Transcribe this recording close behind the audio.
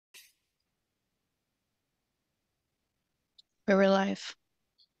We're live.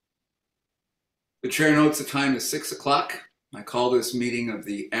 The chair notes the time is 6 o'clock. I call this meeting of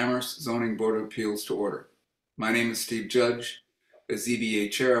the Amherst Zoning Board of Appeals to order. My name is Steve Judge. As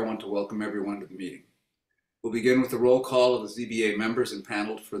ZBA chair, I want to welcome everyone to the meeting. We'll begin with the roll call of the ZBA members and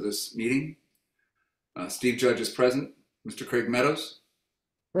panel for this meeting. Steve Judge is present. Mr. Craig Meadows,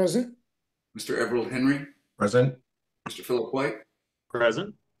 Present. Mr. Everald Henry, Present. Mr. Philip White,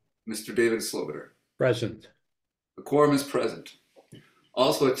 Present. Mr. David Slobiter. Present. The quorum is present.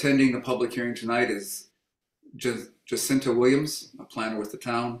 Also attending the public hearing tonight is Jacinta Williams, a planner with the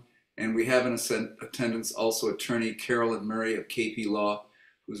town, and we have in attendance also attorney Carolyn Murray of KP Law,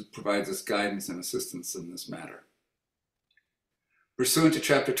 who provides us guidance and assistance in this matter. Pursuant to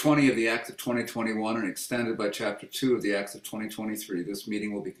Chapter 20 of the Acts of 2021 and extended by Chapter 2 of the Acts of 2023, this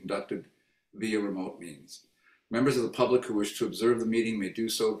meeting will be conducted via remote means. Members of the public who wish to observe the meeting may do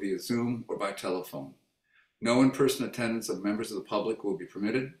so via Zoom or by telephone. No in-person attendance of members of the public will be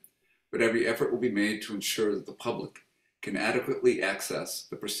permitted, but every effort will be made to ensure that the public can adequately access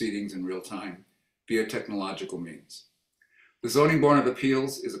the proceedings in real time via technological means. The Zoning Board of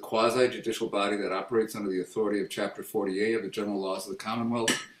Appeals is a quasi-judicial body that operates under the authority of Chapter 40A of the General Laws of the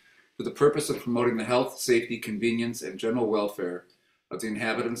Commonwealth for the purpose of promoting the health, safety, convenience, and general welfare of the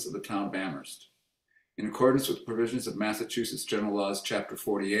inhabitants of the town of Amherst. In accordance with the provisions of Massachusetts General Laws Chapter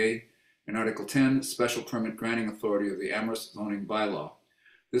 40A and Article 10, Special Permit Granting Authority of the Amherst Zoning Bylaw,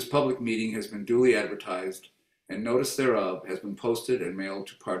 this public meeting has been duly advertised and notice thereof has been posted and mailed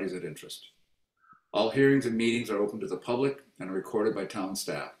to parties of interest. All hearings and meetings are open to the public and are recorded by town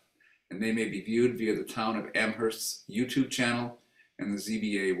staff, and they may be viewed via the Town of Amherst's YouTube channel and the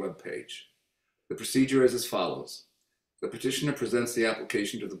ZBA webpage. The procedure is as follows. The petitioner presents the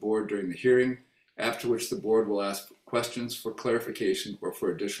application to the board during the hearing, after which the board will ask questions for clarification or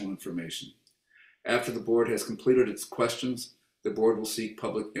for additional information. After the board has completed its questions, the board will seek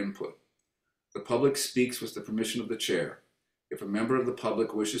public input. The public speaks with the permission of the chair. If a member of the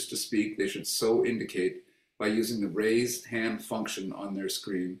public wishes to speak, they should so indicate by using the raised hand function on their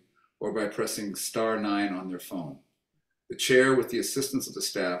screen or by pressing *9 on their phone. The chair, with the assistance of the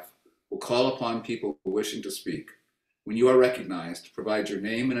staff, will call upon people wishing to speak. When you are recognized, provide your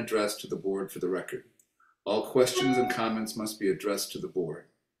name and address to the board for the record. All questions and comments must be addressed to the board.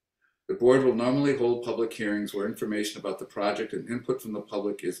 The board will normally hold public hearings where information about the project and input from the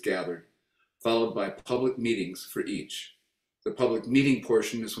public is gathered, followed by public meetings for each. The public meeting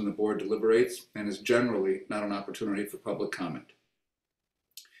portion is when the board deliberates and is generally not an opportunity for public comment.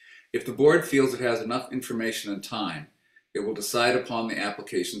 If the board feels it has enough information and time, it will decide upon the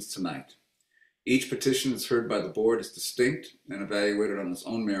applications tonight. Each petition that's heard by the board is distinct and evaluated on its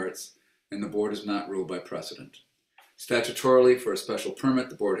own merits, and the board is not ruled by precedent. Statutorily, for a special permit,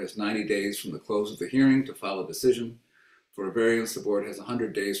 the board has 90 days from the close of the hearing to file a decision. For a variance, the board has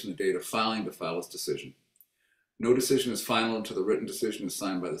 100 days from the date of filing to file its decision. No decision is final until the written decision is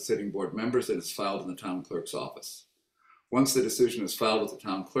signed by the sitting board members and is filed in the town clerk's office. Once the decision is filed with the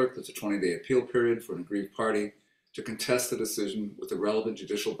town clerk, there's a 20-day appeal period for an aggrieved party to contest the decision with the relevant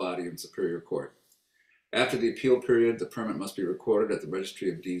judicial body in Superior Court. After the appeal period, the permit must be recorded at the Registry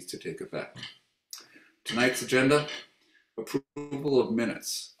of Deeds to take effect. Tonight's agenda: approval of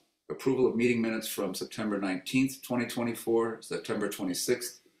minutes. Approval of meeting minutes from September 19th, 2024, September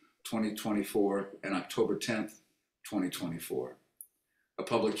 26th, 2024, and October 10th, 2024. A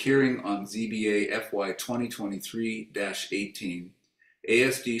public hearing on ZBA FY 2023-18,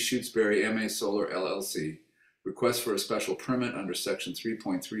 ASD Shutesbury MA Solar LLC, request for a special permit under Section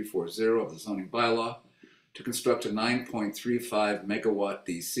 3.340 of the zoning bylaw to construct a 9.35 megawatt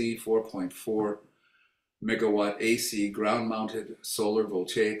DC, 4.4 megawatt AC ground-mounted solar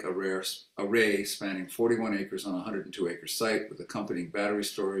voltaic array spanning 41 acres on a 102-acre site with accompanying battery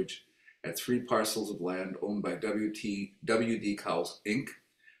storage at 3 parcels of land owned by WD Cowles Inc.,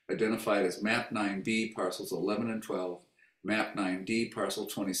 identified as Map 9B, parcels 11 and 12, Map 9D, parcel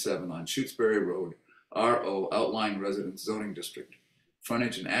 27 on Shutesbury Road, RO Outlying Residence Zoning District.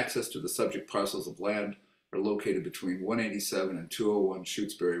 Frontage and access to the subject parcels of land are located between 187 and 201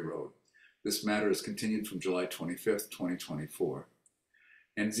 Shutesbury Road. This matter is continued from July 25th, 2024.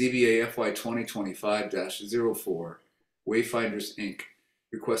 And ZBA FY 2025-04, Wayfinders Inc.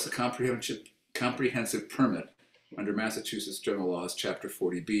 requests a comprehensive permit under Massachusetts General Laws Chapter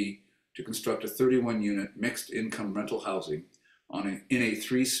 40B to construct a 31-unit mixed-income rental housing in a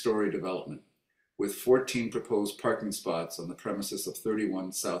 3-story development with 14 proposed parking spots on the premises of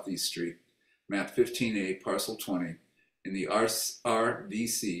 31 Southeast Street, Map 15A, Parcel 20, in the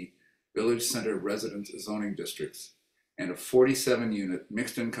RVC Village Center Residence Zoning Districts, and a 47-unit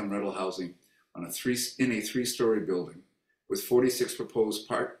mixed-income rental housing in a 3-story building with 46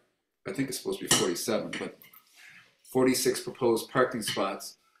 proposed I think it's supposed to be 47, but 46 proposed parking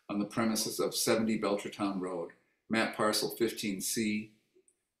spots on the premises of 70 Belchertown Road, map parcel 15C,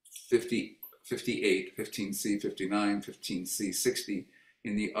 50, 58, 15C, 59, 15C, 60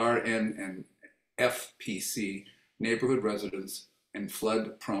 in the RN and FPC neighborhood residence and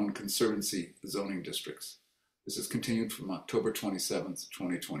flood-prone conservancy zoning districts. This is continued from October 27th,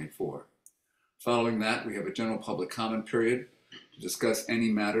 2024. Following that, we have a general public comment period to discuss any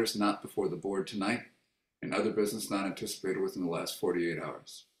matters not before the board tonight and other business not anticipated within the last 48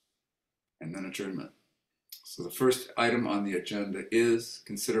 hours, and then adjournment. So the first item on the agenda is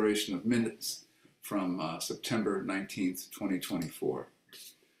consideration of minutes from September 19th, 2024.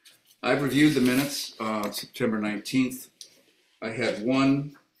 I've reviewed the minutes of September 19th. I had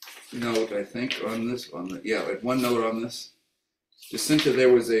one note, I think, on this, I had one note on this. Jacinta,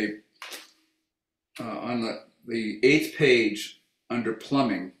 there was on the 8th page under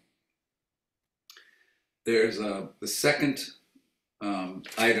plumbing, there's the second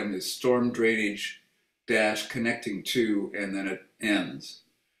item is storm drainage dash connecting to, and then it ends.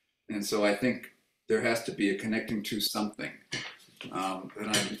 And so I think there has to be a connecting to something, and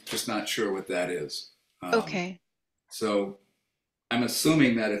I'm just not sure what that is. Okay. So I'm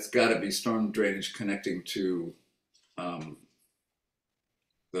assuming that it's got to be storm drainage connecting to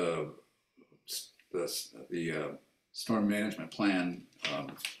the storm management plan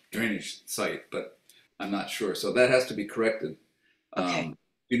drainage site, but I'm not sure. So that has to be corrected. Okay. Do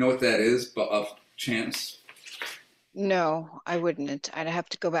you know what that is, but of chance? No, I wouldn't. I'd have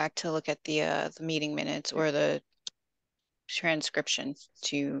to go back to look at the meeting minutes or the transcription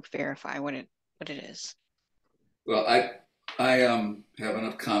to verify what it is. Well, I have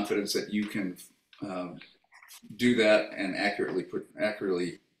enough confidence that you can do that and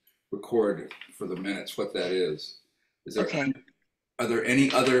accurately record for the minutes what that is. Okay. Are there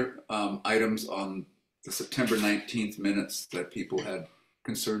any other items on the September 19th minutes that people had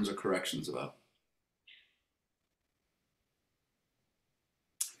concerns or corrections about?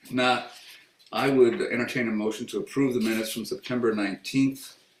 If not, I would entertain a motion to approve the minutes from September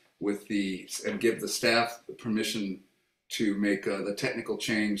 19th and give the staff the permission to make the technical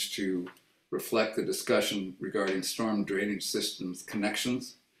change to reflect the discussion regarding storm drainage systems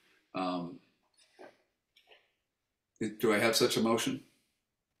connections. Do I have such a motion?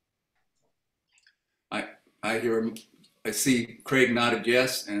 I see Craig nodded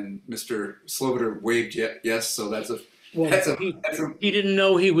yes, and Mr. Sloviter waved yes. So He didn't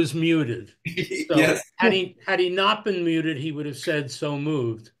know he was muted. So yes. had he not been muted, he would have said so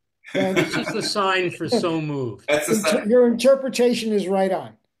moved. This is the sign for so moved. That's the sign. Your interpretation is right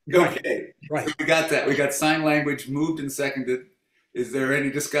on. Okay. Right. So we got that. We got sign language moved and seconded. Is there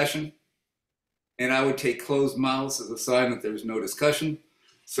any discussion? And I would take closed mouths as a sign that there's no discussion.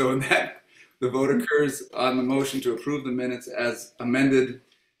 So in that, the vote occurs on the motion to approve the minutes as amended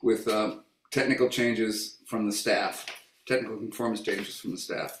with technical changes from the staff, technical conformance changes from the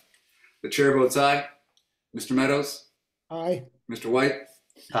staff. The chair votes aye. Mr. Meadows? Aye. Mr. White?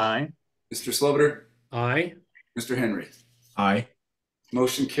 Aye. Mr. Sloviter? Aye. Mr. Henry? Aye.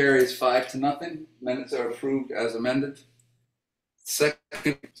 Motion carries 5-0. Minutes are approved as amended.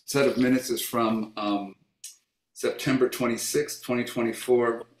 Second set of minutes is from September 26th,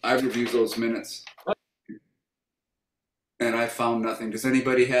 2024. I reviewed those minutes and I found nothing. Does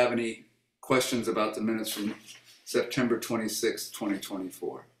anybody have any questions about the minutes from September 26th,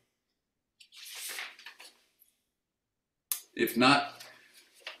 2024? If not,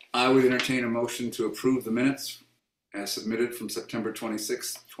 I would entertain a motion to approve the minutes as submitted from September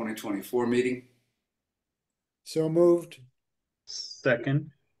 26th, 2024 meeting. So moved.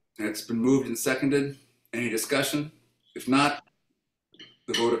 Second. It's been moved and seconded. Any discussion? If not,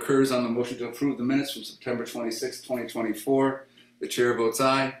 the vote occurs on the motion to approve the minutes from September 26th, 2024. The chair votes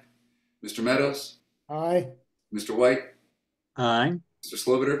aye. Mr. Meadows? Aye. Mr. White? Aye. Mr.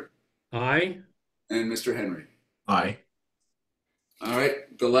 Sloviter? Aye. And Mr. Henry? Aye. All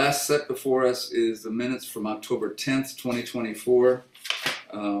right, the last set before us is the minutes from October 10th, 2024.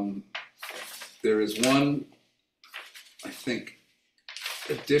 There is one, I think,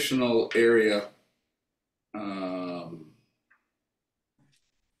 additional area.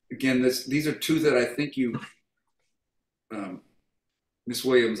 Again, these are two that I think you, Ms.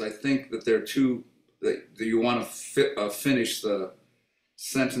 Williams, I think that there are two that you want to finish the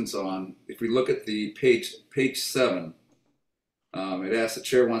sentence on. If we look at the page 7, it asks, the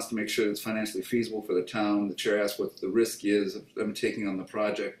chair wants to make sure it's financially feasible for the town. The chair asks what the risk is of them taking on the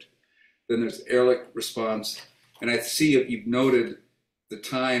project. Then there's Ehrlich response. And I see you've noted the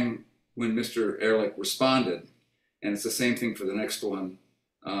time when Mr. Ehrlich responded. And it's the same thing for the next one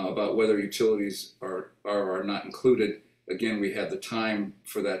about whether utilities are or are not included. Again, we have the time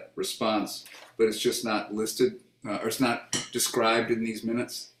for that response, but it's just not listed or it's not described in these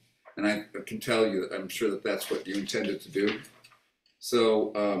minutes. And I can tell you that I'm sure that that's what you intended to do.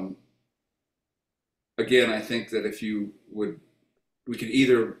 So again, I think that if you would, we could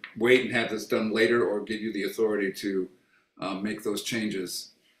either wait and have this done later or give you the authority to make those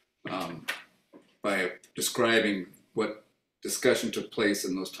changes by describing what discussion took place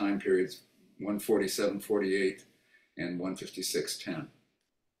in those time periods, 147:48 and 156:10.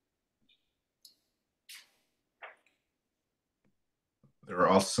 There are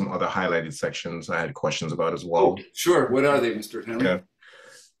also some other highlighted sections I had questions about as well. Oh, sure. What are they, Mr. Henry? Yeah.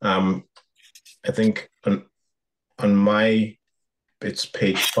 I think on my, it's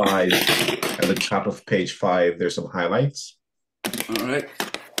page 5. At the top of page 5, there's some highlights. All right.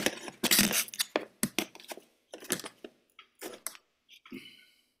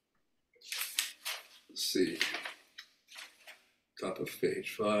 Let's see. Top of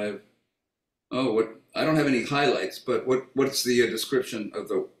page 5. Oh, what? I don't have any highlights, but what's the description of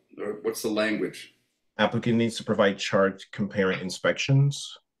the, or what's the language? Applicant needs to provide chart comparing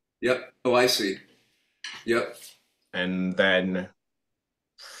inspections. Yep. Oh, I see. Yep. And then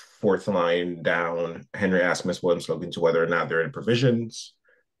 4th line down, Henry asked Ms. Williams to look into whether or not there are any provisions.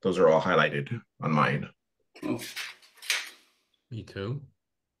 Those are all highlighted on mine. Oh, Me too.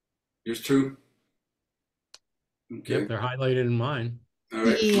 yours too? Okay. Yep, they're highlighted in mine. All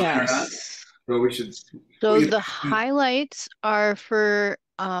right. Mine are not. Yes. So we should. So we- the highlights are for,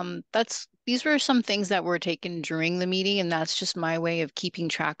 these were some things that were taken during the meeting, and that's just my way of keeping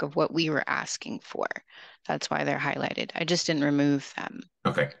track of what we were asking for. That's why they're highlighted. I just didn't remove them.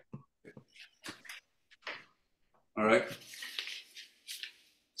 Okay. All right.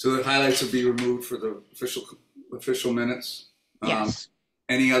 So the highlights will be removed for the official minutes. Yes.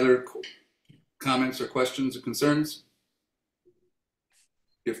 Any other comments or questions or concerns?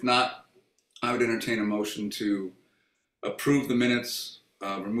 If not, I would entertain a motion to approve the minutes,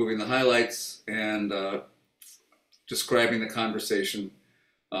 removing the highlights and describing the conversation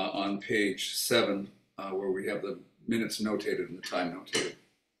on page 7, where we have the minutes notated and the time notated.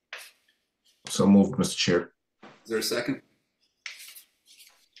 So moved, Mr. Chair. Is there a second?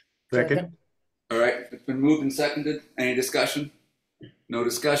 Second. All right, it's been moved and seconded. Any discussion? No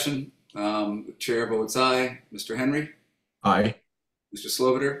discussion. The chair votes aye. Mr. Henry, Aye. Mr.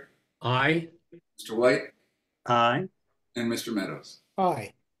 Sloviter, Aye. Mr. White, Aye. and Mr. Meadows.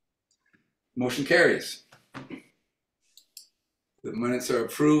 Aye. Motion carries. The minutes are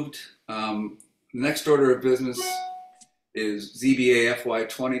approved. The next order of business is ZBA FY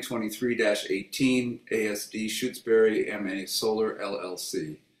 2023-18 ASD Shutesbury MA Solar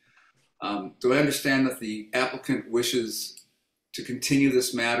LLC. Do I understand that the applicant wishes to continue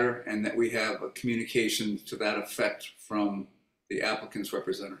this matter and that we have a communication to that effect from the applicant's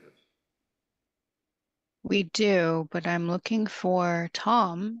representative? We do, but I'm looking for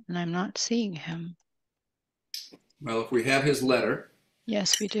Tom and I'm not seeing him. Well, if we have his letter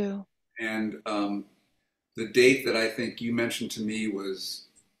Yes, we do. and the date that I think you mentioned to me was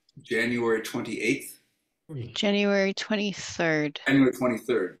January 28th? January 23rd. January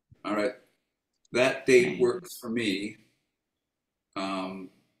 23rd. All right. That date works for me.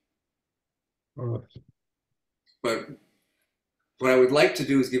 But what I would like to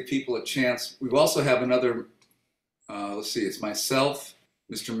do is give people a chance. We also have another, let's see, it's myself,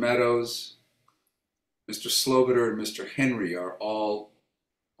 Mr. Meadows, Mr. Sloviter, and Mr. Henry are all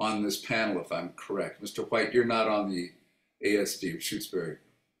on this panel, if I'm correct. Mr. White, you're not on the ASD of Shutesbury.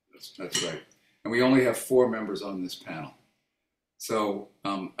 That's right. And we only have 4 members on this panel. So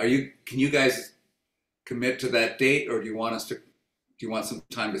can you guys commit to that date, or do you want some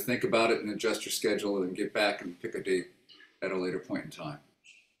time to think about it and adjust your schedule and get back and pick a date at a later point in time?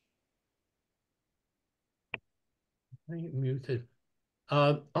 Muted.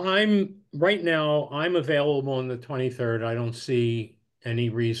 Right now, I'm available on the 23rd. I don't see any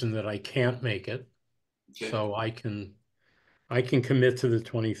reason that I can't make it. Okay. So I can commit to the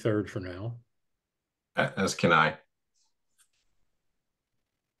 23rd for now. As can I.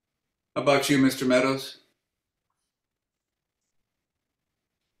 How about you, Mr. Meadows?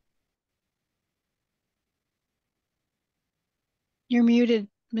 You're muted,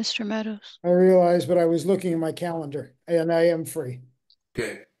 Mr. Meadows. I realized, but I was looking at my calendar and I am free.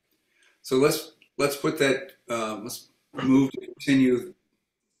 Okay. So let's put that, let's move to continue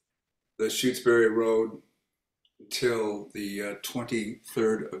the Shutesbury Road until the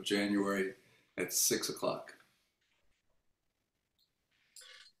 23rd of January at 6 o'clock.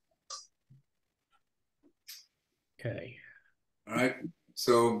 Okay. All right.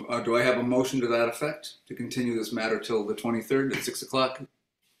 So do I have a motion to that effect to continue this matter till the 23rd at 6 o'clock?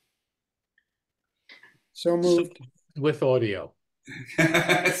 So moved. With audio.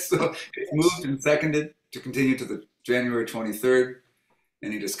 So it's moved and seconded to continue to the January 23rd.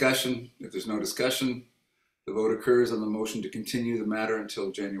 Any discussion? If there's no discussion, the vote occurs on the motion to continue the matter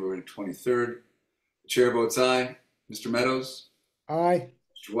until January 23rd. The chair votes aye. Mr. Meadows? Aye.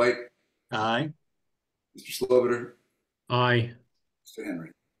 Mr. White? Aye. Mr. Sloviter? Aye. Mr.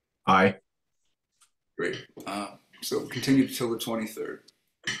 Henry? Aye. Great. So continue till the 23rd.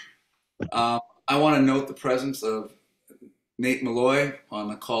 I want to note the presence of Nate Malloy on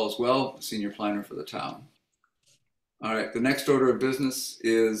the call as well, senior planner for the town. All right, the next order of business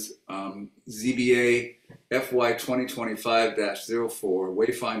is ZBA FY 2025-04,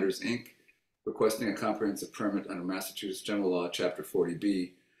 Wayfinders Inc., requesting a comprehensive permit under Massachusetts General Law, Chapter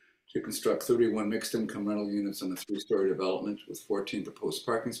 40B, to construct 31 mixed-income rental units on a 3-story development with 14 proposed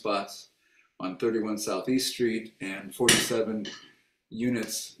parking spots on 31 Southeast Street and 47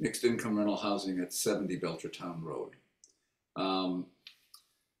 units mixed-income rental housing at 70 Belchertown Road.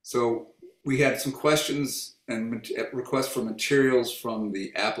 So we had some questions and requests for materials from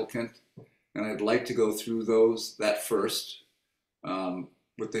the applicant, and I'd like to go through that first,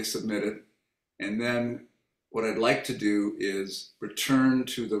 what they submitted, and then what I'd like to do is return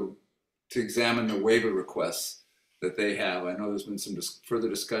to examine the waiver requests that they have. I know there's been some further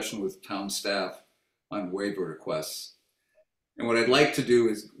discussion with town staff on waiver requests. And what I'd like to do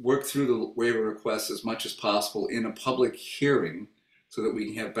is work through the waiver requests as much as possible in a public hearing so that we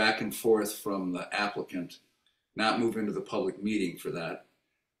can have back and forth from the applicant, not move into the public meeting for that.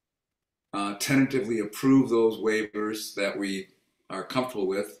 Tentatively approve those waivers that we are comfortable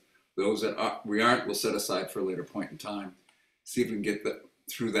with. Those that we aren't, we'll set aside for a later point in time. See if we can get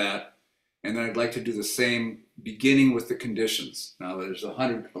through that. And then I'd like to do the same beginning with the conditions. Now there's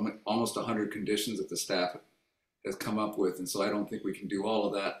almost 100 conditions that the staff has come up with. And so I don't think we can do all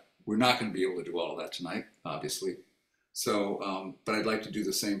of that. We're not going to be able to do all of that tonight, obviously. So, but I'd like to do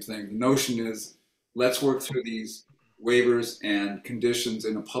the same thing. The notion is let's work through these waivers and conditions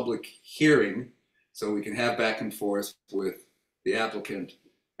in a public hearing so we can have back and forth with the applicant.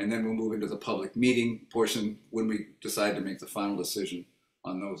 And then we'll move into the public meeting portion when we decide to make the final decision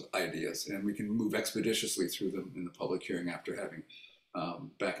on those ideas. And we can move expeditiously through them in the public hearing after having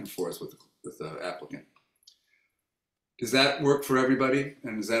back and forth with the applicant. Does that work for everybody?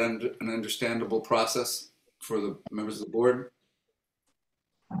 And is that an understandable process for the members of the board?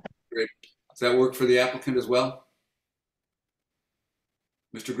 Great. Does that work for the applicant as well?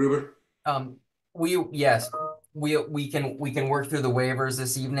 Mr. Gruber? Yes, we can work through the waivers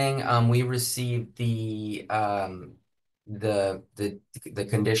this evening. We received the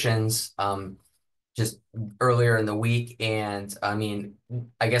conditions just earlier in the week, and I mean,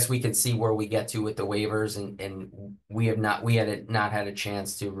 I guess we can see where we get to with the waivers, and we had not had a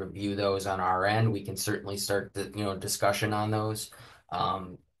chance to review those on our end. We can certainly start the discussion on those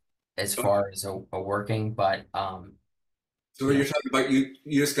as far as a working, but so you're talking about you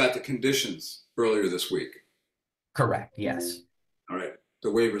just got the conditions earlier this week. Correct, yes. All right, the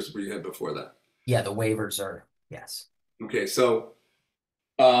waivers we had before that. Yeah, the waivers are, yes. Okay, so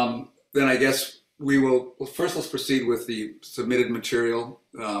then I guess we will, well, first let's proceed with the submitted material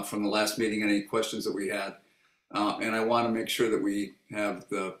from the last meeting, any questions that we had. And I want to make sure that we have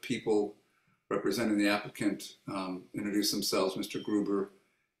the people representing the applicant introduce themselves, Mr. Gruber,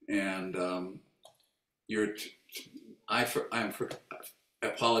 and I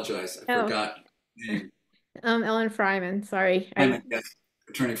apologize, I forgot your name. Ellen Fryman, sorry. Yes,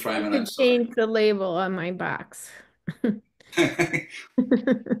 Attorney Fryman, I'm sorry. Changed the label on my box.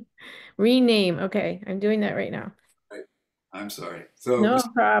 Rename. Okay, I'm doing that right now. Right. I'm sorry. So no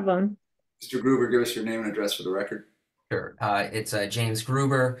problem. Mr. Gruber, give us your name and address for the record. Sure. It's James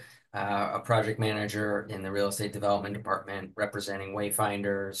Gruber, a project manager in the real estate development department, representing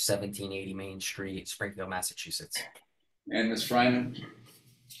Wayfinders, 1780 Main Street, Springfield, Massachusetts. And Ms. Fryman?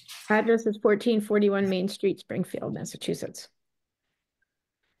 Address is 1441 Main Street, Springfield, Massachusetts.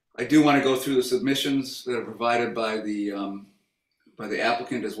 I do want to go through the submissions that are provided by the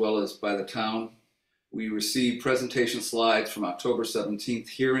applicant as well as by the town. We received presentation slides from October 17th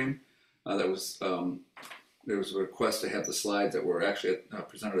hearing. There was a request to have the slides that were actually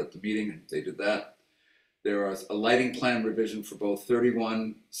presented at the meeting, and they did that. There is a lighting plan revision for both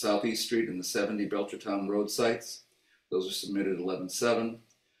 31 Southeast Street and the 70 Belchertown Road sites. Those are submitted 11/7.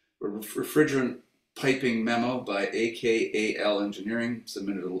 A refrigerant piping memo by AKAL Engineering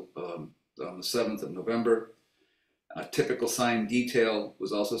submitted on the 7th of November. A typical sign detail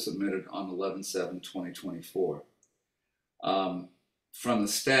was also submitted on 11/7/2024. From the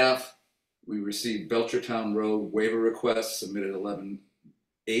staff, we received Belchertown Road waiver request submitted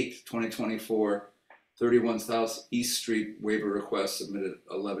 11/8/2024, 31 South East Street waiver request submitted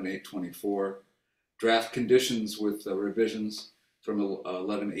 11/8/24, draft conditions with revisions from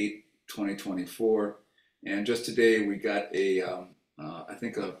 11/8/2024, and just today we got I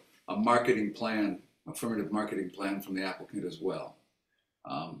think a marketing plan, affirmative marketing plan from the applicant as well.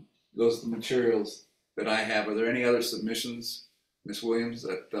 Those are the materials that I have. Are there any other submissions, Ms. Williams,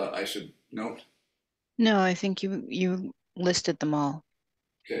 that I should note? No, I think you listed them all.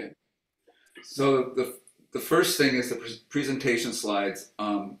 Okay. So the first thing is the presentation slides.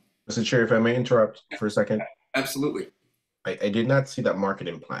 Mr. Chair, if I may interrupt for a second. Absolutely. I did not see that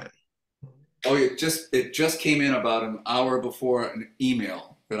marketing plan. Oh, it just came in about an hour before an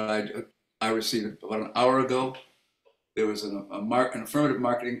email that I received about an hour ago. There was an affirmative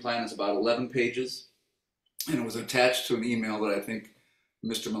marketing plan. It's about 11 pages, and it was attached to an email that I think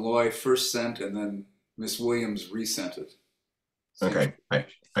Mr. Malloy first sent, and then Ms. Williams resent it. Okay,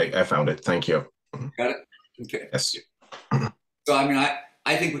 I found it. Thank you. Got it? Okay. Yes. So I mean,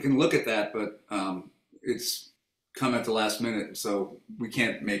 I think we can look at that, but it's come at the last minute, so we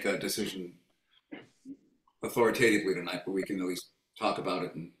can't make a decision authoritatively tonight, but we can at least talk about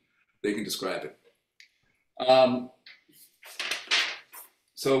it and they can describe it.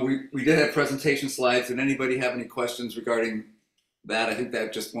 So we did have presentation slides. Did anybody have any questions regarding that? I think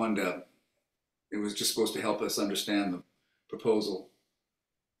that just it was just supposed to help us understand the proposal.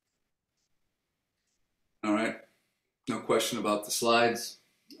 All right, no question about the slides.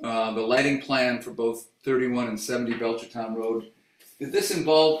 The lighting plan for both 31 and 70 Belchertown Road. Did this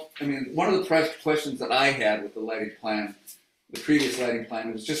involve, I mean, one of the questions that I had with the lighting plan, the previous lighting plan,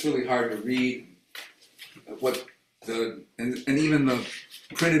 it was just really hard to read and even the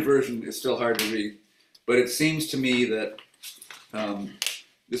printed version is still hard to read. But it seems to me that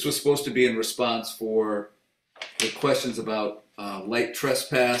this was supposed to be in response for the questions about light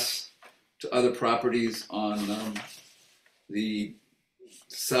trespass to other properties on the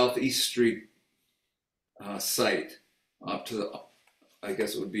Southeast Street site up to the, I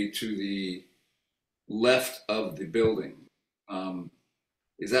guess it would be to the left of the building.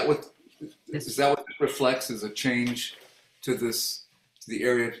 Is that what this reflects as a change to the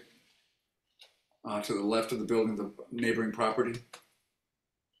area to the left of the building, the neighboring property?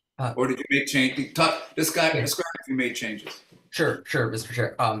 Or did you make change? Describe if you made changes. Sure, Mr.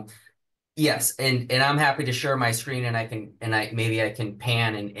 Chair. Yes, and I'm happy to share my screen, and maybe I can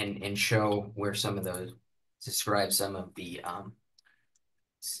pan and show where some of those describe some of the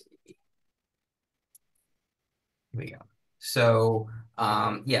here we go. So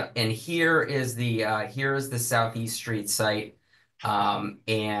yeah, and here is the Southeast Street site,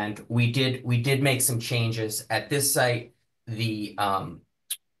 and we did make some changes at this site. The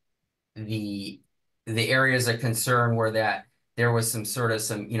areas of concern were that there was some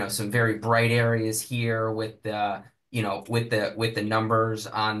very bright areas here with the with the numbers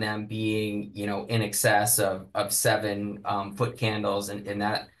on them being in excess of 7 foot candles, and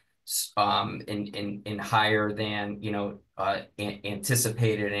that and higher than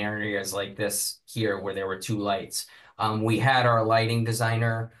anticipated in areas like this here where there were 2 lights. We had our lighting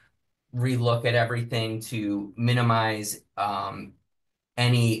designer relook at everything to minimize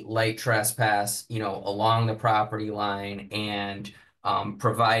any light trespass along the property line, and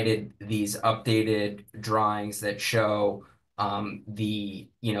provided these updated drawings that show the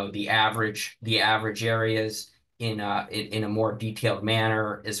average areas in a more detailed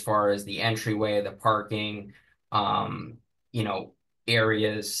manner as far as the entryway, the parking,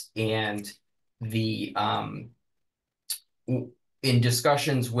 areas, and the in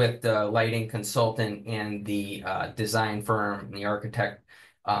discussions with the lighting consultant and the design firm and the architect,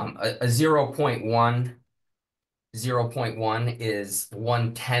 a 0.1 is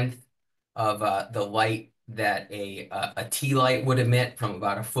 1/10 of the light that a T light would emit from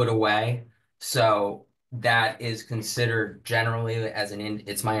about a foot away. So that is considered generally as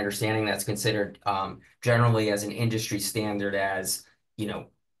it's my understanding that's considered generally as an industry standard as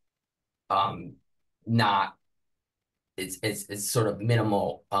not. It's sort of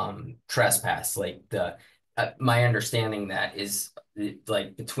minimal trespass. Like my understanding that is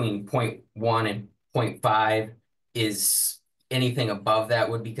like between 0.1 and 0.5 is anything above that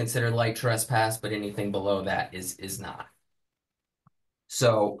would be considered light trespass, but anything below that is not.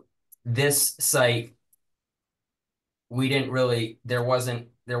 So this site, there wasn't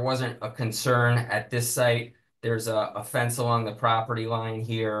a concern at this site. There's a fence along the property line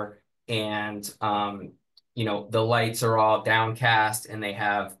here, and the lights are all downcast, and they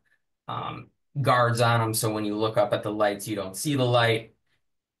have guards on them, so when you look up at the lights, you don't see the light,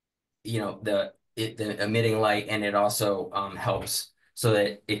 the emitting light, and it also helps so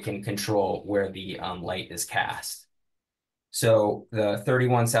that it can control where the light is cast. So the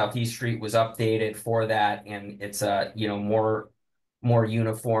 31 Southeast Street was updated for that, and it's more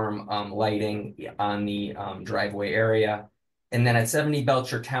uniform lighting on the driveway area. And then at 70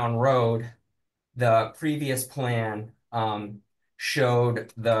 Belchertown Road, the previous plan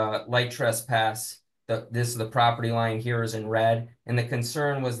showed the light trespass. This is the property line here is in red, and the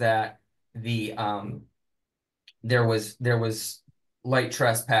concern was that there was light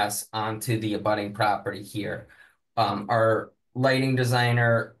trespass onto the abutting property here. Our lighting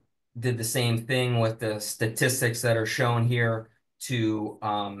designer did the same thing with the statistics that are shown here to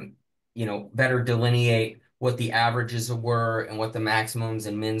better delineate what the averages were and what the maximums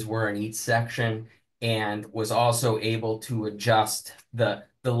and mins were in each section, and was also able to adjust the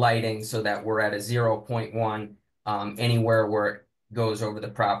lighting so that we're at a 0.1 anywhere where it goes over the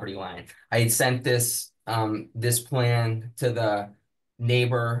property line. I had sent this plan to the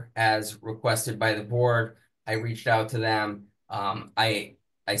neighbor as requested by the board. I reached out to them.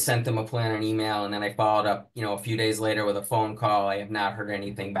 I sent them a plan and email, and then I followed up, a few days later with a phone call. I have not heard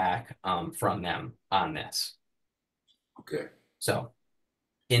anything back from them on this. Okay. So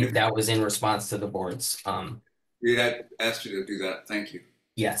that was in response to the board's. We had asked you to do that. Thank you.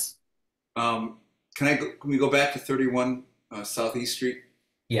 Yes. Can we go back to 31 Southeast Street?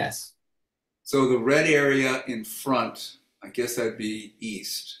 Yes. So the red area in front, I guess that'd be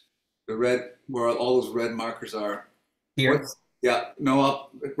east. The red, where all those red markers are. Here? Up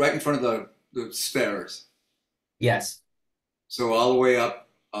right in front of the stairs. Yes. So all the way up,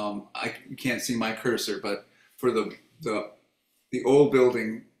 you can't see my cursor, but for the old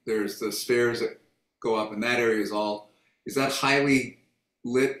building, there's the stairs that go up, and that area is that highly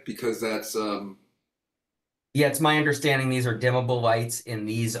lit because that's Yeah, it's my understanding these are dimmable lights, and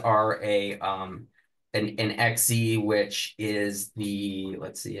these are an XE, which is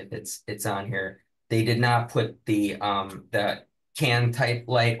let's see if it's on here. They did not put the can type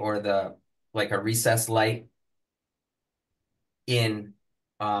light or like a recessed light in.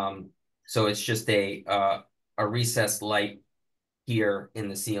 So it's just a recessed light here in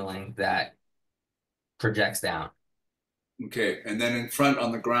the ceiling that projects down. okay. And then in front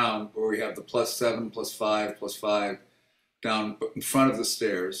on the ground where we have the +7, +5, +5 down in front of the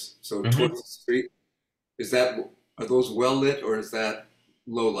stairs, so towards the street, are those well lit or is that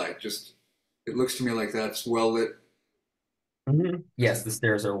low light? Just it looks to me like that's well lit. Yes, the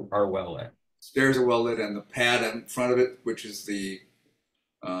stairs are well lit. Stairs are well lit, and the pad in front of it, which is this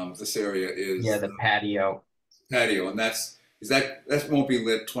area is the patio. Patio, and that won't be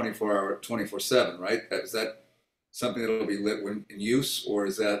lit 24/7, right? Is that something that'll be lit when in use, or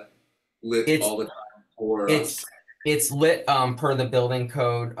is that lit all the time? Or it's lit per the building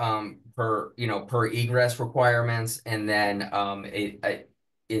code, per egress requirements, and then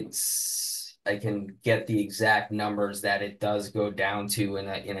I can get the exact numbers that it does go down to in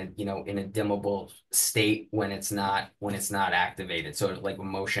a dimmable state when it's not activated. So like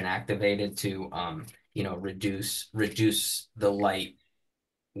motion activated to reduce the light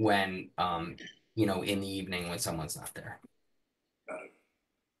when in the evening when someone's not there. Got it.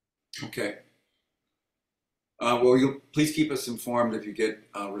 Okay. Well, you'll please keep us informed if you get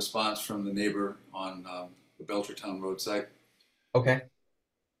a response from the neighbor on the Belchertown Road site. Okay.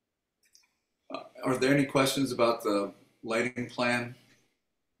 Are there any questions about the lighting plan?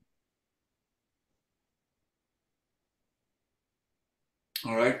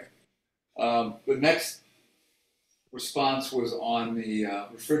 All right. The next response was on the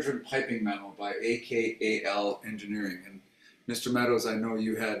refrigerant piping memo by AKAL Engineering. And Mr. Meadows, I know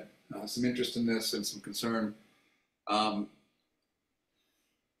you had some interest in this and some concern.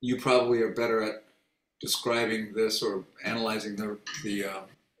 You probably are better at describing this or analyzing the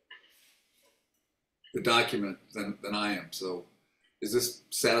document than I am. So does this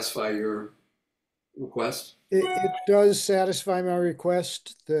satisfy your request? It does satisfy my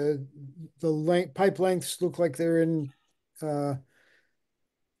request. The pipe lengths look like they're in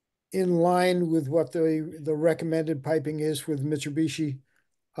line with what the recommended piping is with Mitsubishi.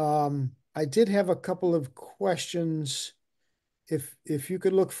 I did have a couple of questions. If you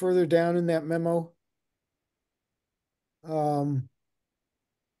could look further down in that memo.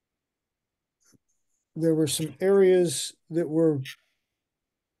 There were some areas that were,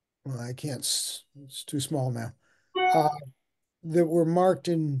 well, I can't, it's too small now, that were marked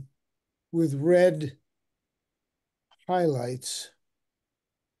with red highlights.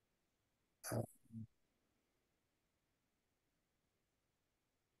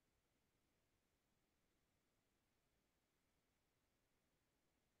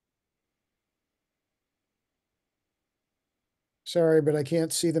 Sorry, but I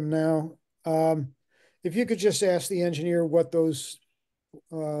can't see them now. If you could just ask the engineer what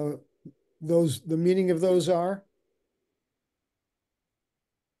the meaning of those are.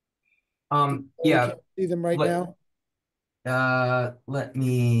 We Yeah, can't see them right let now. let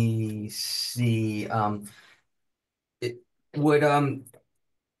me see. It would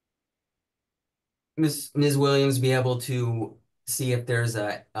Ms. Williams be able to see if there's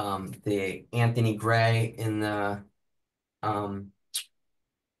a the Anthony Gray in the um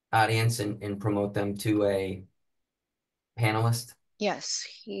audience and promote them to a panelist? Yes,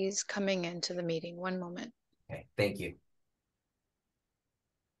 he's coming into the meeting. One moment. Okay, thank you.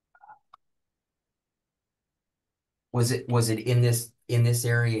 Was it in this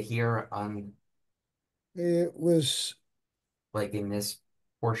area here on It was, like in this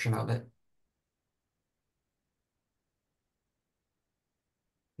portion of it?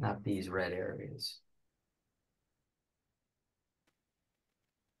 Not these red areas.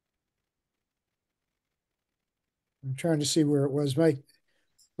 I'm trying to see where it was. My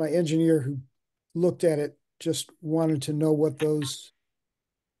engineer who looked at it just wanted to know what those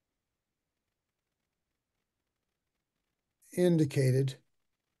indicated.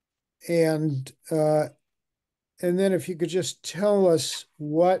 And then if you could just tell us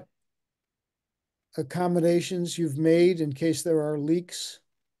what accommodations you've made in case there are leaks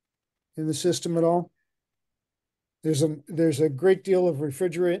in the system at all. There's a great deal of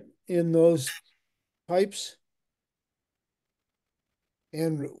refrigerant in those pipes.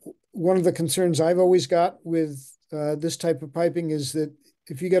 And one of the concerns I've always got with this type of piping is that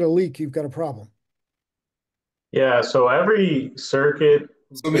if you get a leak, you've got a problem. Yeah, so every circuit,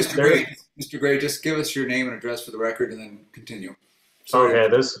 So, Mr. Gray, just give us your name and address for the record, and then continue. Sorry.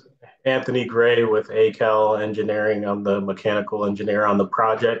 okay, this Anthony Gray with ACAL Engineering. I'm the mechanical engineer on the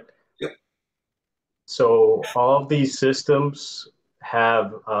project. Yep. So all of these systems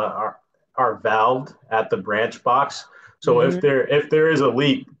have are valved at the branch box. So if there is a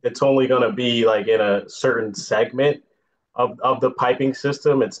leak, it's only going to be like in a certain segment of the piping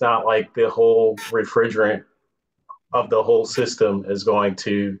system. It's not like the whole refrigerant of the whole system is going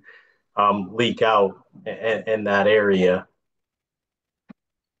to leak out in that area.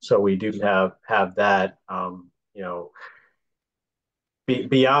 So we do have that.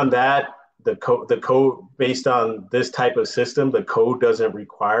 Beyond that, the code based on this type of system, the code doesn't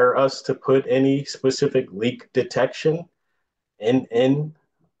require us to put any specific leak detection in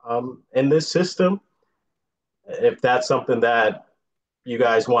this system. If that's something that you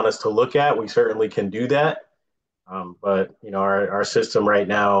guys want us to look at, we certainly can do that. But our system right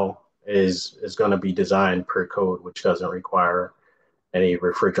now is going to be designed per code, which doesn't require any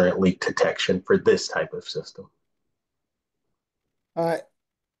refrigerant leak detection for this type of system. I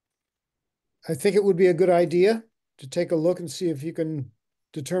think it would be a good idea to take a look and see if you can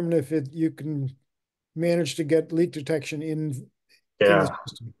determine if you can manage to get leak detection in the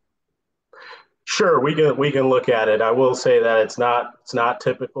system. Sure, we can look at it. I will say that it's not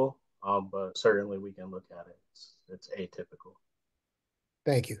typical, but certainly we can look at it. It's atypical.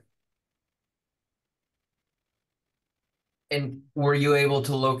 Thank you. And were you able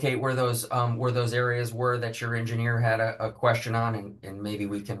to locate where those areas were that your engineer had a question on, and maybe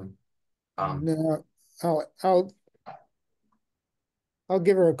we can No, I'll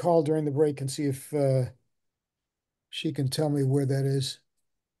give her a call during the break and see if she can tell me where that is.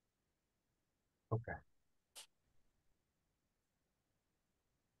 Okay.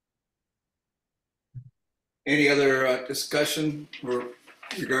 Any other discussion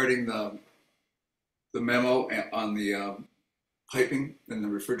regarding the memo on the piping and the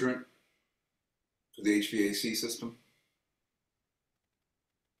refrigerant for the HVAC system?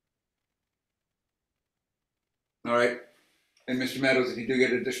 All right. And Mr. Meadows, if you do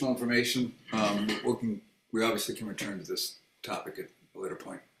get additional information, we obviously can return to this topic at a later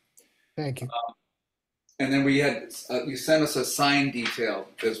point. Thank you. And then you sent us a sign detail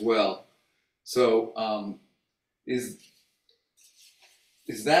as well. So is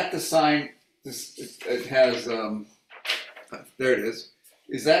that the sign? It has there it is.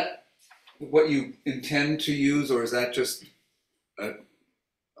 Is that what you intend to use, or is that just a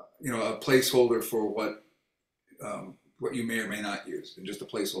placeholder for what you may or may not use, and just a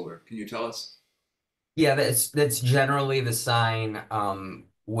placeholder? Can you tell us? Yeah, that's generally the sign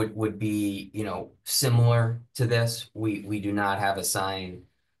would be, similar to this. We do not have a sign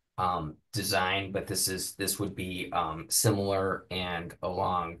design, but this would be similar and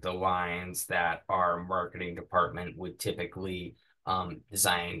along the lines that our marketing department would typically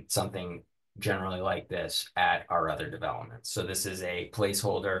design something generally like this at our other developments. So this is a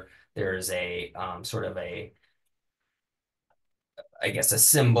placeholder. There's a sort of a I guess, a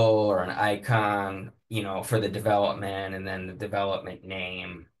symbol or an icon, you know, for the development, and then the development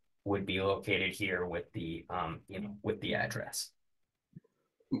name would be located here with the, you know, with the address.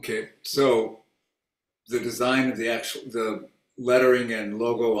 Okay, so the design of the lettering and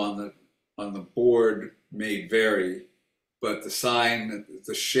logo on the board may vary, but the sign,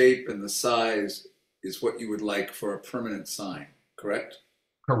 the shape and the size is what you would like for a permanent sign, correct?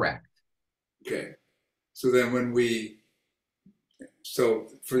 Correct. Okay, so then so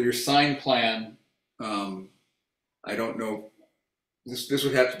for your sign plan, I don't know, this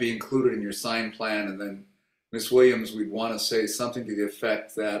would have to be included in your sign plan, and then Ms. Williams, we'd want to say something to the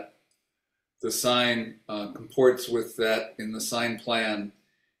effect that the sign comports with that in the sign plan,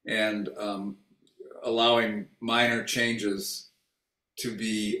 and allowing minor changes to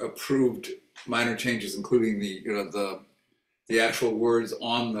be approved, minor changes including the actual words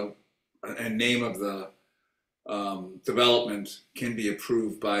on the and name of the development can be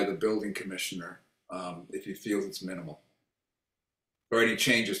approved by the building commissioner if he feels it's minimal. Or any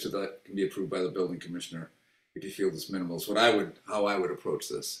changes to that can be approved by the building commissioner if he feels it's minimal. Is how I would approach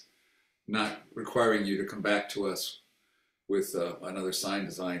this. Not requiring you to come back to us with another sign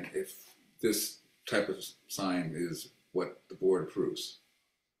design if this type of sign is what the board approves.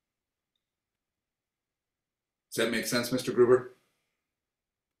 Does that make sense, Mr. Gruber?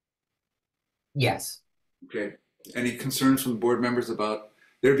 Yes. Okay. Any concerns from board members about,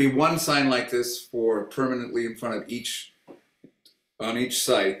 there'd be one sign like this for permanently in front of on each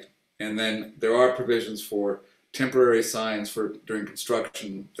site, and then there are provisions for temporary signs for during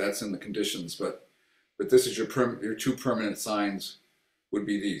construction. That's in the conditions, but this is your two permanent signs would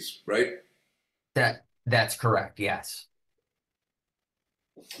be these, right? That's correct. Yes.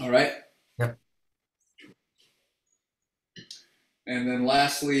 All right. Yep. And then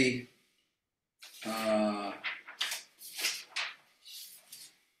lastly, I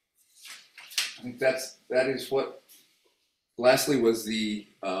think that is what lastly was the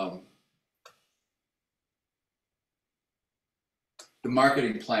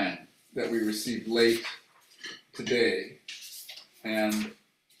marketing plan that we received late today. And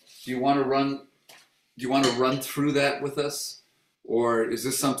do you want to run through that with us, or is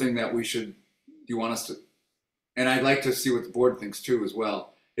this something that do you want us to, and I'd like to see what the board thinks too as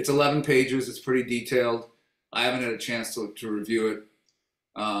well. It's 11 pages, it's pretty detailed. I haven't had a chance to review it.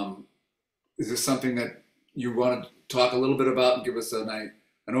 Is this something that you want to talk a little bit about and give us an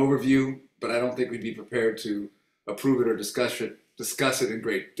overview? But I don't think we'd be prepared to approve it or discuss it in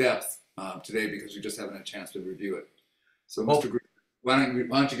great depth today because we just haven't had a chance to review it. So, Mr. Green, why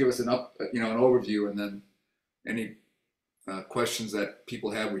don't you give us an overview, and then any questions that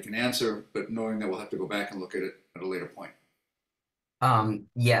people have we can answer, but knowing that we'll have to go back and look at it at a later point.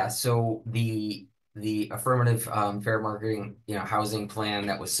 Yeah, so the affirmative fair marketing, you know, housing plan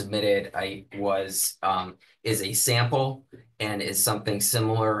that was submitted is a sample and is something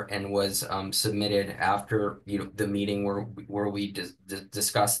similar, and was submitted after, you know, the meeting where we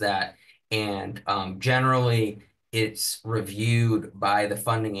discussed that. And generally it's reviewed by the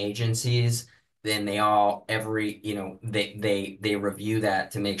funding agencies. Then they review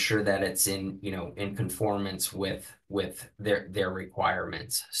that to make sure that it's in conformance with their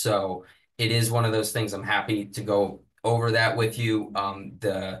requirements. So it is one of those things. I'm happy to go over that with you.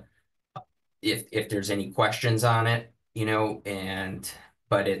 If there's any questions on it, you know,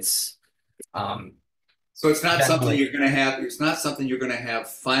 but it's so it's not something you're going to have. It's not something you're going to have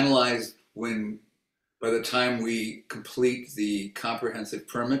finalized by the time we complete the comprehensive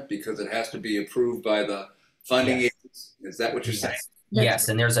permit, because it has to be approved by the funding agents. Is that what you're saying? Yes,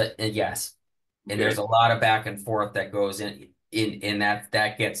 and there's there's a lot of back and forth that goes in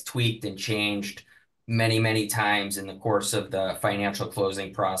that gets tweaked and changed many times in the course of the financial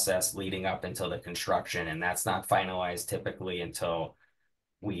closing process leading up until the construction, and that's not finalized typically until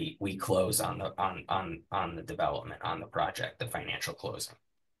we close on the development, on the project, the financial closing.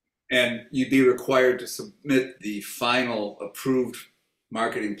 And you'd be required to submit the final approved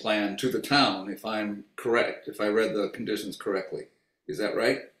marketing plan to the town, if I'm correct, if I read the conditions correctly. Is that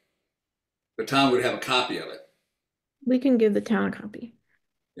right? The town would have a copy of it. We can give the town a copy.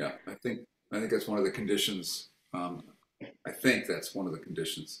 Yeah, I think that's one of the conditions. I think that's one of the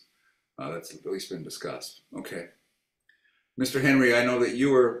conditions that's at least been discussed. Okay. Mr. Henry, I know that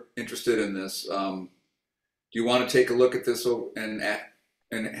you were interested in this. Do you want to take a look at this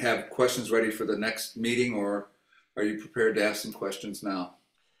and have questions ready for the next meeting, or are you prepared to ask some questions now?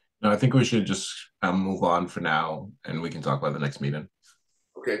 No, I think we should just move on for now, and we can talk about the next meeting.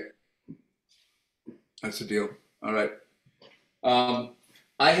 Okay. That's the deal. All right.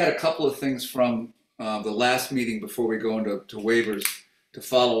 I had a couple of things from the last meeting before we go into waivers to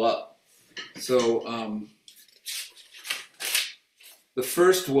follow up. So the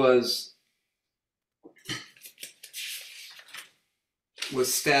first was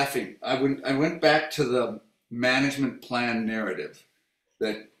staffing. I went back to the management plan narrative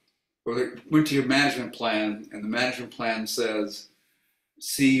went to your management plan, and the management plan says,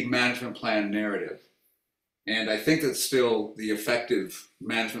 see management plan narrative. And I think that still the effective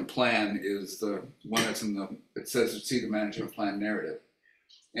management plan is the one that's it says see the management plan narrative.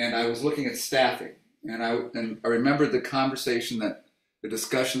 And I was looking at staffing, and I remembered the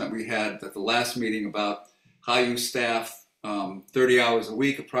discussion that we had at the last meeting about how you staff 30 hours a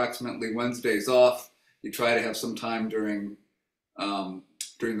week, approximately, Wednesdays off. You try to have some time during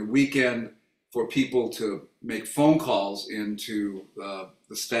the weekend for people to make phone calls into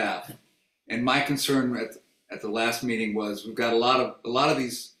the staff. And my concern at the last meeting was we've got a lot of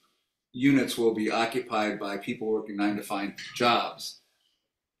these units will be occupied by people working 9-to-5 jobs.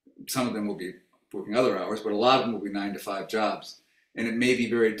 Some of them will be working other hours, but a lot of them will be 9-to-5 jobs. And it may be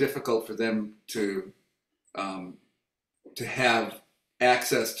very difficult for them to have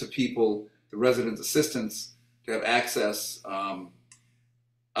access to people, the resident assistants, to have access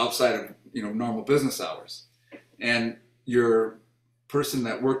outside of normal business hours. And your person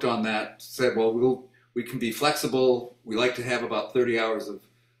that worked on that said, well, we can be flexible. We like to have about 30 hours of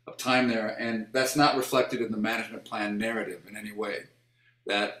time there. And that's not reflected in the management plan narrative in any way,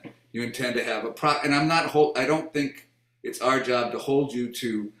 that you intend to have and I don't think it's our job to hold you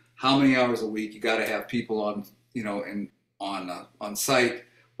to how many hours a week you got to have people on, on site,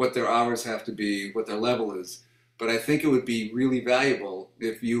 what their hours have to be, what their level is. But I think it would be really valuable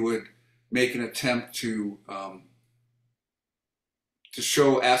if you would make an attempt to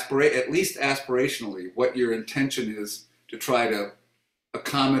show at least aspirationally what your intention is to try to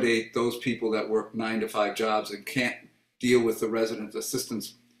accommodate those people that work 9-to-5 jobs and can't deal with the resident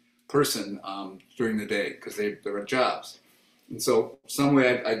assistance person during the day because they're at jobs. And so some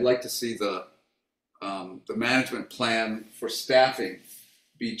way I'd like to see the management plan for staffing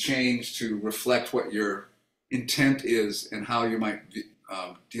be changed to reflect what your intent is and how you might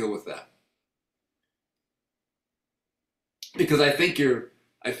deal with that. Because I think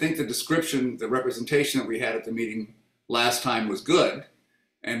the description, the representation that we had at the meeting last time was good,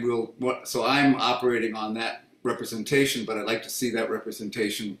 and so I'm operating on that representation, but I'd like to see that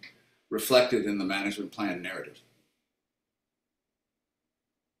representation reflected in the management plan narrative.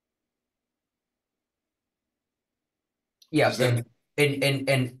 Yeah, and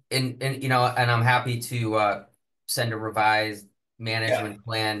I'm happy to send a revised management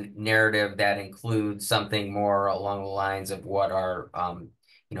plan narrative that includes something more along the lines of what our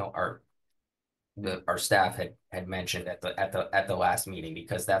staff had mentioned at the last meeting,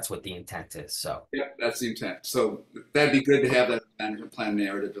 because that's what the intent is. So yeah, that's the intent. So that'd be good to have that management plan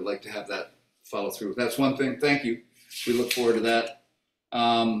narrative. I'd like to have that follow through. That's one thing. Thank you. We look forward to that.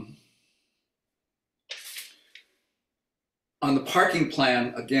 On the parking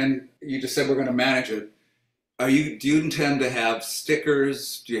plan, again, you just said we're going to manage it. Do you intend to have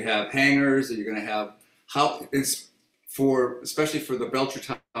stickers? Do you have hangers? Are you going to have especially for the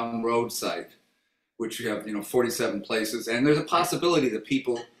Belchertown Road site, which you have 47 places, and there's a possibility that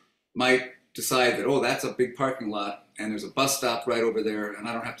people might decide that, oh, that's a big parking lot, and there's a bus stop right over there, and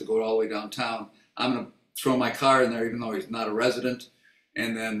I don't have to go all the way downtown. I'm going to throw my car in there, even though he's not a resident,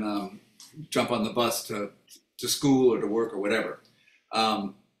 and then jump on the bus to school or to work or whatever,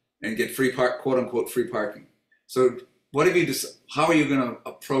 and get quote unquote free parking. So how are you going to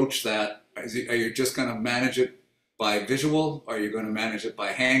approach that? Are you just going to manage it by visual? Are you going to manage it by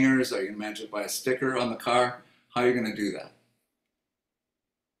hangers? Are you going to manage it by a sticker on the car? How are you going to do that?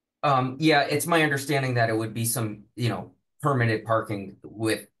 Yeah, it's my understanding that it would be some, permitted parking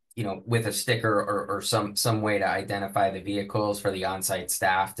with a sticker or some way to identify the vehicles for the on-site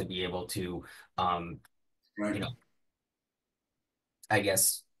staff to be able to, right. I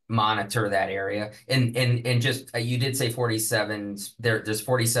guess, monitor that area. And just, you did say 47, there's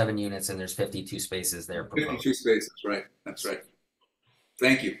 47 units and there's 52 spaces there. 52 spaces, right. That's right.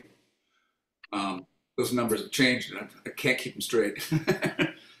 Thank you. Those numbers have changed and I can't keep them straight.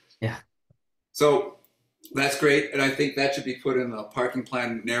 Yeah. So that's great. And I think that should be put in the parking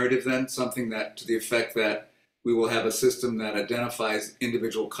plan narrative then, something that to the effect that we will have a system that identifies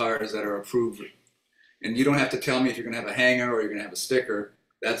individual cars that are approved. And you don't have to tell me if you're going to have a hanger or you're going to have a sticker.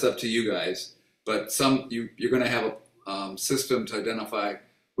 That's up to you guys. But you're going to have a system to identify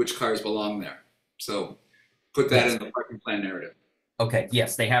which cars belong there. So put that in the parking plan narrative. Okay.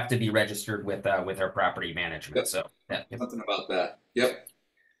 Yes, they have to be registered with our property management. Yep. So something about that. Yep.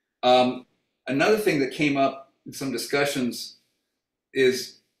 Another thing that came up in some discussions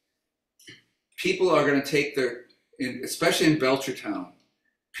is people are going to take their, especially in Belchertown,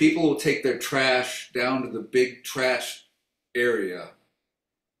 people will take their trash down to the big trash area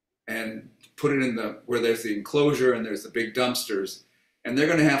and put it in where there's the enclosure and there's the big dumpsters, and they're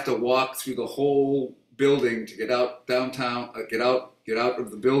going to have to walk through the whole building to get out downtown, get out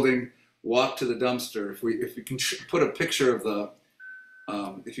of the building, walk to the dumpster. If we can put a picture of the,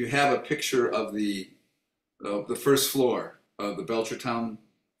 if you have a picture of the first floor of the Belchertown.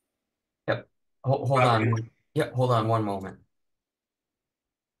 Yep. Hold on. Yep. Hold on one moment.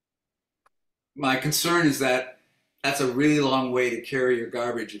 My concern is that that's a really long way to carry your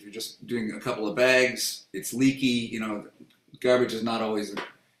garbage. If you're just doing a couple of bags, it's leaky. You know, garbage is not always the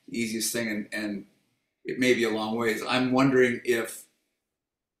easiest thing, and it may be a long ways. I'm wondering if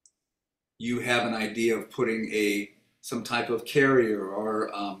you have an idea of putting some type of carrier or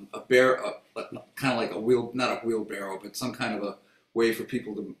kind of like not a wheelbarrow, but some kind of a way for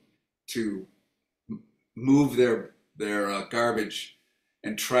people to move their garbage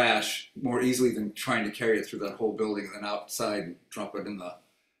and trash more easily than trying to carry it through that whole building and then outside and drop it in the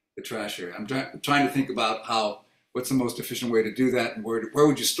trash area. I'm trying to think about what's the most efficient way to do that, and where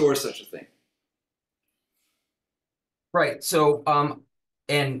would you store such a thing? Right. So,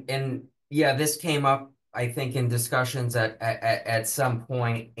 and yeah, this came up, I think, in discussions at some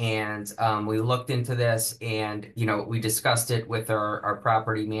point, and we looked into this, and we discussed it with our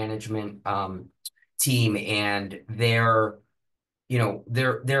property management team, and their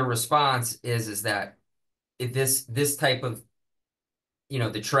response is that if this type of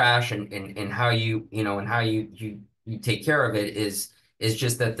the trash and how you take care of it is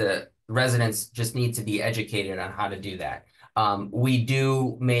just that the residents just need to be educated on how to do that. We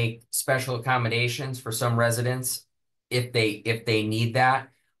do make special accommodations for some residents if they need that.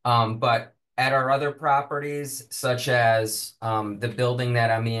 But at our other properties, such as the building that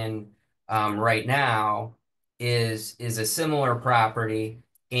I'm in right now, is a similar property,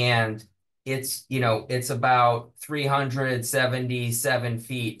 and it's about 377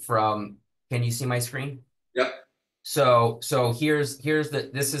 feet from. Can you see my screen? Yep. So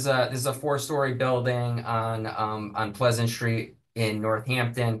this is a 4-story building on Pleasant Street in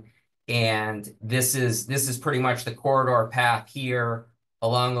Northampton, and this is pretty much the corridor path here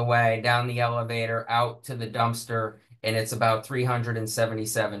along the way, down the elevator, out to the dumpster, and it's about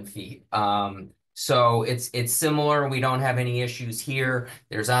 377 feet. So it's similar. We don't have any issues here.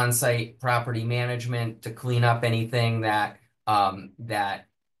 There's on-site property management to clean up anything that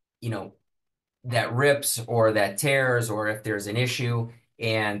rips or that tears, or if there's an issue.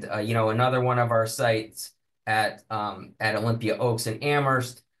 And another one of our sites at Olympia Oaks in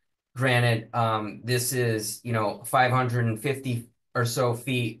Amherst, granted, this is 550 or so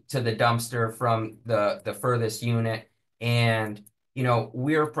feet to the dumpster from the furthest unit, and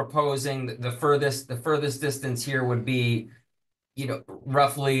we're proposing the furthest distance here would be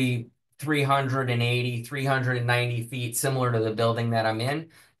roughly 390 feet, similar to the building that I'm in.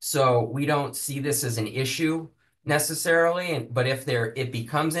 So we don't see this as an issue necessarily, but if it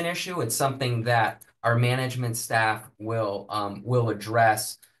becomes an issue, it's something that our management staff will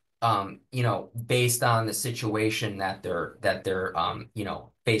address, based on the situation that they're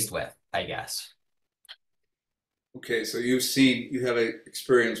faced with, I guess. Okay, so you have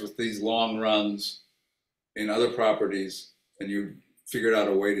experience with these long runs in other properties, and you figured out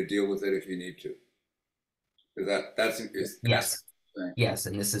a way to deal with it if you need to. Yes. Yes,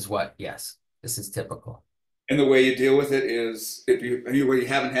 and this is typical. And the way you deal with it is, where you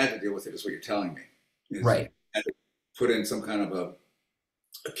haven't had to deal with it is what you're telling me. Right. And put in some kind of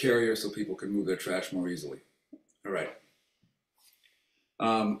a carrier so people can move their trash more easily. All right.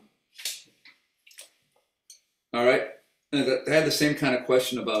 All right. And I had the same kind of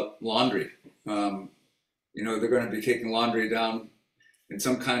question about laundry. They're going to be taking laundry down in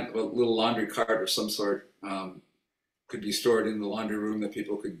some kind of a little laundry cart or some sort. Could be stored in the laundry room that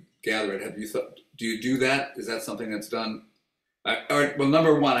people could gather it. Do you do that? Is that something that's done? All right, well,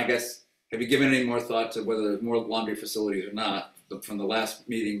 number one, I guess, have you given any more thought to whether there's more laundry facilities or not? From the last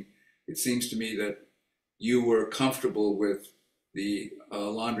meeting, it seems to me that you were comfortable with the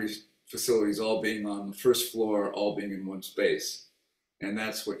laundry facilities all being on the first floor, all being in one space. And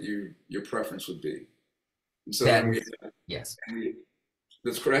that's what your preference would be. And so yes.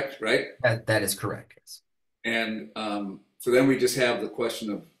 That's correct, right? That is correct, yes. And so then we just have the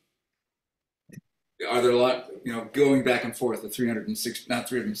question of, are there a lot, going back and forth, not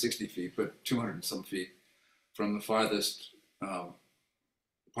 360 feet, but 200 and some feet from the farthest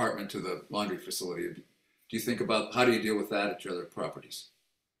apartment to the laundry facility. Do you think about, how do you deal with that at your other properties?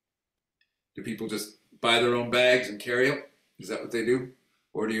 Do people just buy their own bags and carry them? Is that what they do?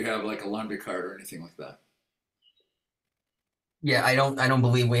 Or do you have like a laundry cart or anything like that? Yeah, I don't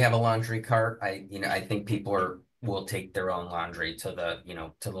believe we have a laundry cart. I think people will take their own laundry to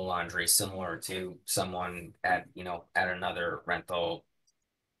the laundry, similar to someone at another rental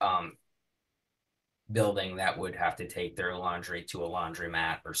building that would have to take their laundry to a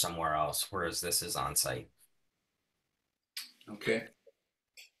laundromat or somewhere else, whereas this is on site. Okay.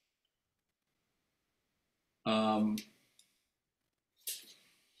 And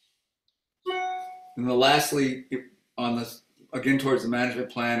then lastly, on this, again, towards the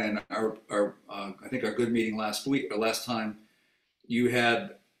management plan and our I think our good meeting last week or last time, you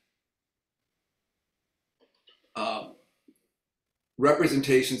had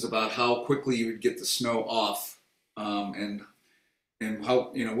representations about how quickly you would get the snow off, and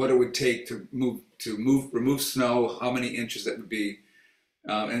how, what it would take to remove snow, how many inches that would be,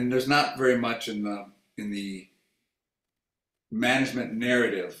 and there's not very much in the management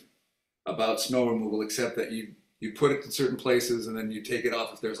narrative about snow removal, except that you put it in certain places and then you take it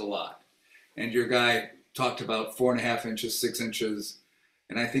off if there's a lot. And your guy talked about 4.5 inches, 6 inches,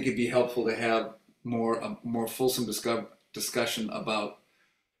 and I think it'd be helpful to have a more fulsome discussion about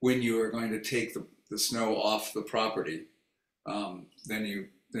when you are going to take the snow off the property, than you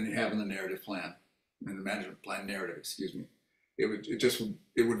have in the narrative plan, in the management plan narrative, excuse me.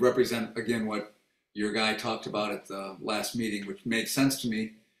 It would represent, again, what your guy talked about at the last meeting, which made sense to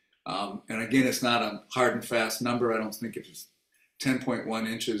me. And again, it's not a hard and fast number. I don't think if it's 10.1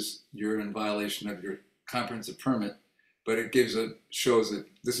 inches, you're in violation of your comprehensive permit, but it shows that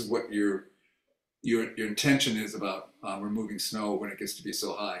this is what your intention is about removing snow when it gets to be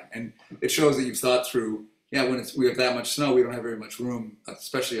so high. And it shows that you've thought through, when we have that much snow, we don't have very much room,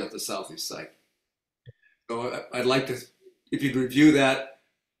 especially at the southeast site. So I'd like to, if you'd review that,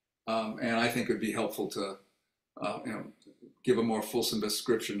 and I think it'd be helpful to, give a more fulsome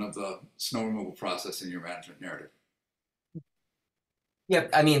description of the snow removal process in your management narrative. Yep,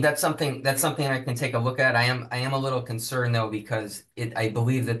 I mean that's something I can take a look at. I am a little concerned though, because I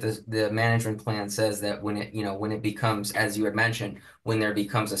believe that the management plan says that when it becomes, as you had mentioned, when there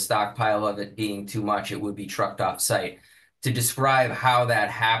becomes a stockpile of it being too much, it would be trucked off site. To describe how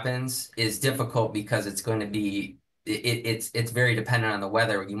that happens is difficult, because it's going to be it's very dependent on the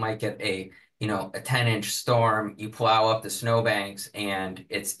weather. You might get a 10-inch storm, you plow up the snowbanks and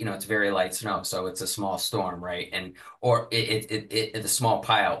it's very light snow, so it's a small storm, right? Or it's a small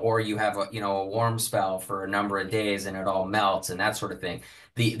pile, or you have a warm spell for a number of days and it all melts and that sort of thing.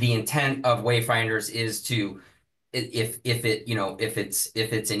 The intent of Wayfinders is to, if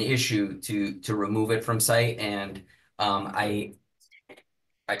it's an issue, to remove it from site. And I'm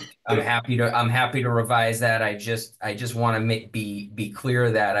happy to revise that. I just want to be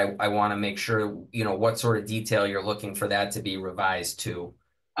clear that I want to make sure what sort of detail you're looking for that to be revised to.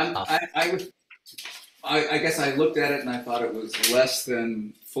 I guess I looked at it and I thought it was less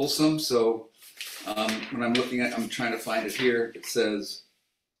than fulsome. So when I'm trying to find it here. It says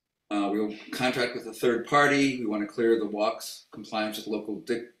we'll contract with a third party. We want to clear the walks. Compliance with local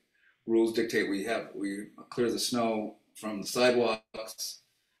rules dictate we clear the snow from the sidewalks.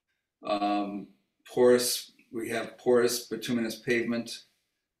 We have porous bituminous pavement.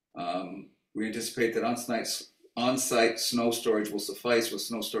 We anticipate that on-site snow storage will suffice, with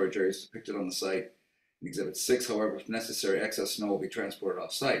snow storage areas depicted on the site. In Exhibit 6, however, if necessary, excess snow will be transported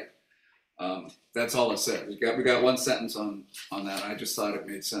off-site. That's all it said. We got one sentence on that. I just thought it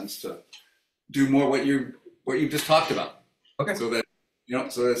made sense to do more what you just talked about. Okay. So that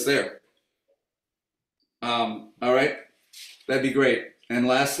so that's there. All right, that'd be great. And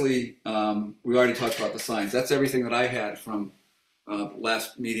lastly, we already talked about the signs. That's everything that I had from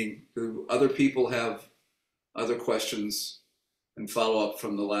last meeting. Do other people have other questions and follow up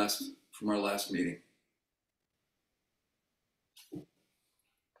from our last meeting?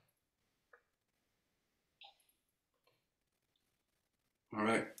 All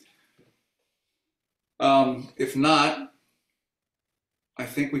right. If not, I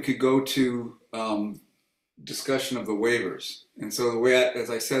think we could go to discussion of the waivers. And so as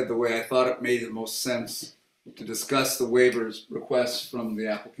I said, the way I thought it made the most sense to discuss the waivers requests from the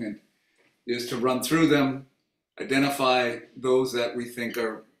applicant is to run through them, identify those that we think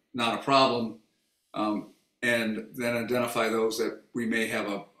are not a problem, and then identify those that we may have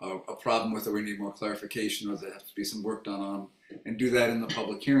a problem with, or we need more clarification, or there has to be some work done on, and do that in the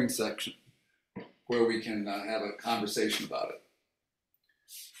public hearing section where we can have a conversation about it.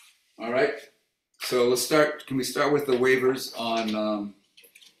 All right. So let's start. Can we start with the waivers on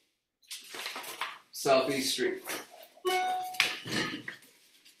Southeast Street?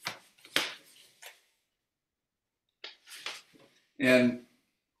 And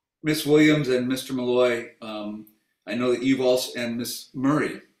Ms. Williams and Mr. Malloy, I know that you've also, and Ms.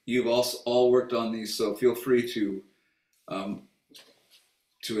 Murray, you've also all worked on these, so feel free to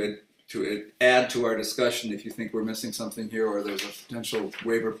add to our discussion if you think we're missing something here or there's a potential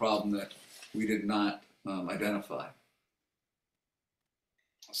waiver problem that we did not identify.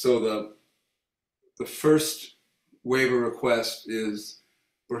 So the first waiver request is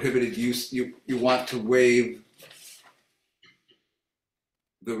prohibited use. You want to waive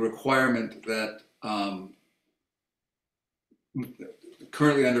the requirement that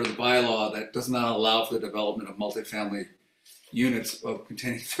currently under the bylaw that does not allow for the development of multifamily units of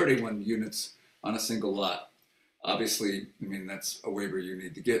containing 31 units on a single lot. Obviously, I mean, that's a waiver you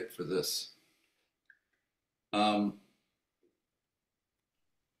need to get for this.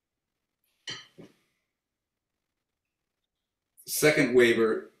 Second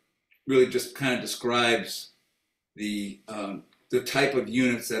waiver really just kind of describes the type of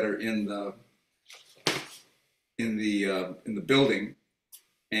units that are in the building,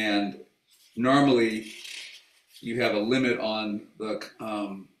 and normally you have a limit on the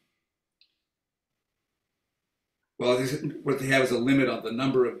well, what they have is a limit on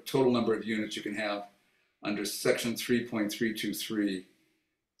the total number of units you can have under section 3.323,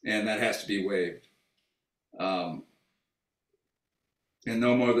 and that has to be waived. And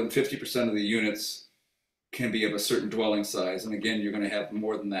no more than 50% of the units can be of a certain dwelling size. And again, you're going to have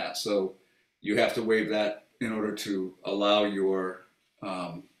more than that. So you have to waive that in order to allow your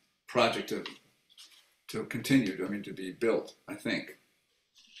project to continue, to be built, I think.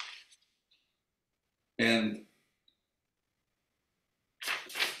 And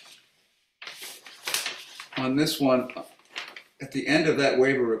on this one, at the end of that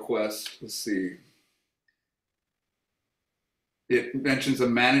waiver request, let's see, it mentions a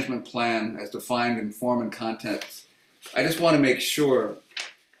management plan as defined in form and context. I just want to make sure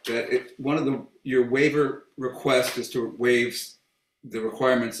that your waiver request is to waive the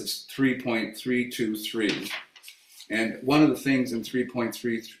requirements of 3.323. And one of the things in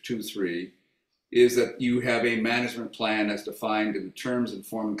 3.323 is that you have a management plan as defined in the terms and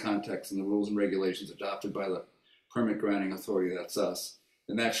form and context and the rules and regulations adopted by the permit granting authority, that's us,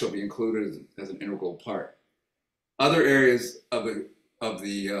 and that shall be included as an integral part. Other areas of the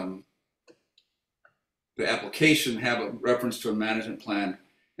application have a reference to a management plan,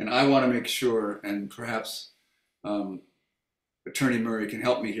 and I want to make sure, and perhaps Attorney Murray can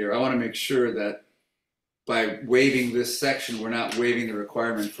help me here, I want to make sure that by waiving this section, we're not waiving the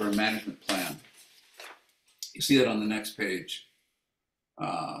requirement for a management plan. You see that on the next page.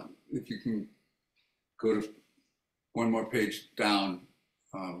 If you can go to one more page down,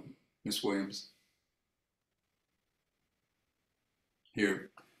 Ms. Williams. Here,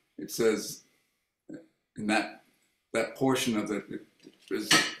 it says in that portion of it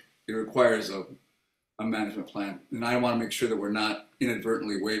requires a management plan. And I want to make sure that we're not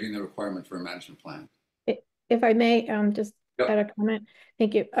inadvertently waiving the requirement for a management plan. If I may, just add a comment.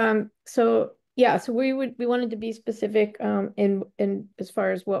 Thank you. So yeah, so we wanted to be specific in as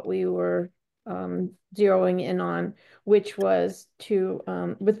far as what we were zeroing in on, which was to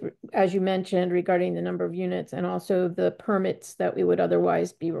as you mentioned, regarding the number of units and also the permits that we would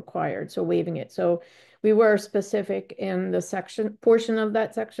otherwise be required, so waiving it. So we were specific in the portion of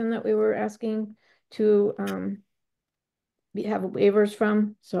that section that we were asking to have waivers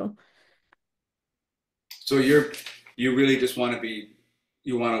from. So you really just want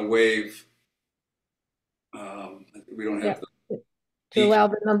to waive, we don't have to allow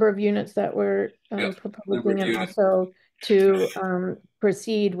the number of units that we're proposing, and also to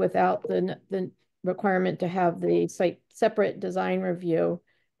proceed without the requirement to have the site separate design review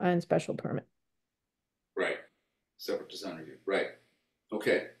and special permit. Right, separate design review, right.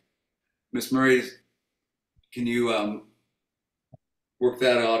 Okay. Ms. Murray, can you work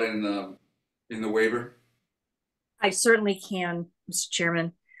that out in the waiver? I certainly can, Mr.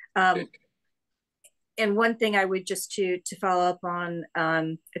 Chairman. Okay. And one thing I would just to follow up on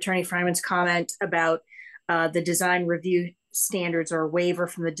Attorney Fryman's comment about the design review standards or waiver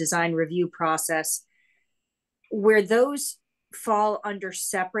from the design review process, where those fall under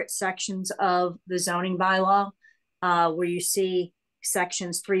separate sections of the zoning bylaw, where you see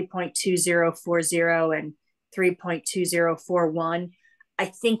sections 3.2040 and 3.2041, I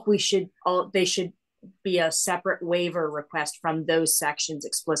think they should be a separate waiver request from those sections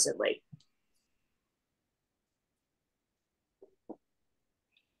explicitly.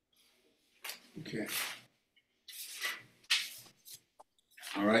 Okay.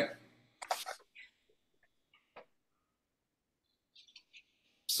 All right.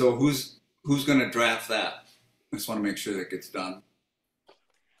 So who's going to draft that? I just want to make sure that gets done.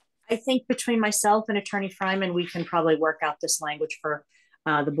 I think between myself and Attorney Fryman, we can probably work out this language for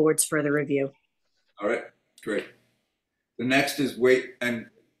the board's further review. All right, great. The next is wait, and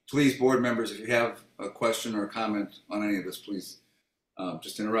please, board members, if you have a question or a comment on any of this, please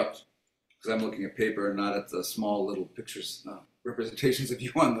just interrupt, because I'm looking at paper and not at the small little pictures, representations of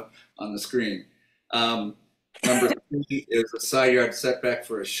you on the screen. Number 3 is a side yard setback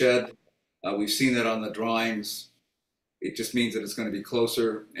for a shed. We've seen that on the drawings. It just means that it's going to be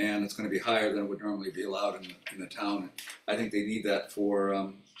closer and it's going to be higher than would normally be allowed in the town. I think they need that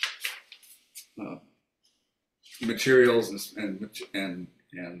for materials and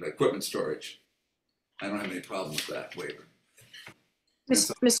equipment storage. I don't have any problem with that waiver.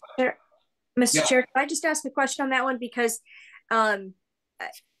 Mr. Chair, Mr. Chair, can I just ask a question on that one? Because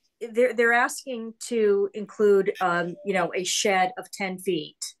they're asking to include, you know, a shed of 10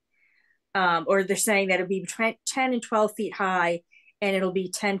 feet. Or they're saying that it'll be between 10 and 12 feet high, and it'll be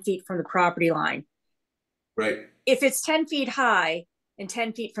 10 feet from the property line. Right. If it's 10 feet high and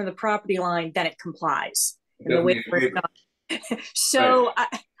 10 feet from the property line, then it complies. And the waiver. So right.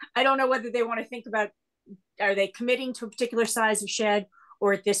 I don't know whether they want to think about, are they committing to a particular size of shed,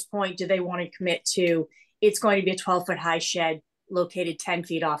 or at this point, do they want to commit to, it's going to be a 12-foot high shed located 10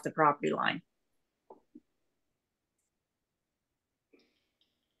 feet off the property line?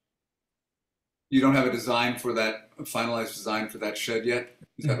 You don't have a design for that, a finalized design for that shed yet?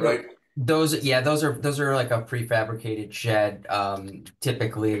 Is that right? Those are like a prefabricated shed,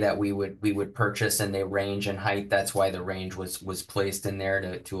 typically that we would purchase, and they range in height. That's why the range was placed in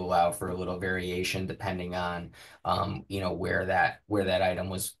there to allow for a little variation depending on you know, where that item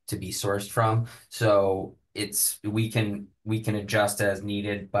was to be sourced from. So we can adjust as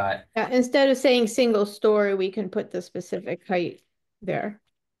needed, but yeah, instead of saying single story, we can put the specific height there.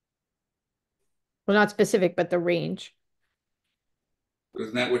 Well, not specific, but the range.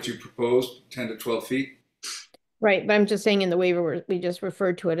 Isn't that what you proposed, 10 to 12 feet? Right, but I'm just saying in the waiver, we just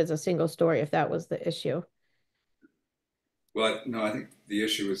referred to it as a single story if that was the issue. Well, no, I think the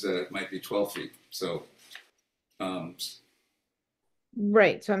issue is that it might be 12 feet, so.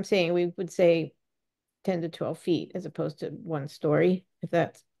 Right, so I'm saying we would say 10 to 12 feet as opposed to 1 story, if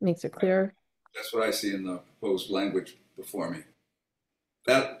that makes it clearer. That's what I see in the proposed language before me.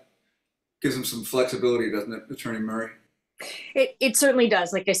 That gives them some flexibility, doesn't it, Attorney Murray? It certainly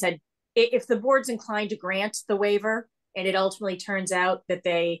does. Like I said, if the board's inclined to grant the waiver and it ultimately turns out that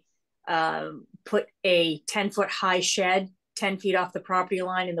they put a 10-foot high shed 10 feet off the property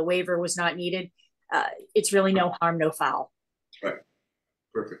line and the waiver was not needed, it's really no harm, no foul. Right.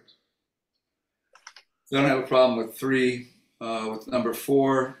 Perfect. I don't have a problem with 3. With number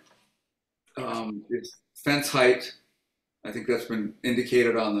 4, it's fence height. I think that's been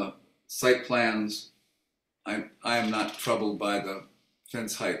indicated on the site plans. I am not troubled by the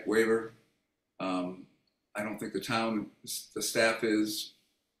fence height waiver. I don't think the staff is,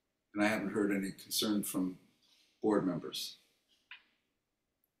 and I haven't heard any concern from board members.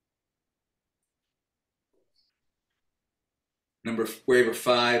 Waiver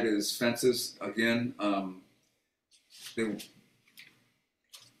 5 is fences. Again,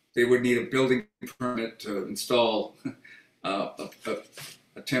 they would need a building permit to install a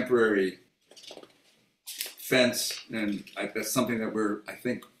temporary fence, and that's something that I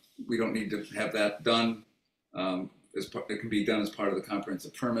think we don't need to have that done. It can be done as part of the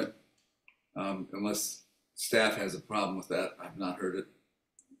comprehensive permit, unless staff has a problem with that. I've not heard it.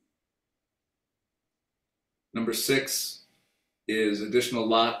 Number 6 is additional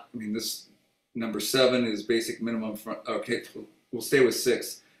lot. I mean, this number 7 is basic minimum front. Okay, we'll stay with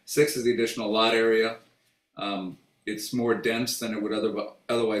 6. 6 is the additional lot area. It's more dense than it would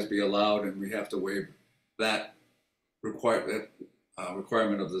otherwise be allowed, and we have to waive that requirement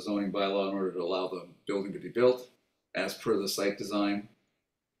of the zoning bylaw in order to allow the building to be built as per the site design.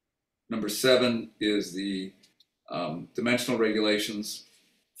 Number 7 is the dimensional regulations,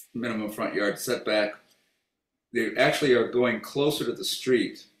 minimum front yard setback. They actually are going closer to the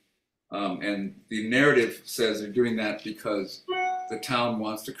street, and the narrative says they're doing that because the town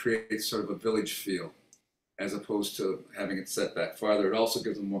wants to create sort of a village feel as opposed to having it set back farther. It also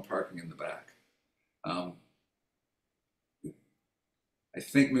gives them more parking in the back. I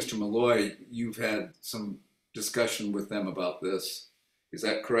think, Mr. Malloy, you've had some discussion with them about this. Is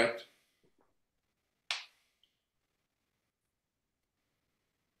that correct?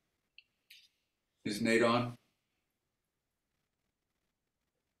 Is Nate on?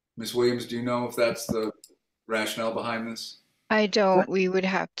 Ms. Williams, do you know if that's the rationale behind this? I don't. We would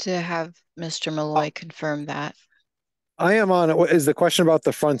have to have Mr. Malloy confirm that. I am on it. What is the question about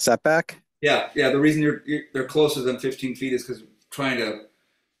the front setback? Yeah. The reason they're closer than 15 feet is because trying to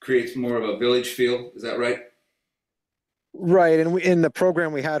creates more of a village feel. Is that right? Right, and in the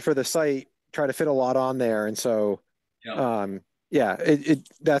program we had for the site, try to fit a lot on there, and so, Yeah. yeah, it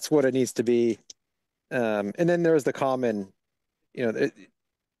that's what it needs to be. And then there's the common,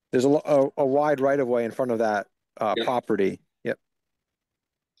 there's a wide right of way in front of that Yep. property. Yep.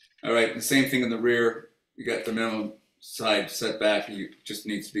 All right. The same thing in the rear. You got the minimum side setback. You just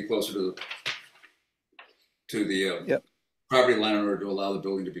needs to be closer to the Yep. property line in order to allow the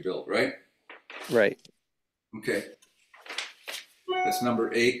building to be built. Right. Right. Okay. That's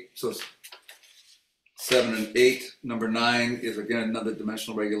number 8. So 7 and 8. Number 9 is again another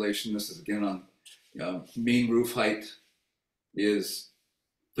dimensional regulation. This is again on mean roof height is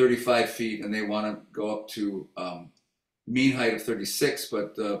 35 feet, and they want to go up to mean height of 36,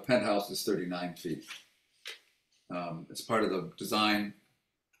 but the penthouse is 39 feet. It's part of the design.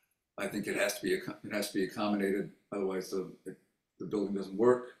 I think it has to be accommodated. Otherwise, the building doesn't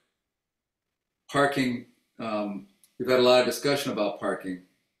work. Parking. We've had a lot of discussion about parking,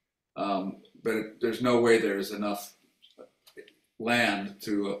 but there's no way there's enough land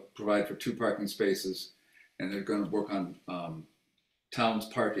to provide for 2 parking spaces, and they're going to work on town's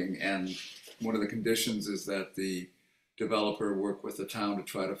parking. And one of the conditions is that the developer work with the town to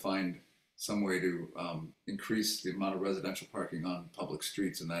try to find some way to increase the amount of residential parking on public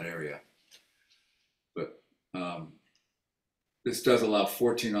streets in that area. But this does allow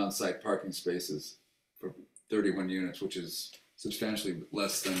 14 on-site parking spaces for 31 units, which is substantially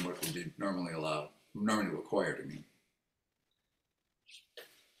less than what would be normally required, I mean.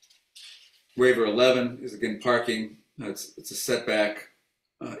 Waiver 11 is again parking. It's a setback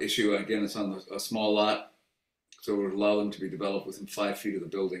issue. Again, it's on a small lot, so it would allow them to be developed within 5 feet of the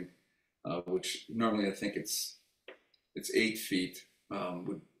building, which normally I think it's 8 feet,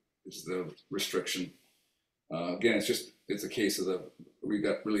 which is the restriction. Again, it's a case of we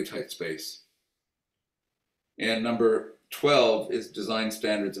got really tight space. And number 12 is design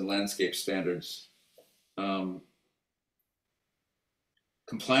standards and landscape standards.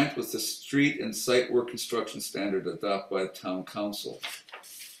 Compliant with the street and site work construction standard adopted by the town council.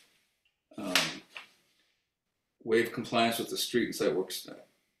 Waive compliance with the street and site work standard.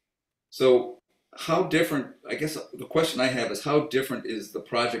 So how different, I guess the question I have is how different is the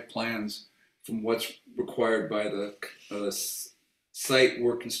project plans from what's required by the site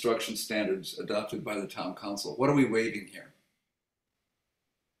work construction standards adopted by the town council? What are we waiving here?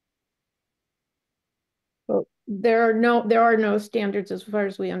 Well, there are no standards as far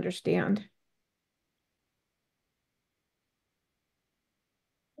as we understand.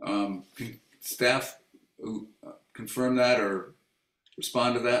 Can staff confirm that or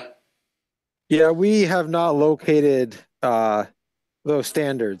respond to that? Yeah, we have not located those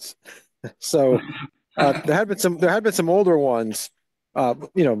standards. So there had been some older ones,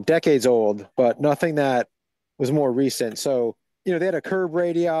 decades old, but nothing that was more recent. So, they had a curb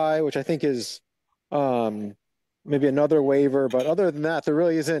radii, which I think is maybe another waiver, but other than that, there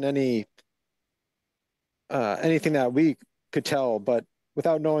really isn't anything that we could tell. But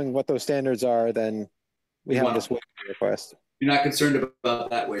without knowing what those standards are, then we have this waiver request. You're not concerned about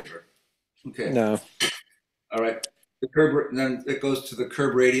that waiver? Okay. No. All right. The curb, then it goes to the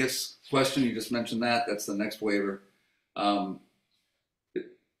curb radius question. You just mentioned that. That's the next waiver.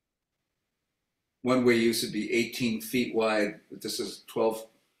 One-way use would be 18 feet wide. This is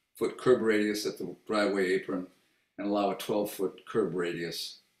 12-foot curb radius at the driveway apron, and allow a 12-foot curb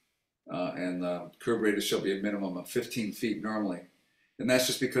radius. And the curb radius shall be a minimum of 15 feet normally. And that's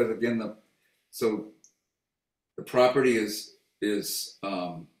just because, again, the property is there's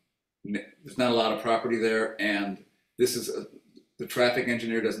not a lot of property there, and this is the traffic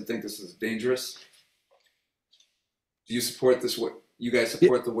engineer doesn't think this is dangerous. Do you support this? What you guys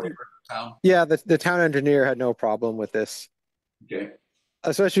support the waiver of the town? Yeah, the town engineer had no problem with this. Okay.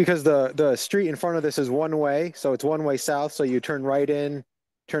 Especially because the street in front of this is one way, so it's one way south. So you turn right in,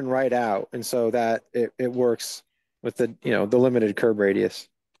 turn right out, and so that it works with the the limited curb radius.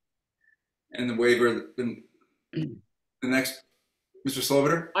 And the waiver, the next, Mr.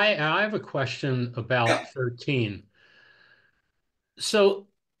 Sloviter? I have a question about 13. So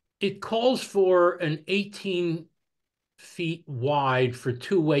it calls for an 18 feet wide for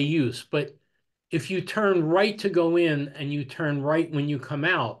two-way use, but if you turn right to go in and you turn right when you come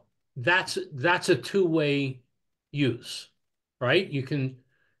out, that's a two-way use, right? You can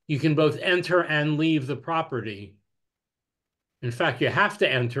both enter and leave the property. In fact, you have to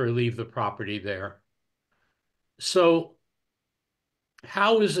enter or leave the property there. So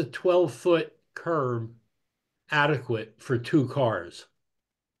how is a 12-foot curb adequate for 2 cars?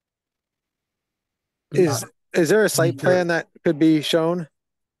 Is there a site plan that could be shown?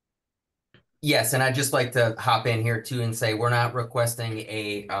 Yes, and I'd just like to hop in here too and say we're not requesting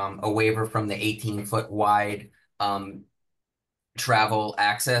a waiver from the 18-foot wide travel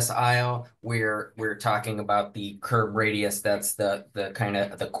access aisle. We're talking about the curb radius. That's the kind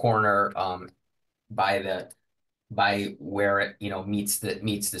of the corner by where it meets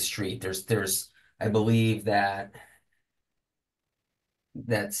the street. There's I believe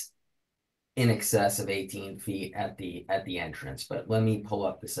that's in excess of 18 feet at the entrance. But let me pull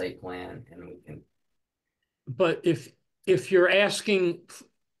up the site plan and we can. But if you're asking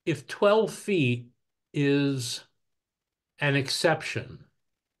if 12 feet is an exception,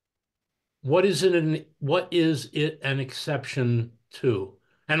 what is it an exception to?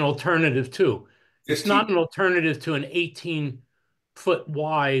 An alternative to? It's not an alternative to an 18-foot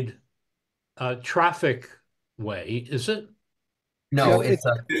wide traffic way, is it? No, it's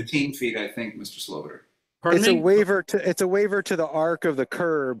 15 feet, I think, Mr. Slobiter. Pardon me? It's a waiver to the arc of the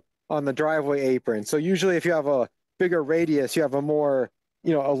curb on the driveway apron. So usually if you have a bigger radius, you have a more,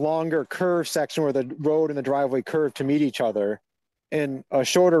 a longer curve section where the road and the driveway curve to meet each other. And a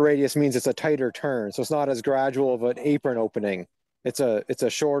shorter radius means it's a tighter turn. So it's not as gradual of an apron opening. It's a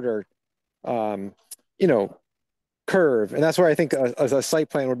shorter, curve. And that's where I think a site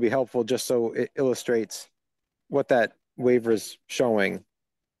plan would be helpful, just so it illustrates what that waiver is showing.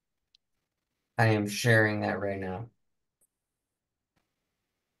 I am sharing that right now.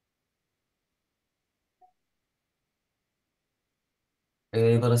 Are you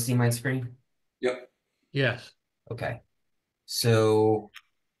able to see my screen? Yep. Yes. Okay. So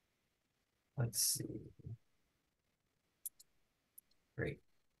let's see. Great.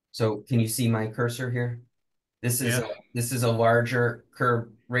 So can you see my cursor here? This is a larger curve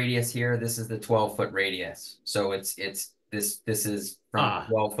radius here. This is the 12-foot radius. So this is from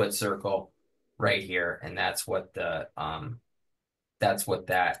 12-foot circle right here, and that's what that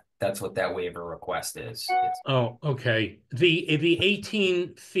waiver request is. Oh, okay. The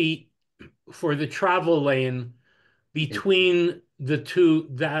 18 feet for the travel lane between the two,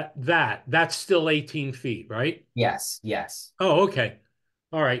 that's still 18 feet, right? Yes, yes. Oh, okay.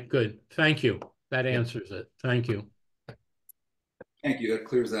 All right, good. Thank you. That answers it. Thank you. Thank you. That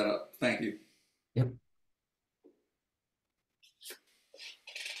clears that up. Thank you. Yep.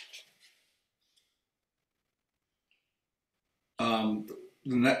 The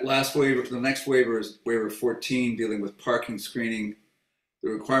next waiver is waiver 14, dealing with parking screening. The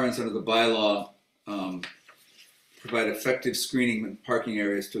requirements under the bylaw provide effective screening in parking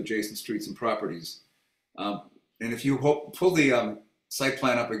areas to adjacent streets and properties. And if you pull the site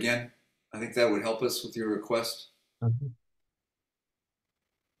plan up again, I think that would help us with your request. Mm-hmm.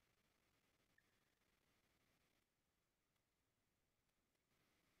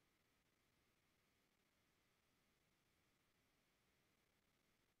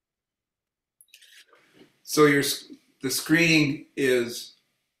 So the screening is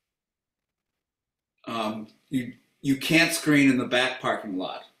you can't screen in the back parking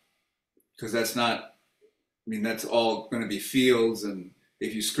lot because that's not. I mean, that's all going to be fields, and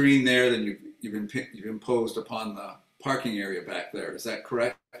if you screen there, then you've imposed upon the parking area back there. Is that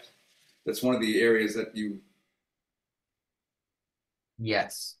correct? That's one of the areas that you.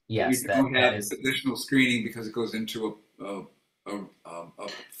 Yes. You don't have additional screening because it goes into a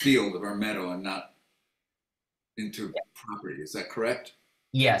field of our meadow and not into property. Is that correct?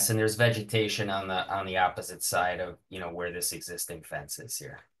 Yes, and there's vegetation on the opposite side of where this existing fence is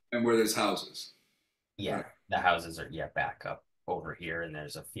here. And where there's houses. Yeah, right. The houses are back up over here, and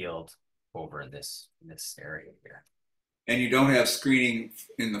there's a field over in this area here. And you don't have screening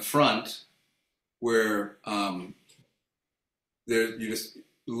in the front where you just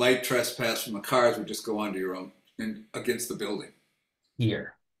light trespass from the cars would just go onto your own and against the building.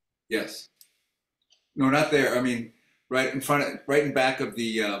 Here. Yes. No, not there. I mean, right in back of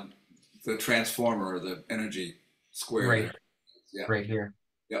the transformer or the energy square. Right. There. Yeah. Right here.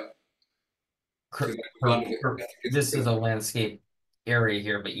 Yep. This is a landscape area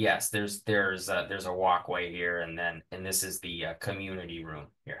here, but yes, there's a walkway here, and this is the community room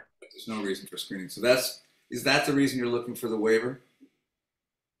here. There's no reason for screening. So is that the reason you're looking for the waiver?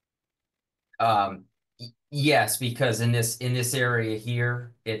 Yes, because in this area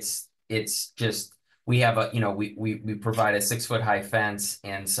here, it's just we have we provide a 6-foot high fence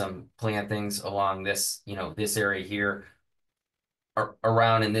and some plantings along this this area here.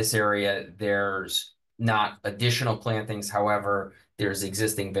 Around in this area, there's not additional plantings. However, there's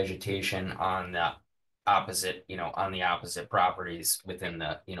existing vegetation on the opposite properties within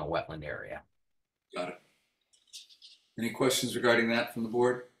the wetland area. Got it. Any questions regarding that from the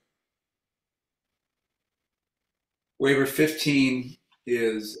board? Waiver 15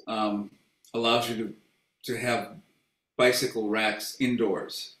 is allows you to have bicycle racks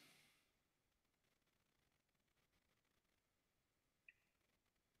indoors.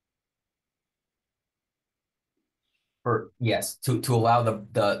 Yes, to allow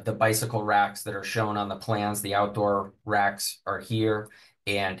the bicycle racks that are shown on the plans, the outdoor racks are here,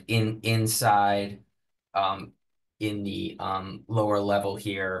 and inside in the lower level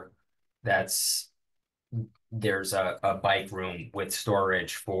here, there's a bike room with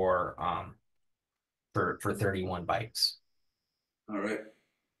storage for 31 bikes. All right.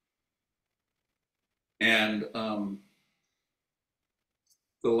 And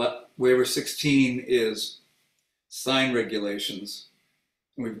the waiver 16 is sign regulations.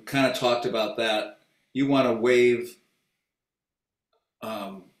 We've kind of talked about that. You want to waive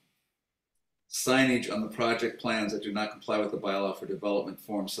signage on the project plans that do not comply with the bylaw for development,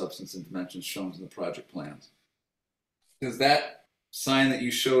 form, substance, and dimensions shown in the project plans. Does that sign that you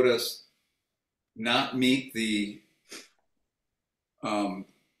showed us not meet the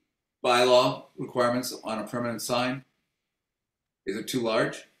bylaw requirements on a permanent sign? Is it too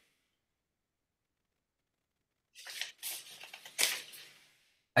large?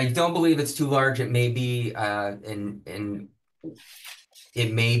 I don't believe it's too large. It may be, and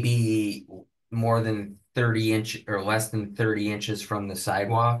it may be more than 30 inch or less than 30 inches from the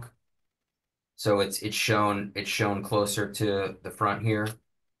sidewalk. So it's shown closer to the front here.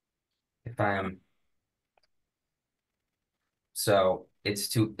 If I am, so it's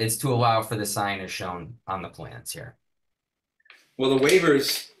to allow for the sign as shown on the plans here. Well, the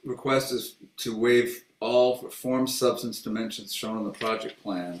waivers request is to waive all form, substance, dimensions shown on the project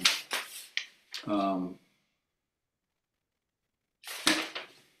plan.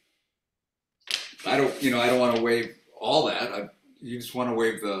 I don't want to waive all that. You just want to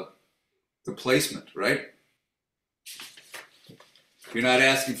waive the placement, right? You're not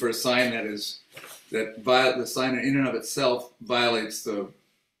asking for a sign the sign in and of itself violates the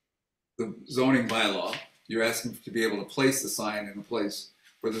zoning bylaw. You're asking to be able to place the sign in a place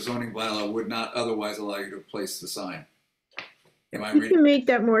where the zoning bylaw would not otherwise allow you to place the sign. Am I You reading? can make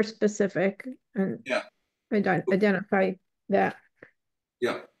that more specific and Yeah. Identify that.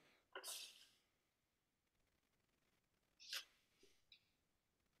 Yeah.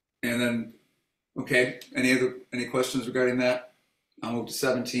 And then, okay, any questions regarding that? I'll move to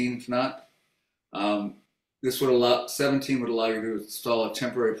 17 if not. This would allow, 17 would allow you to install a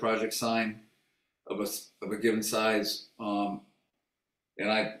temporary project sign of a given size. And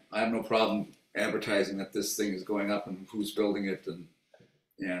I have no problem advertising that this thing is going up and who's building it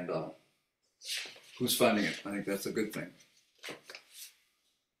and who's funding it. I think that's a good thing.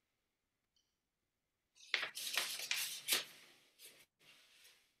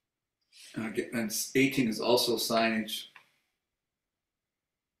 And 18 is also signage.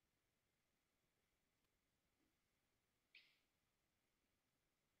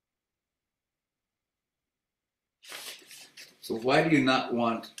 So why do you not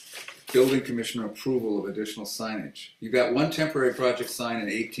want building commissioner approval of additional signage? You've got one temporary project sign in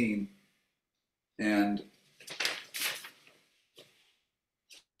 18 and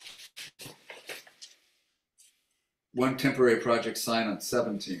one temporary project sign on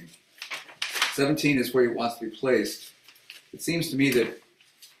 17. 17 is where it wants to be placed. It seems to me that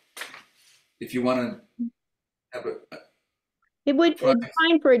if you want to have It's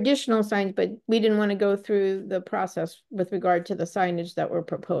fine for additional signs, but we didn't want to go through the process with regard to the signage that we're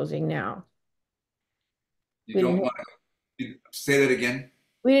proposing now. you don't want to say that again.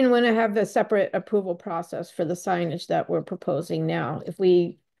 We didn't want to have the separate approval process for the signage that we're proposing now. If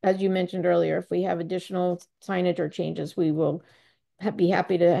we, as you mentioned earlier, if we have additional signage or changes, we will be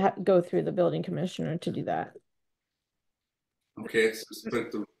happy to go through the building commissioner to do that. Okay,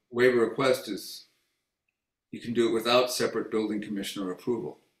 but the waiver request is you can do it without separate building commissioner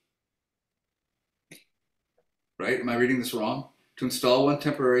approval. Right? Am I reading this wrong? To install one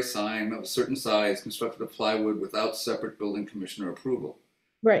temporary sign of a certain size constructed of plywood without separate building commissioner approval.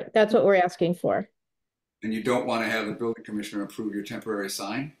 Right, that's what we're asking for. And you don't want to have the building commissioner approve your temporary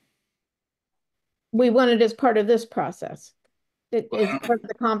sign? We want it as part of this process. It is part of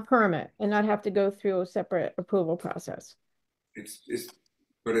the comp permit and not have to go through a separate approval process.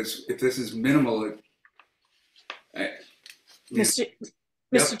 But if this is minimal, Mr.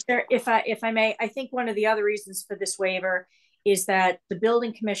 Chair, if I may, I think one of the other reasons for this waiver is that the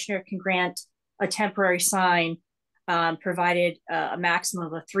building commissioner can grant a temporary sign provided a maximum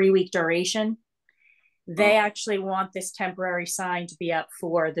of a 3-week duration. They actually want this temporary sign to be up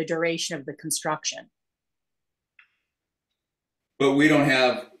for the duration of the construction. But we don't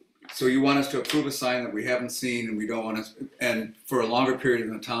have, so you want us to approve a sign that we haven't seen and we don't want to, and for a longer period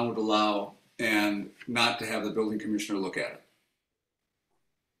than the town would allow and not to have the building commissioner look at it.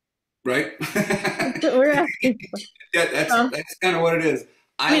 Right? That's what we're asking for. Yeah, that's kind of what it is.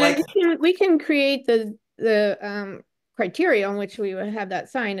 I mean, like we can create the criteria on which we would have that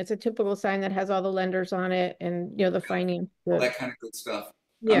sign. It's a typical sign that has all the lenders on it and, you know, the finance. all that kind of good stuff.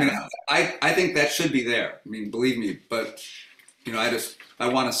 Yeah. I mean, I think that should be there. I mean, believe me, but you know, I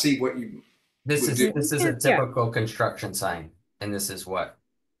want to see what you This would is do. this is a typical construction sign, and this is what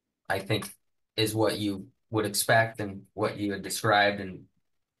I think is what you would expect and what you had described. And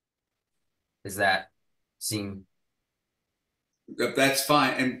does that seem? That's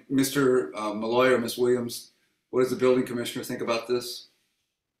fine. And Mr. Malloy or Ms. Williams, what does the building commissioner think about this?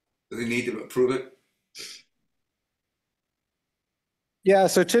 Do they need to approve it? Yeah,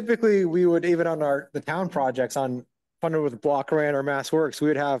 so typically we would, even on the town projects on funded with Block Grant or Mass Works, we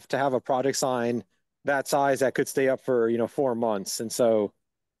would have to have a project sign that size that could stay up for, 4 months. And so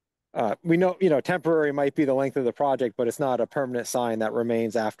we know, temporary might be the length of the project, but it's not a permanent sign that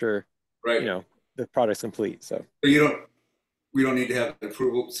remains after, right, the project's complete. So we don't need to have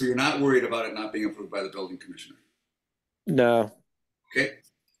approval. So you're not worried about it not being approved by the building commissioner? no. Okay.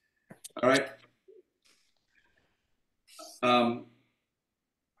 All right.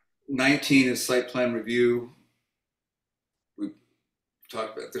 19 is site plan review. We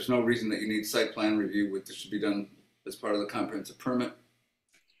talked about, there's no reason that you need site plan review. This should be done as part of the comprehensive permit.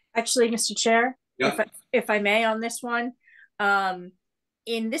 Actually, Mr. Chair, yeah. if I may on this one,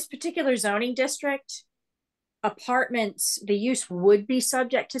 in this particular zoning district, apartments, the use would be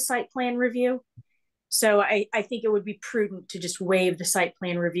subject to site plan review. So I think it would be prudent to just waive the site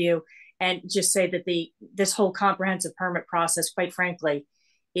plan review and just say that this whole comprehensive permit process, quite frankly,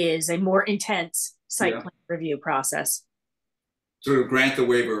 is a more intense site plan review process. So to grant the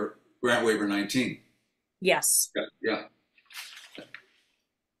waiver, grant waiver 19. Yes. Yeah.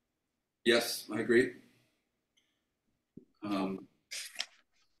 Yes, I agree.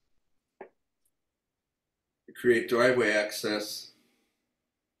 Create driveway access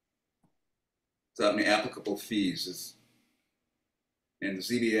without any applicable fees and the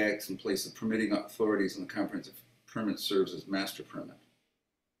ZBA acts in place of permitting authorities in the comprehensive permit serves as master permit.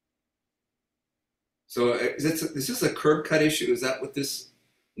 So is this a curb cut issue? Is that what this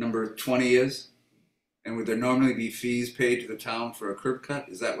number 20 is? And would there normally be fees paid to the town for a curb cut?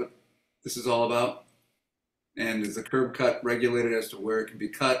 Is that what this is all about? And is the curb cut regulated as to where it can be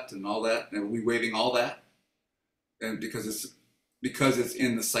cut and all that? And are we waiving all that? And because it's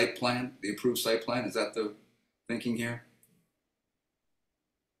in the site plan, the approved site plan, is that the thinking here?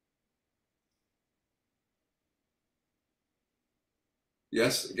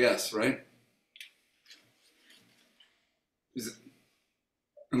 Yes, yes, right?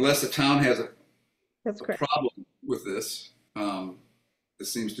 Unless the town has a problem with this,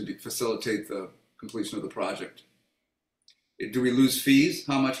 this seems to facilitate the completion of the project. Do we lose fees?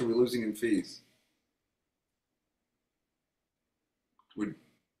 How much are we losing in fees? Would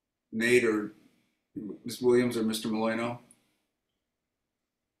Nate or Ms. Williams or Mr. Malloy know?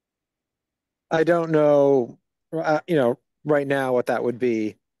 I don't know, right now what that would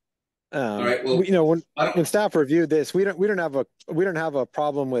be. All right. Well, when staff reviewed this, we don't have a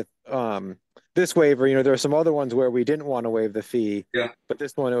problem with this waiver. There are some other ones where we didn't want to waive the fee. Yeah. But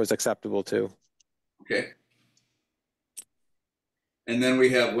this one it was acceptable too. Okay. And then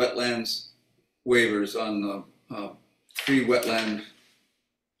we have wetlands waivers on the 3 wetland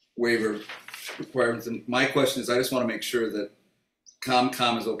waiver requirements. And my question is, I just want to make sure that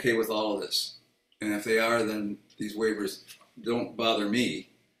COMCOM is okay with all of this. And if they are, then these waivers don't bother me.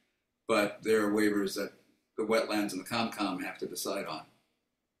 But there are waivers that the wetlands and the COMCOM have to decide on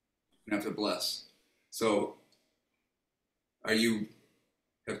and have to bless. So does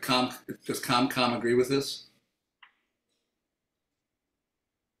COMCOM agree with this?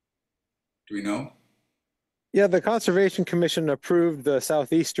 Do we know? Yeah, the Conservation Commission approved the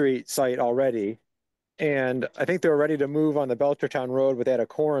Southeast Street site already. And I think they were ready to move on the Belchertown Road, but they had a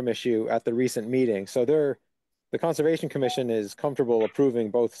quorum issue at the recent meeting. So the Conservation Commission is comfortable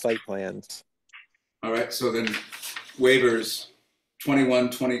approving both site plans. All right, so then waivers 21,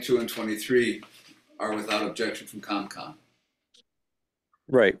 22, and 23 are without objection from COMCOM.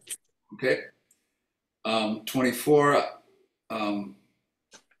 Right. Okay. 24,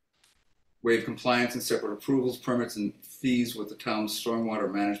 waive compliance and separate approvals, permits, and fees with the town's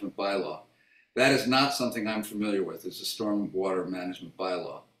stormwater management bylaw. That is not something I'm familiar with. It's a stormwater management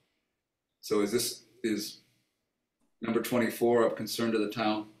bylaw. So is number 24 of concern to the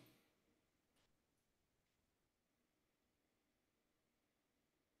town?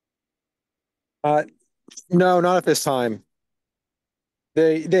 No, not at this time.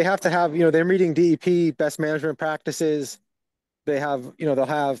 they have to have, they're meeting DEP best management practices. They have, they'll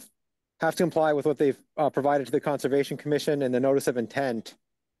have to comply with what they've provided to the Conservation Commission and the notice of intent.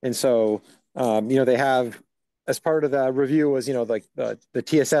 And so, they have, as part of the review was, like the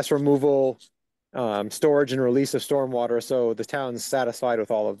TSS removal, storage and release of stormwater. So the town's satisfied with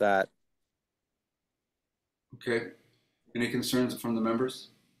all of that. Okay. Any concerns from the members?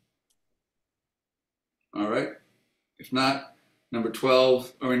 All right. If not, number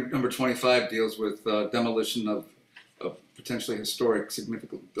 25 deals with demolition of potentially historic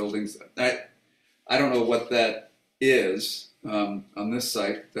significant buildings. I don't know what that is on this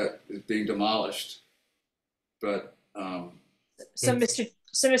site that is being demolished, but so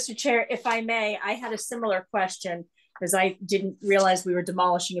Mr. Chair, if I may, I had a similar question because I didn't realize we were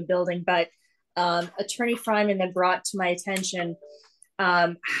demolishing a building, but Attorney Fryman had brought to my attention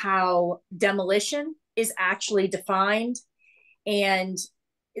how demolition is actually defined, and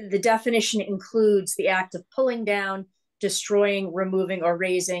the definition includes the act of pulling down, destroying, removing, or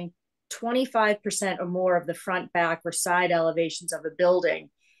raising 25% or more of the front, back, or side elevations of a building.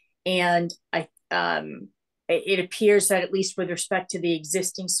 And it appears that, at least with respect to the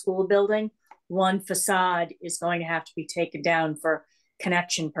existing school building, one facade is going to have to be taken down for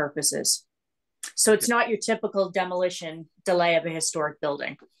connection purposes. So it's not your typical demolition delay of a historic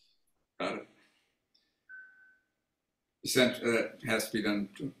building. Got it. That has to be done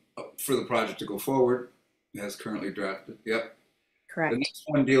for the project to go forward, as currently drafted. Yep. Correct. The next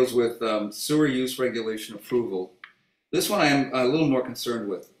one deals with sewer use regulation approval. This one I am a little more concerned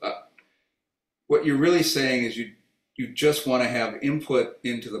with. What you're really saying is you just want to have input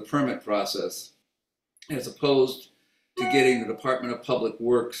into the permit process, as opposed to getting the Department of Public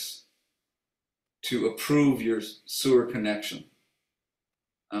Works to approve your sewer connection.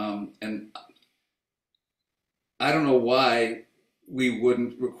 And I don't know why we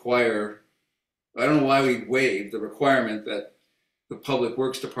wouldn't require, I don't know why we waive the requirement that the Public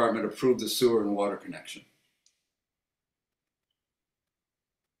Works Department approve the sewer and water connection.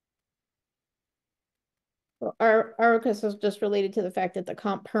 Well, our request is just related to the fact that the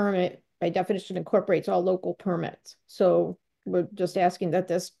comp permit by definition incorporates all local permits. So we're just asking that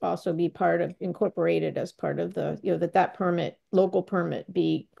this also be incorporated as part of the, that permit, local permit,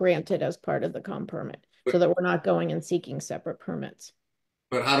 be granted as part of the comp permit, so that we're not going and seeking separate permits.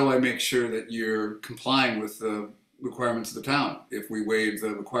 But how do I make sure that you're complying with the requirements of the town if we waive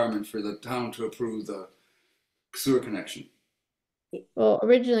the requirement for the town to approve the sewer connection? Well,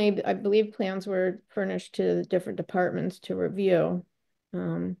 originally, I believe plans were furnished to the different departments to review.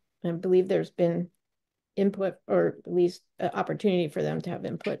 I believe there's been input, or at least an opportunity for them to have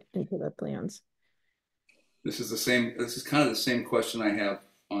input into the plans. This is kind of the same question I have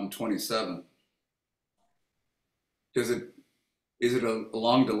on 27. Is it a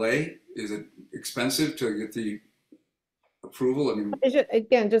long delay? Is it expensive to get the approval? I mean,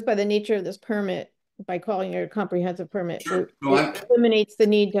 again, just by the nature of this permit, by calling it a comprehensive permit, sure. it eliminates the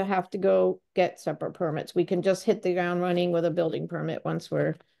need to have to go get separate permits. We can just hit the ground running with a building permit once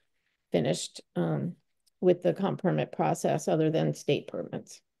we're finished with the comp permit process, other than state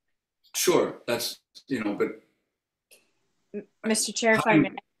permits. Sure, that's, but Mr. Chair, if I may.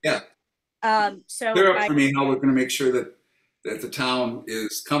 Yeah. So clear up for me how we're going to make sure that the town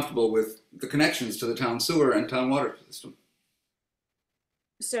is comfortable with the connections to the town sewer and town water system.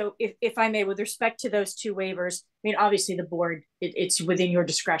 So if I may, with respect to those two waivers, I mean, obviously the board, it's within your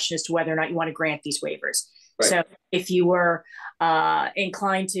discretion as to whether or not you want to grant these waivers. Right. So if you were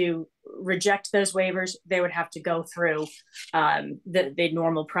inclined to reject those waivers, they would have to go through the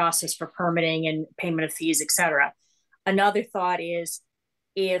normal process for permitting and payment of fees, et cetera. Another thought is,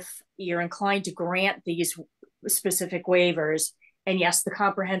 if you're inclined to grant these specific waivers, and yes, the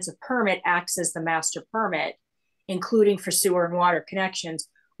comprehensive permit acts as the master permit, including for sewer and water connections,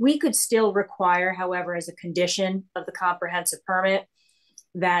 we could still require, however, as a condition of the comprehensive permit,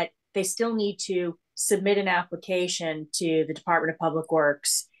 that they still need to submit an application to the Department of Public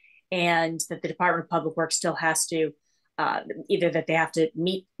Works, and that the Department of Public Works still has to, either that they have to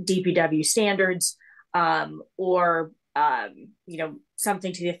meet DPW standards, or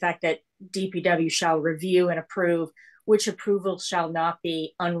something to the effect that DPW shall review and approve, which approval shall not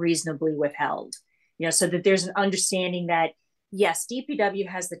be unreasonably withheld. So that there's an understanding that, yes, DPW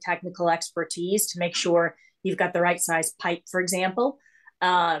has the technical expertise to make sure you've got the right size pipe, for example,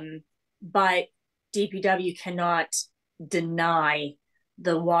 but DPW cannot deny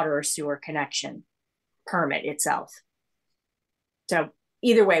the water or sewer connection permit itself. So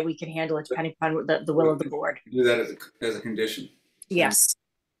either way, we can handle it depending upon the will of the board. Do that as a condition. Yes.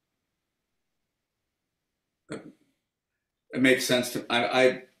 it makes sense to,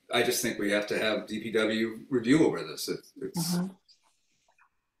 I just think we have to have DPW review over this. It's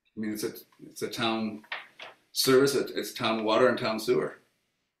I mean, it's a town service, it's town water and town sewer.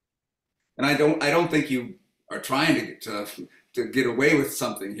 And I don't think you are trying to get away with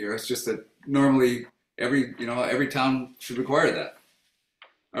something here. It's just that normally every town should require that.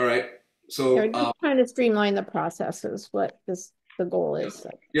 All right. So we're just trying to streamline the process is what the goal is.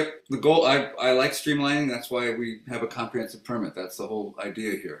 Yep. The goal, I like streamlining. That's why we have a comprehensive permit. That's the whole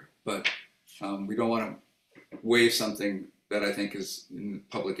idea here. But we don't want to waive something that I think is in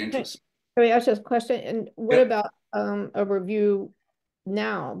public interest. Can we ask this question? And what about a review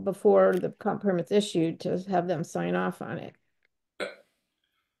now before the comp permit's issued to have them sign off on it?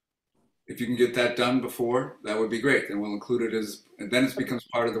 If you can get that done before, that would be great. Then we'll include it and then it becomes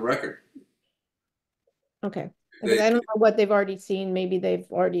part of the record. Okay. I don't know what they've already seen. Maybe they've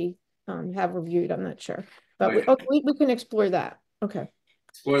already have reviewed. I'm not sure. But we can explore that. Okay.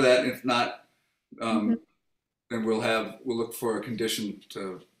 Explore that. If not, then we'll look for a condition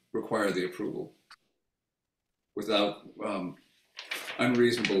to require the approval without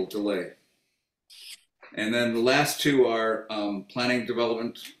unreasonable delay. And then the last two are planning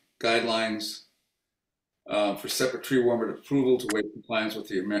development guidelines for separate tree warmer approval to waive compliance with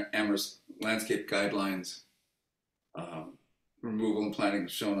the Amherst landscape guidelines. Removal and planting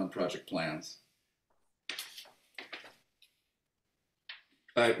shown on project plans.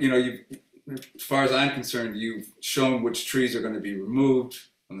 As far as I'm concerned, you've shown which trees are going to be removed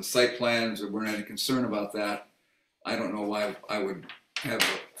on the site plans. There weren't any concern about that. I don't know why I would have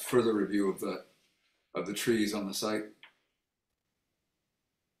a further review of the trees on the site.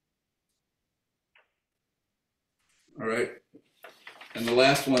 All right, and the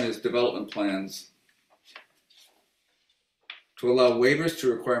last one is development plans. To allow waivers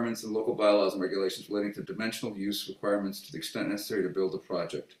to requirements in local bylaws and regulations relating to dimensional use requirements to the extent necessary to build a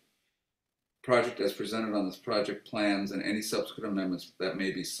project. Project as presented on this project plans and any subsequent amendments that may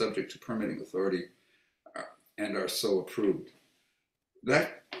be subject to permitting authority and are so approved.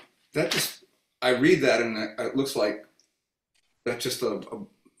 That just, I read that and it looks like that's just a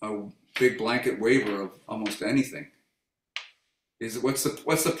big blanket waiver of almost anything. What's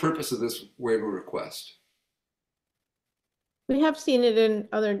the purpose of this waiver request? We have seen it in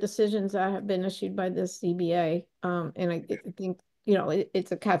other decisions that have been issued by the CBA, and I think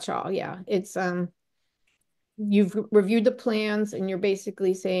it's a catch-all. Yeah, it's you've reviewed the plans, and you're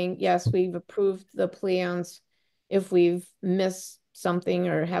basically saying yes, we've approved the plans. If we've missed something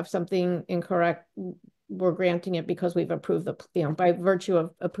or have something incorrect, we're granting it because we've approved by virtue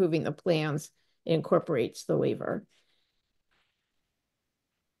of approving the plans, it incorporates the waiver.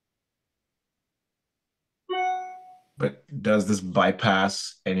 But does this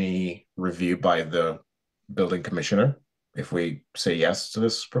bypass any review by the building commissioner if we say yes to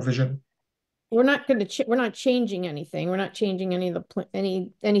this provision? We're not going to. We're not changing anything. We're not changing any of the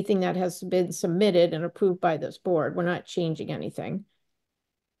anything that has been submitted and approved by this board. We're not changing anything.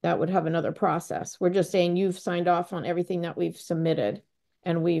 That would have another process. We're just saying you've signed off on everything that we've submitted,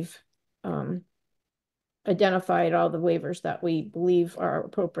 and we've identified all the waivers that we believe are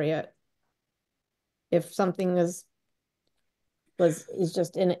appropriate. If something is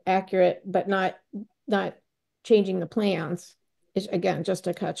just inaccurate, but not changing the plans, is again just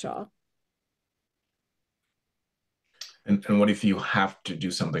a catch-all. And what if you have to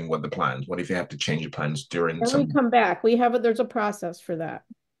do something with the plans? What if you have to change the plans during we come back? There's a process for that.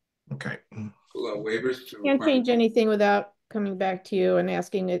 Okay. Waivers Can't change anything without coming back to you and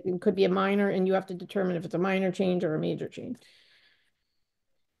asking. It could be a minor, and you have to determine if it's a minor change or a major change.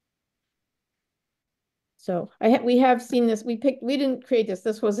 So we have seen this. We didn't create this.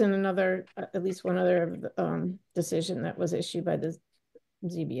 This was in another, at least one other decision that was issued by the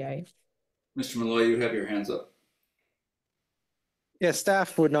ZBA. Mr. Malloy, you have your hands up. Yeah,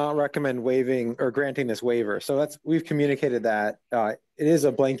 staff would not recommend waiving or granting this waiver. So we've communicated that it is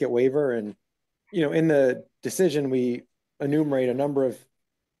a blanket waiver, and in the decision we enumerate a number of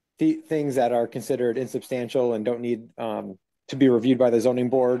things that are considered insubstantial and don't need to be reviewed by the zoning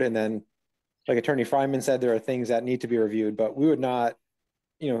board, and then, like Attorney Fryman said, there are things that need to be reviewed, but we would not,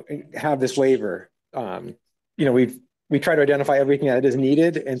 have this waiver. We try to identify everything that is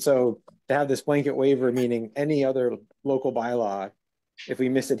needed, and so to have this blanket waiver, meaning any other local bylaw, if we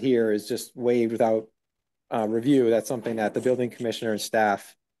miss it here, is just waived without review. That's something that the building commissioner and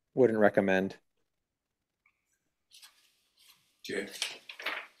staff wouldn't recommend. Okay,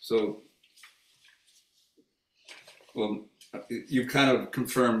 so, well, you kind of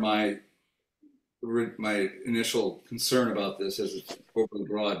confirmed my initial concern about this as an overly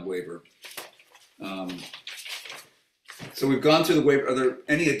broad waiver. So we've gone through the waiver. Are there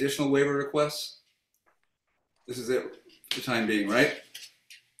any additional waiver requests? This is it for the time being, right?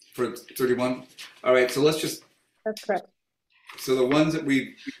 For 31? All right, so let's just. That's correct. So the ones that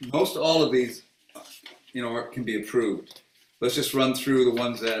most all of these, can be approved. Let's just run through the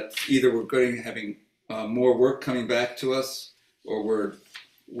ones that either we're having more work coming back to us, or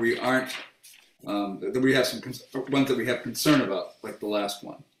we aren't. That we have some ones that we have concern about, like the last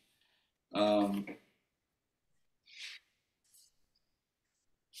one.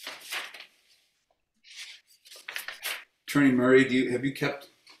 Attorney Murray, have you kept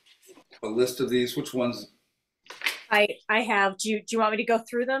a list of these? Which ones? I have. Do you want me to go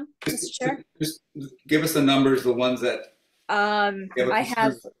through them, Mr. Chair? Just give us the numbers, the ones that. I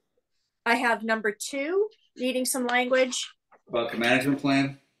have number 2 needing some language about the management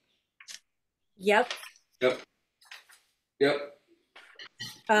plan. Yep.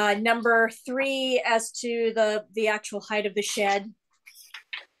 Number 3 as to the actual height of the shed.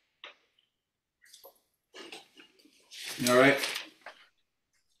 All right.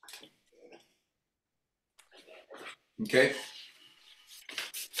 Okay.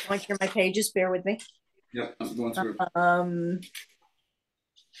 Going through my pages, bear with me. Yep, I'm going through.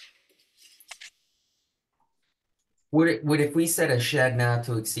 Would if we set a shed not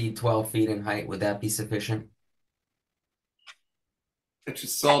to exceed 12 feet in height, would that be sufficient? That should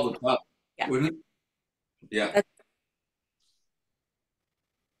solve the problem, wouldn't it? Yeah.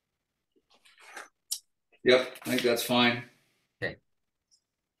 Yep, I think that's fine. Okay.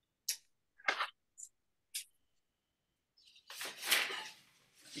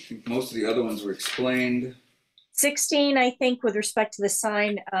 I think most of the other ones were explained. 16, I think, with respect to the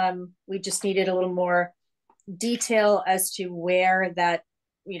sign, we just needed a little more detail as to where that,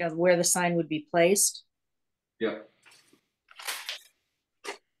 where the sign would be placed. Yep.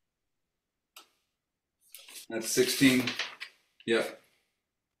 That's 16. Yep.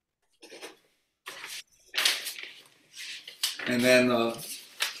 And then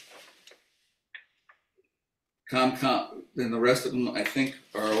then the rest of them, I think,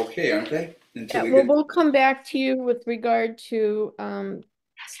 are okay, aren't they? We'll come back to you with regard to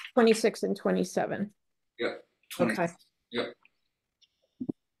 26 and 27. Yep. Okay. Yep.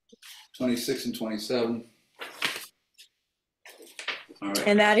 26 and 27. All right.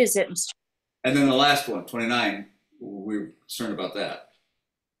 And that is it. And then the last one, 29, we're concerned about that.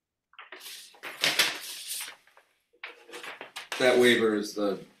 That waiver is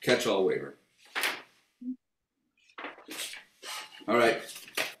the catch-all waiver. All right.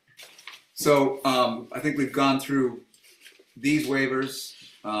 So I think we've gone through these waivers.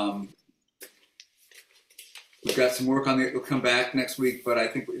 We've got some work on it. We'll come back next week, but I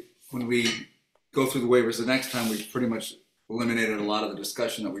think when we go through the waivers the next time, we've pretty much eliminated a lot of the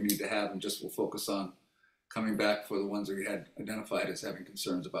discussion that we need to have, and just will focus on coming back for the ones that we had identified as having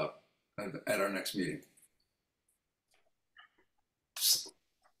concerns about at our next meeting.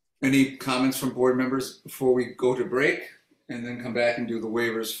 Any comments from board members before we go to break and then come back and do the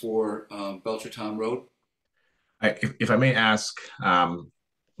waivers for Belchertown Road? If I may ask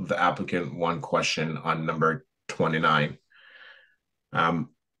the applicant one question on number 29.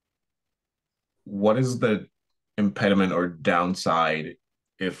 What is the impediment or downside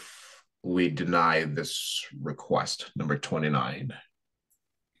if we deny this request, number 29?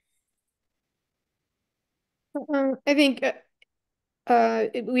 I think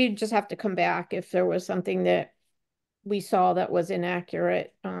we just have to come back if there was something that we saw that was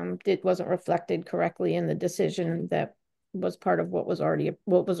inaccurate, it wasn't reflected correctly in the decision that was part of what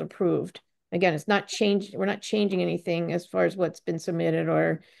was approved. Again, it's not changed. We're not changing anything as far as what's been submitted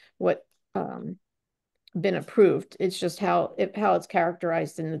or what been approved. It's just how it's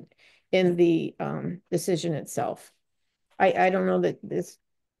characterized in the decision itself. I don't know that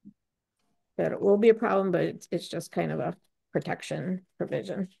it will be a problem, but it's just kind of a protection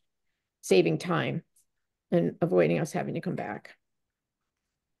provision, saving time and avoiding us having to come back.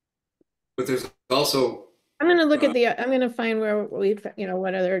 But there's also, I'm going to look at I'm going to find where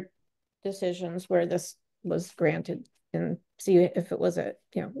what other decisions where this was granted and see if it was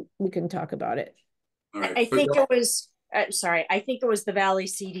we can talk about it. Right. I think it was, I think it was the Valley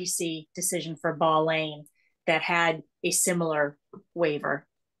CDC decision for Ball Lane that had a similar waiver.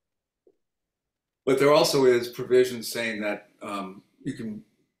 But there also is provision saying that the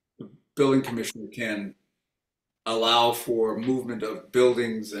building commissioner can allow for movement of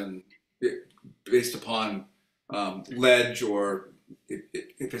buildings and based upon ledge, or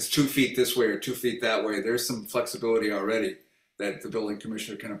if it's 2 feet this way or 2 feet that way. There's some flexibility already that the building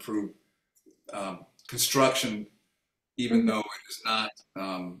commissioner can approve construction, even though it is not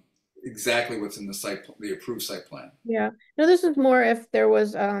exactly what's in the approved site plan. Yeah, no, this is more if there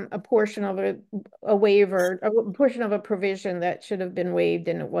was a portion of a waiver, a portion of a provision that should have been waived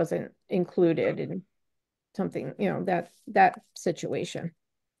and it wasn't included in something, that situation.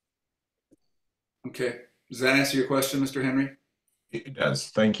 Okay, does that answer your question, Mr. Henry? It does.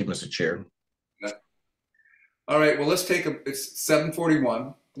 Thank you, Mr. Chair. Yeah. All right, well, it's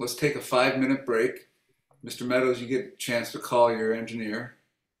 7:41. Let's take a 5-minute break. Mr. Meadows, you get a chance to call your engineer.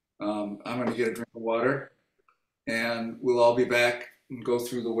 I'm going to get a drink of water, and we'll all be back and go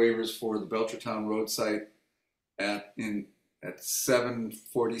through the waivers for the Belchertown Road site at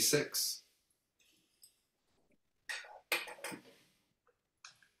 7:46.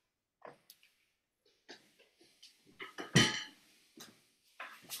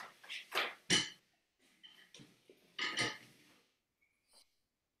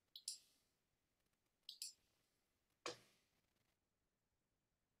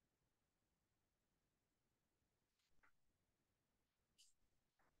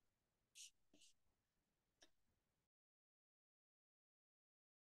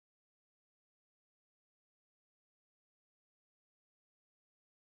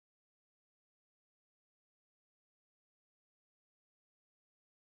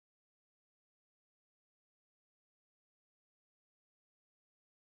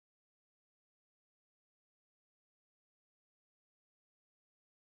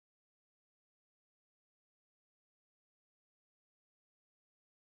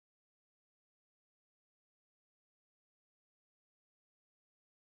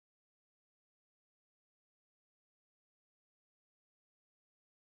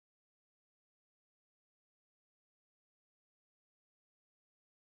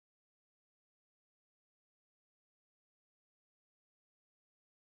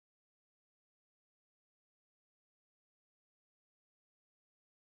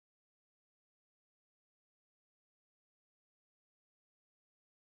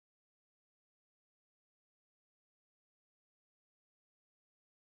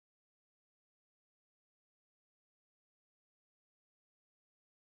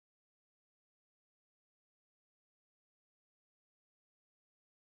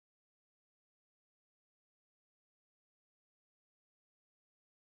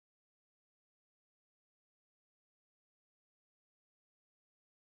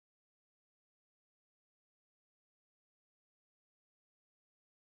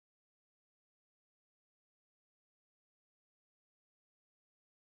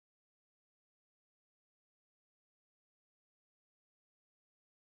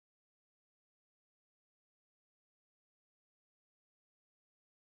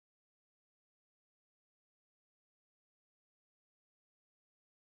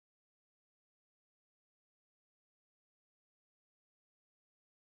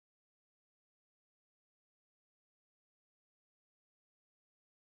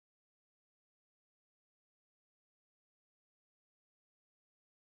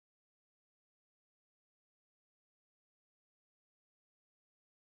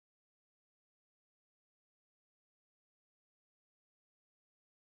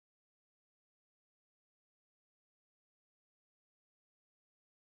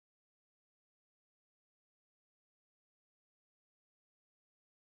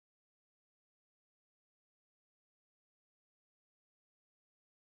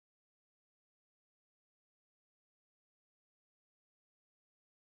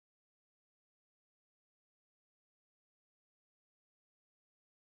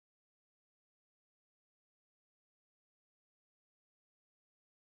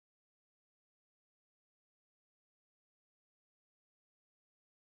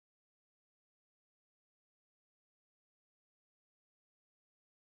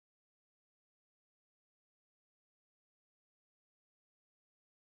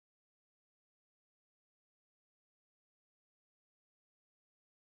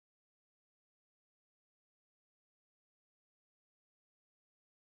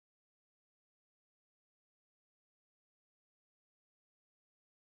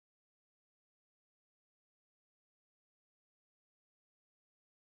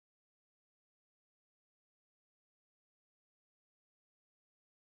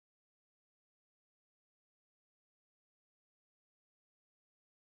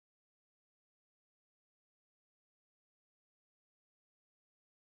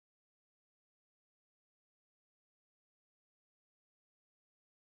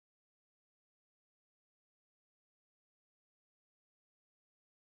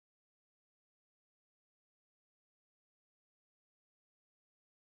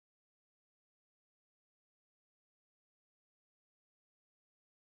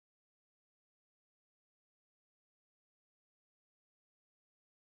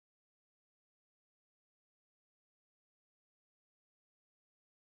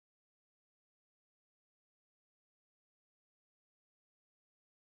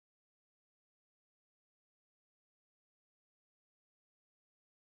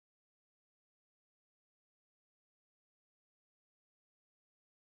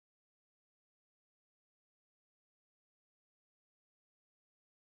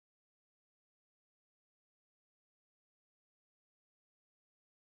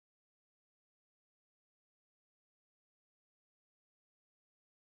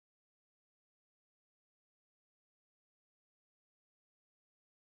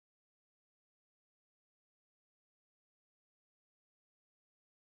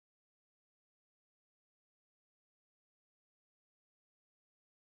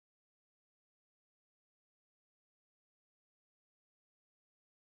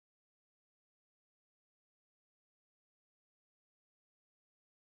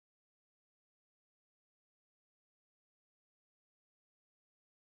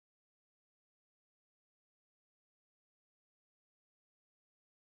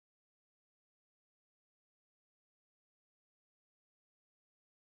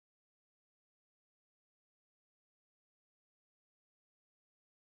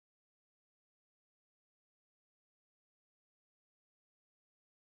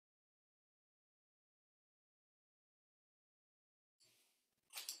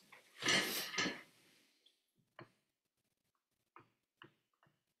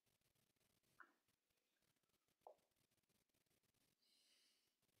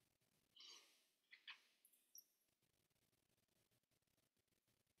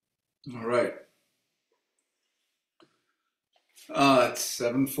 All right. It's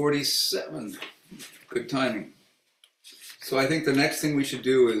 7:47. Good timing. So I think the next thing we should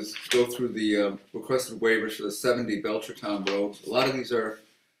do is go through the requested waivers for the 70 Belchertown Road. A lot of these are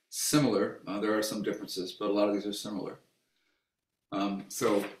similar. There are some differences, but a lot of these are similar.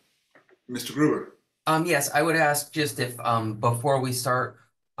 So, Mr. Gruber. Yes, I would ask just if before we start,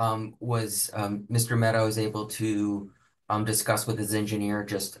 was Mr. Meadows able to discuss with his engineer?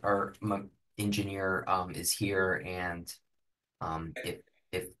 Just our engineer is here, and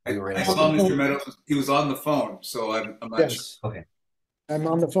if we were I able saw to. Mr. Meadows. He was on the phone, so I'm not sure. Okay. I'm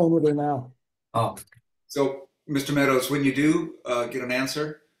on the phone with her now. Oh, So, Mr. Meadows, when you do get an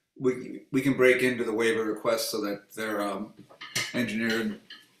answer, we can break into the waiver request so that their engineer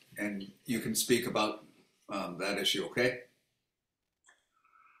and you can speak about that issue, okay?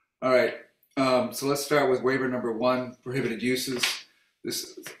 All right, so let's start with waiver number 1, prohibited uses.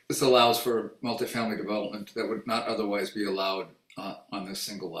 This allows for multifamily development that would not otherwise be allowed on this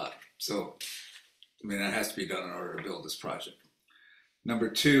single lot. So, I mean, that has to be done in order to build this project. Number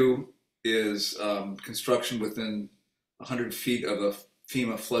 2 is construction within 100 feet of a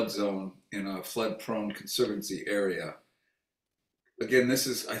FEMA flood zone in a flood-prone conservancy area. Again, I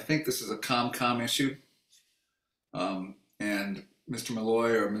think this is a COMCOM issue. And Mr.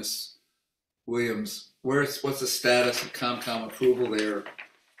 Malloy or Ms. Williams, what's the status of COMCOM approval?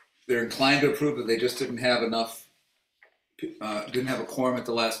 They're inclined to approve, but they just didn't have enough, didn't have a quorum at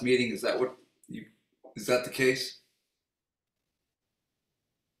the last meeting. Is that the case?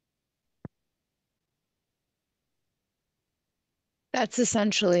 That's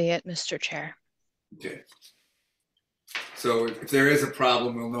essentially it, Mr. Chair. Okay. So if there is a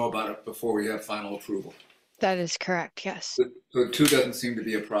problem, we'll know about it before we have final approval. That is correct, yes. So 2 doesn't seem to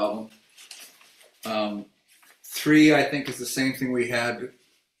be a problem. 3, I think, is the same thing we had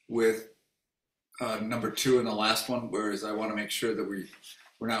with number 2 in the last one, whereas I want to make sure that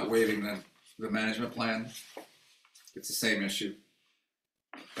we're not waiving the management plan. It's the same issue.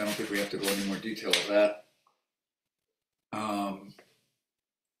 I don't think we have to go into more detail of that.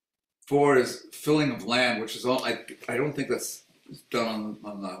 4 is filling of land, which is all, I don't think that's done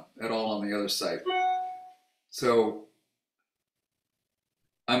at all on the other site. So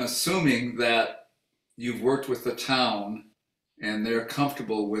I'm assuming that you've worked with the town and they're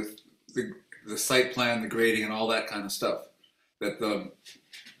comfortable with the site plan, the grading, and all that kind of stuff. That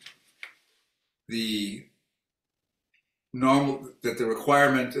the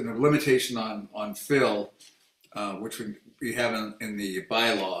requirement and the limitation on fill, which we have in the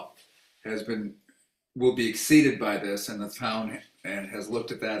bylaw, will be exceeded by this, and the town has looked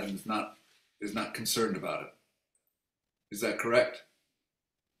at that and is not concerned about it. Is that correct,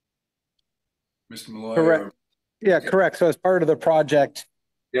 Mr. Malloy? Correct. Yeah, correct. So as part of the project,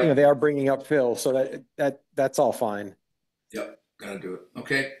 Yep. they are bringing up fill, so that's all fine. Yep, gotta do it.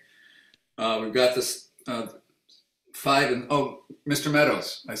 Okay. We've got this 5 and Mr.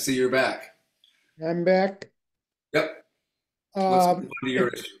 Meadows, I see you're back. I'm back. Yep. Let's move on to your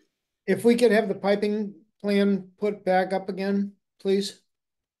issue. If we could have the piping plan put back up again, please.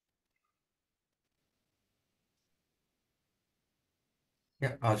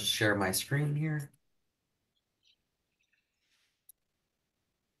 yeah, I'll just share my screen here.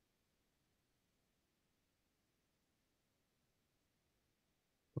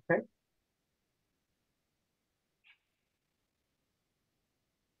 Okay.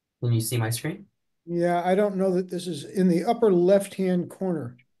 Can you see my screen? Yeah, I don't know that this is in the upper left-hand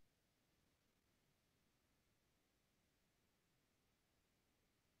corner.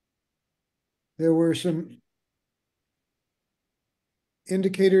 There were some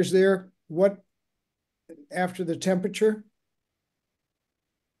indicators there. What after the temperature?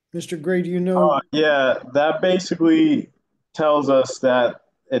 Mr. Gray, do you know? Yeah, that basically tells us that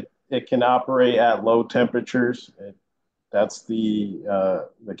it can operate at low temperatures. That's the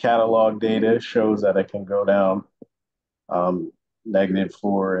catalog data shows that it can go down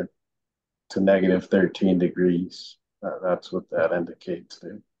 -4 to -13 degrees. That's what that indicates,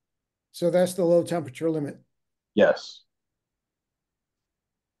 dude. So that's the low temperature limit. Yes.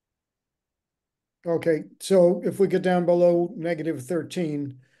 Okay, so if we get down below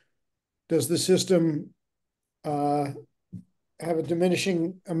 -13, does the system have a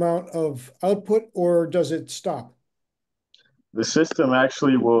diminishing amount of output, or does it stop? The system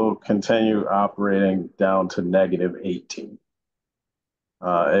actually will continue operating down to -18.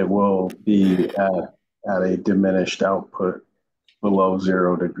 It will be at a diminished output below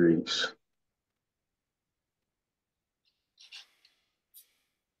 0 degrees.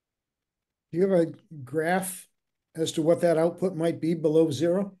 Do you have a graph as to what that output might be below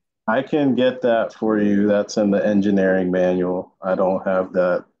 0? I can get that for you. That's in the engineering manual. I don't have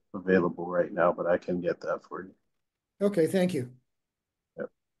that available right now, but I can get that for you. Okay, thank you. Yep.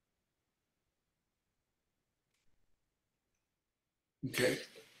 Okay.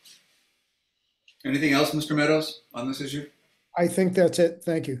 Anything else, Mr. Meadows, on this issue? I think that's it.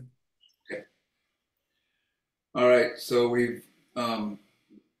 Thank you. Okay. All right, so we've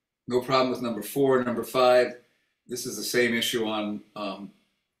no problem with number 4. Number 5, this is the same issue on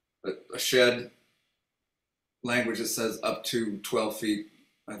a shed. Language that says up to 12 feet.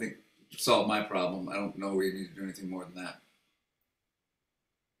 I think solved my problem. I don't know we need to do anything more than that.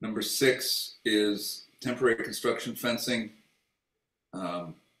 Number 6 is temporary construction fencing.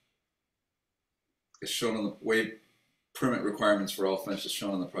 It's shown on the way permit requirements for all fences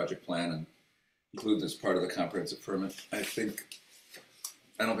shown on the project plan and included as part of the comprehensive permit. I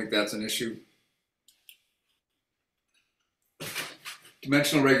don't think that's an issue.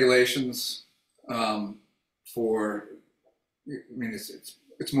 Dimensional regulations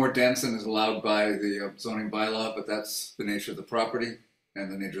it's more dense than is allowed by the zoning bylaw, but that's the nature of the property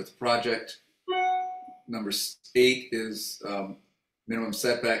and the nature of the project. Number 8 is minimum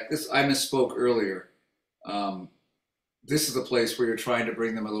setback. I misspoke earlier. This is the place where you're trying to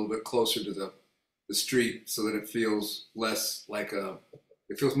bring them a little bit closer to the street so that it feels less like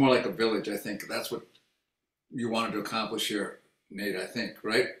it feels more like a village, I think. That's what you wanted to accomplish here, Nate, I think,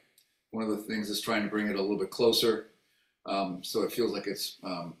 right? One of the things is trying to bring it a little bit closer so it feels like it's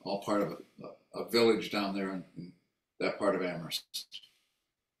all part of a village down there in that part of Amherst.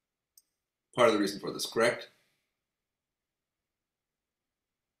 Part of the reason for this, correct?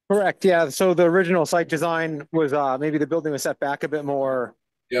 Correct. Yeah. So the original site design was maybe the building was set back a bit more,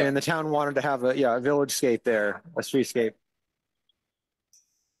 Yep. and the town wanted to have a village scape there, a streetscape.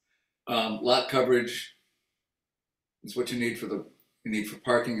 Lot coverage is what you need for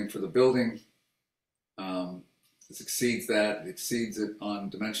parking and for the building. This exceeds that. It exceeds it on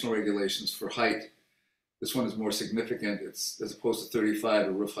dimensional regulations for height. This one is more significant. It's as opposed to 35,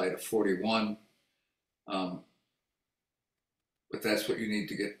 a roof height of 41. But that's what you need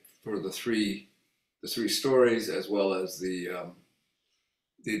to get for the three stories, as well as the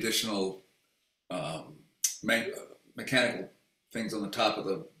additional mechanical things on the top of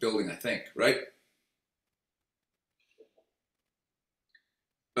the building, I think, right?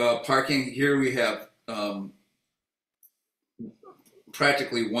 Parking, here we have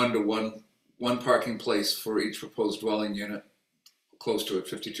practically one parking place for each proposed dwelling unit, close to it,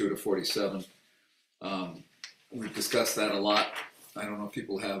 52 to 47. We've discussed that a lot. I don't know if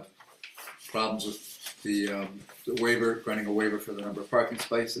people have problems with the waiver, granting a waiver for the number of parking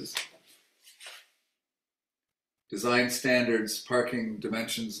spaces. Design standards, parking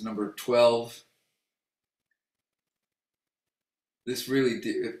dimensions, number 12. This really,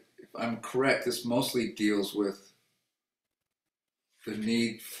 if I'm correct, this mostly deals with the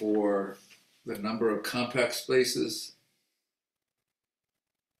need for the number of compact spaces.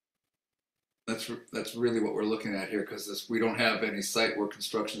 That's really what we're looking at here, because we don't have any site work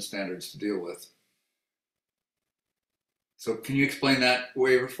construction standards to deal with. So can you explain that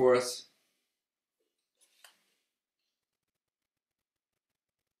waiver for us?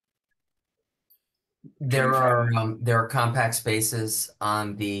 There are compact spaces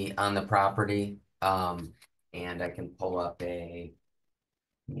on the property, and I can pull up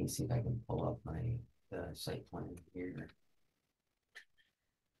let me see if I can pull up my site plan here.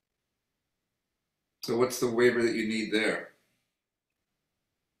 So what's the waiver that you need there?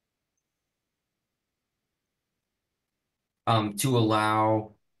 To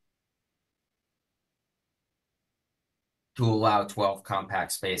allow 12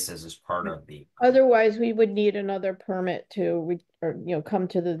 compact spaces as part of the. Otherwise, we would need another permit to come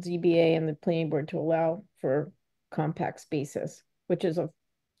to the ZBA and the planning board to allow for compact spaces, which is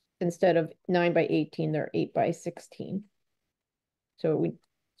instead of 9 by 18, they're 8 by 16. So we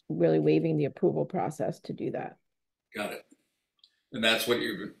really waiving the approval process to do that. Got it. And that's what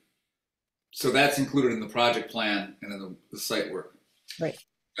so that's included in the project plan and in the site work. Right.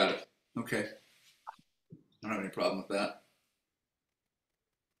 Got it. Okay. I don't have any problem with that.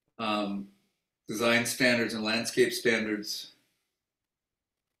 Design standards and landscape standards.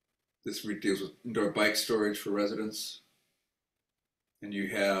 This deals with indoor bike storage for residents. And you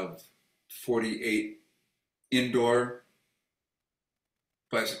have 48 indoor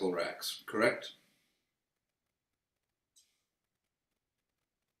bicycle racks, correct?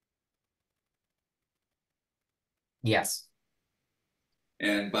 Yes.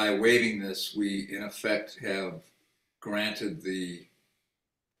 And by waiving this, we in effect have granted the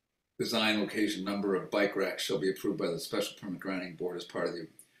design, location, number of bike racks shall be approved by the special permit granting board as part of the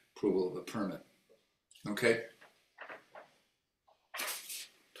approval of a permit. Okay.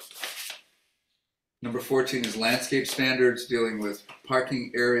 Number 14 is landscape standards dealing with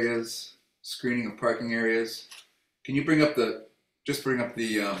parking areas, screening of parking areas. Can you bring up the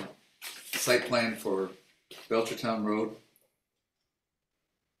site plan for Belchertown Road?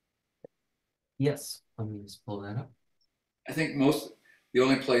 Yes, let me just pull that up. I think the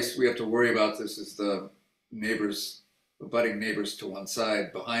only place we have to worry about this is the neighbors, abutting neighbors to one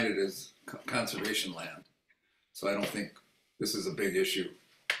side. Behind it is conservation land. So I don't think this is a big issue.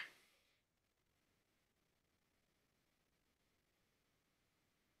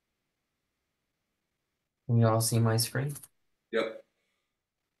 Can you all see my screen? Yep.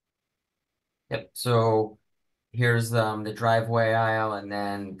 Yep, so here's the driveway aisle, and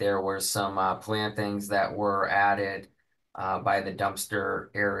then there were some plantings that were added by the dumpster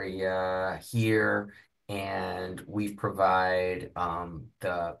area here, and we provide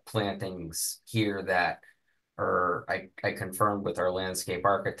the plantings here that are, I confirmed with our landscape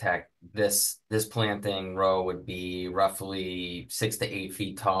architect, this planting row would be roughly 6 to 8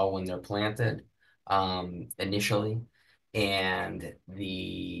 feet tall when they're planted initially. And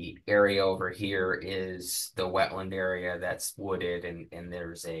the area over here is the wetland area that's wooded, and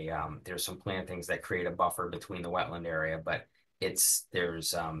there's some plantings that create a buffer between the wetland area, but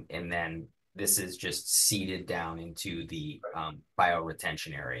and then this is just seeded down into the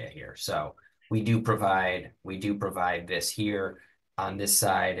bioretention area here. So we do provide this here. On this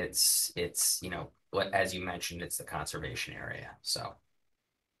side, it's as you mentioned, it's the conservation area. So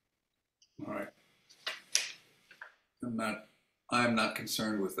all right. I'm not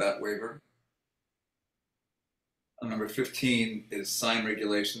concerned with that waiver. Number 15 is sign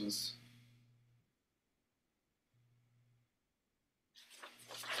regulations.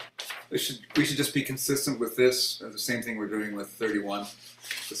 We should just be consistent with this, the same thing we're doing with 31,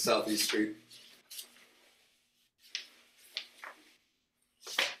 the Southeast Street.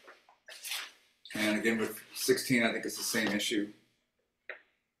 And again with 16, I think it's the same issue.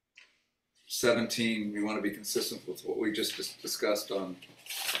 17, we want to be consistent with what we just discussed on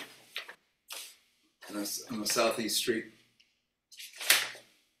the Southeast Street.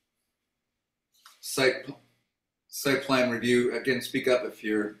 Site plan review, again, speak up if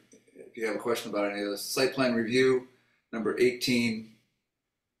you have a question about any of this. Site plan review, number 18,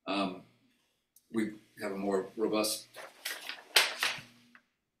 we have a more robust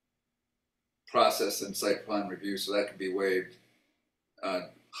process in site plan review, so that could be waived.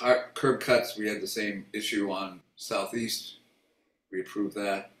 Curb cuts, we had the same issue on Southeast. We approved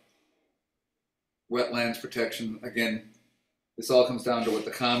that. Wetlands protection, again, this all comes down to what the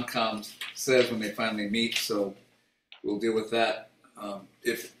COMCOM says when they finally meet, so we'll deal with that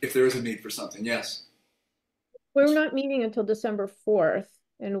if there is a need for something. Yes? We're not meeting until December 4th,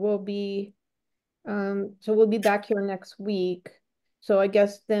 and we'll be back here next week. So I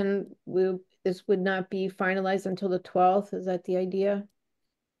guess then this would not be finalized until the 12th. Is that the idea?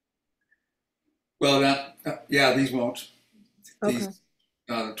 Well, yeah, these won't. Okay. These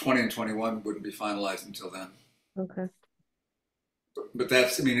 20 and 21 wouldn't be finalized until then. Okay. But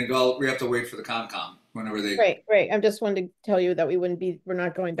that's, I mean, we have to wait for the COMCOM whenever they. Right. I just wanted to tell you that we're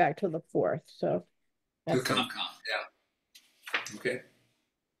not going back till the 4th. So. To the COMCOM, yeah. Okay.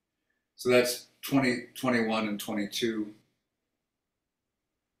 So that's 20, 21, and 22.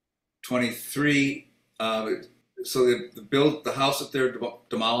 23. So the house that they're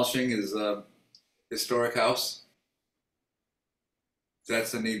demolishing is a historic house.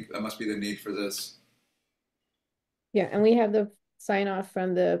 That's the need. That must be the need for this. Yeah, and we have the sign off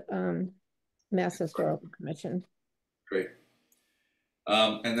from the Mass Historical Commission. Great.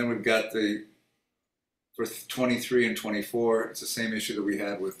 And then we've got for 23 and 24. It's the same issue that we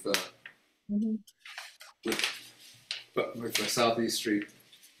had with the Southeast Street.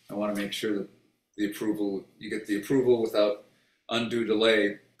 I want to make sure that you get the approval without undue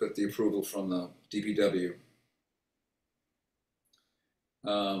delay, but the approval from the DPW.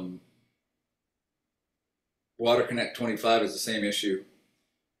 Water Connect 25 is the same issue.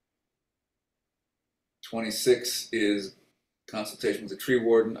 26 is consultation with the tree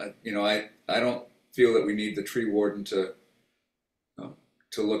warden. I don't feel that we need the tree warden to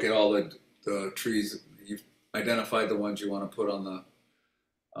look at all the trees. You've identified the ones you want to put on the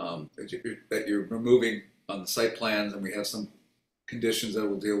that you're removing on the site plans, and we have some conditions that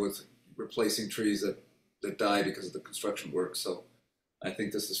will deal with replacing trees that die because of the construction work. So I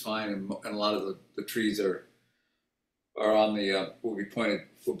think this is fine, and a lot of the trees are on the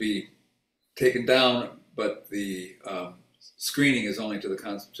will be taken down, but the screening is only to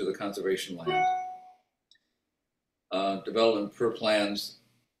the conservation land. Development per plans,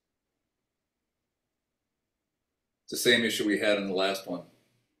 the same issue we had in the last one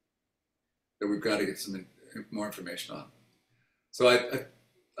that we've got to get some more information on. So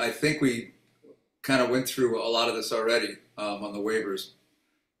I think we kind of went through a lot of this already on the waivers,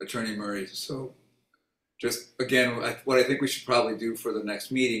 Attorney Murray. So just again, what I think we should probably do for the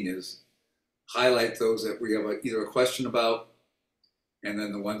next meeting is highlight those that we have either a question about, and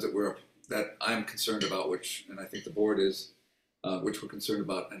then the ones that I'm concerned about, which, and I think the board is, which we're concerned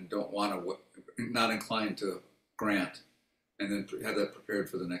about and don't want to, not inclined to grant, and then have that prepared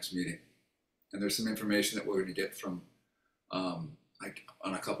for the next meeting. And there's some information that we're going to get from like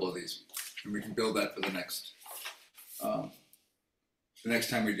on a couple of these, and we can build that for the next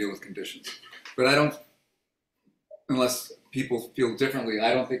time we deal with conditions. But I don't, unless people feel differently,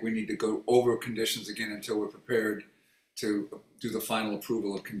 I don't think we need to go over conditions again until we're prepared to do the final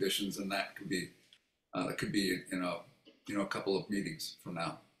approval of conditions, and that could be in a couple of meetings from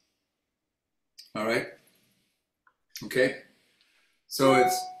now. All right. Okay. So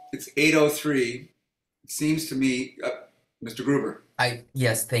it's 8:03. It seems to me, Mr. Gruber.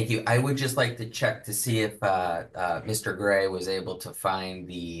 Yes, thank you. I would just like to check to see if Mr. Gray was able to find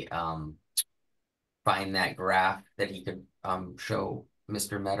the find that graph that he could show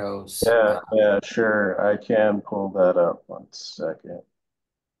Mr. Meadows. Yeah, sure. I can pull that up. 1 second.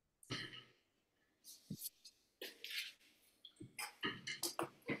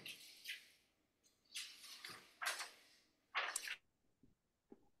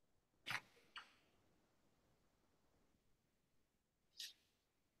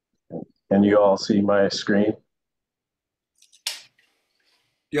 Can you all see my screen?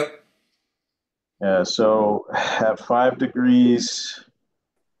 Yep. Yeah, so at 5 degrees,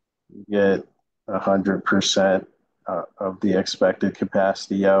 you get 100% of the expected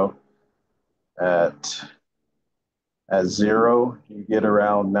capacity out. At 0, you get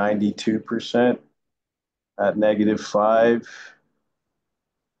around 92%. At -5,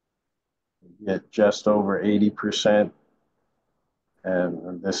 you get just over 80%.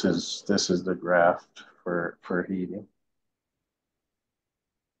 And this is the graph for heating.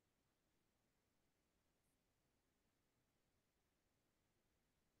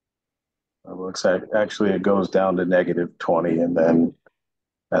 It looks like actually it goes down to -20, and then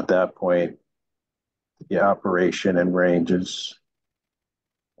at that point, the operation and ranges,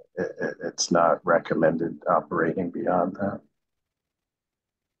 it's not recommended operating beyond that.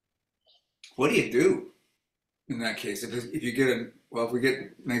 What do you do in that case? If you get if we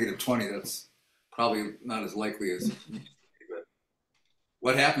get -20, that's probably not as likely as. But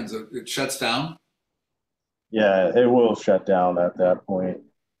what happens? It shuts down. Yeah, it will shut down at that point.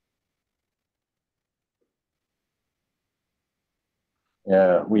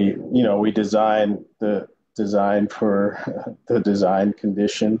 Yeah, we design for the design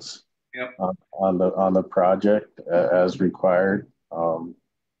conditions. Yep. On the project as required.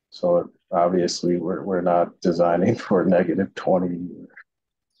 So obviously we're not designing for -20.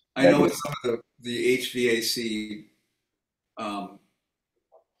 I know with some of the HVAC,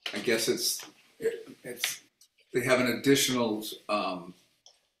 I guess it's they have an additional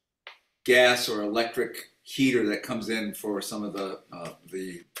gas or electric heater that comes in for some of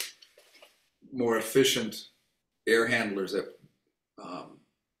the more efficient air handlers that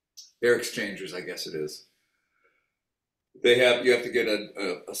air exchangers, I guess it is. You have to get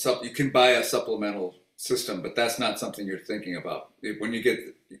you can buy a supplemental system, but that's not something you're thinking about. When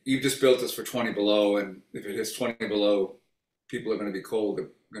you just built this for 20 below, and if it hits 20 below, people are going to be cold.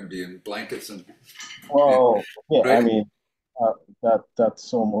 They're going to be in blankets and. Well, yeah, right? I mean,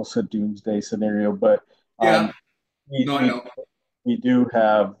 that's almost a doomsday scenario, but yeah, I know. We do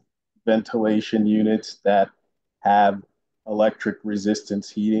have ventilation units that have electric resistance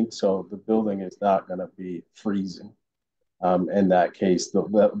heating, so the building is not going to be freezing. In that case,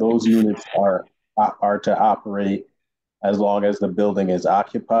 those units are to operate as long as the building is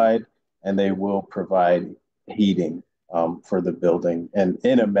occupied, and they will provide heating for the building. And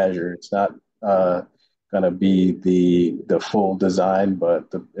in a measure, it's not going to be the full design,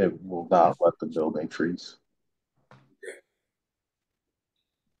 but it will not let the building freeze. Okay.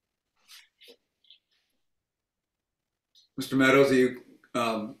 Mr. Meadows, you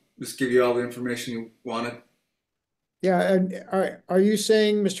just give you all the information you wanted? Yeah, and are you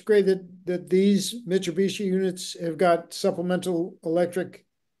saying, Mr. Gray, that these Mitsubishi units have got supplemental electric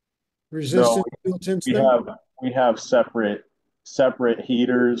resistance built into them? We have separate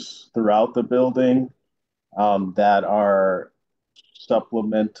heaters throughout the building that are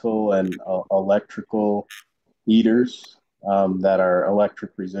supplemental and electrical heaters that are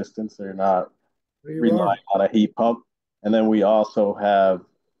electric resistance. They're not relying on a heat pump. And then we also have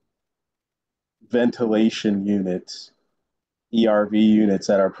ventilation units, ERV units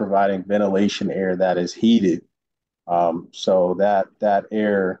that are providing ventilation air that is heated. So that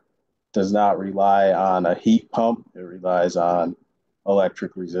air does not rely on a heat pump. It relies on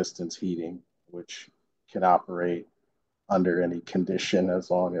electric resistance heating, which can operate under any condition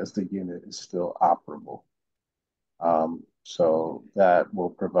as long as the unit is still operable. So that will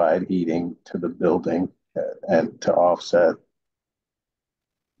provide heating to the building and to offset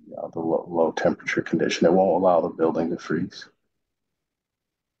the low temperature condition. It won't allow the building to freeze.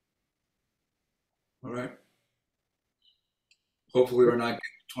 All right. Hopefully we're not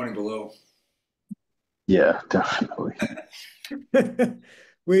getting 20 below. Yeah, definitely.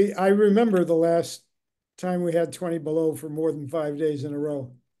 I remember the last time we had 20 below for more than 5 days in a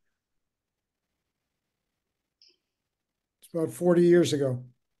row. It's about 40 years ago.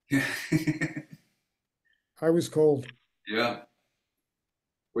 I was cold. Yeah.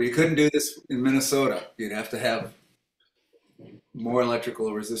 Well, you couldn't do this in Minnesota. You'd have to have more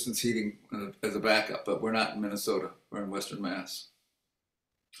electrical resistance heating as a backup, but we're not in Minnesota. We're in Western Mass.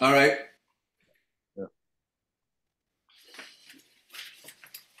 All right. Yeah.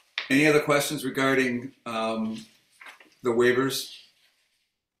 Any other questions regarding the waivers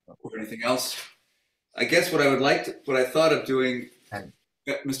or anything else? I guess what I thought of doing,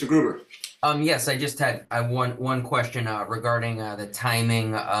 Mr. Gruber. Yes, I just had one question regarding the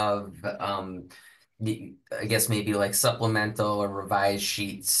timing of I guess maybe like supplemental or revised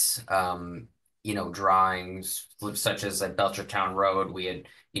sheets, drawings such as at Belchertown Road. We had,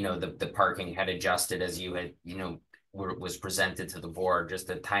 the parking had adjusted as you had, was presented to the board. Just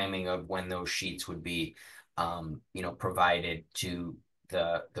the timing of when those sheets would be, provided to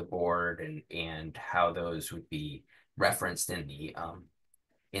the board and how those would be referenced in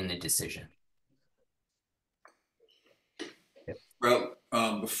the decision. Well,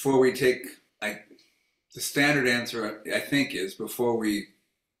 before we take, the standard answer I think is before we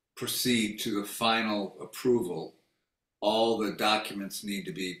proceed to the final approval, all the documents need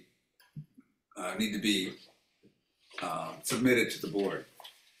to be submitted to the board.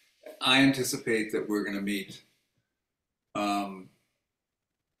 I anticipate that we're going to meet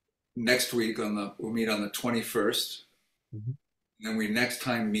next week we'll meet on the 21st. Mm-hmm. And then we next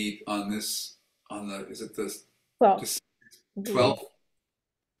time meet is it the 12th?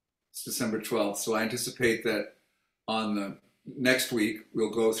 It's December 12th. So I anticipate that on the next week,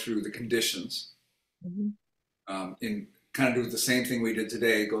 we'll go through the conditions. Mm-hmm. In kind of do the same thing we did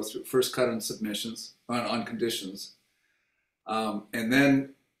today, go through first cut on submissions, on conditions. And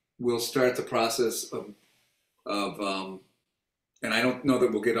then we'll start the process of and I don't know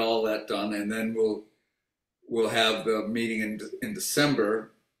that we'll get all that done. And then we'll have the meeting in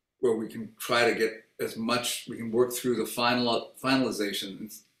December where we can try to get as much, we can work through the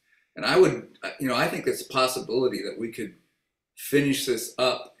finalization. And I think it's a possibility that we could finish this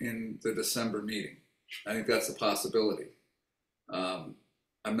up in the December meeting. I think that's a possibility. I'm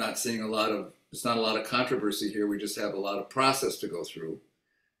not seeing there's not a lot of controversy here. We just have a lot of process to go through.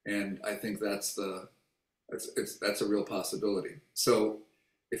 And I think that's a real possibility. So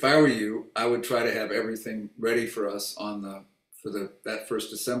if I were you, I would try to have everything ready for us that first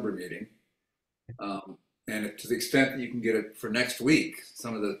December meeting. And to the extent that you can get it for next week,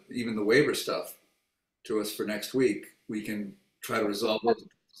 even the waiver stuff to us for next week, we can try to resolve those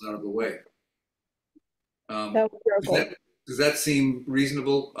out of the way. Does that seem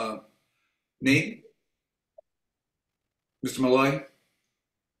reasonable, Nate? Mr. Malloy?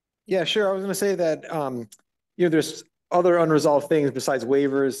 Yeah, sure. I was going to say that, there's other unresolved things besides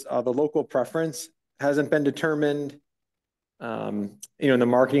waivers. The local preference hasn't been determined. The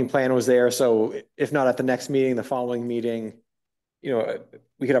marketing plan was there. So if not at the next meeting, the following meeting, we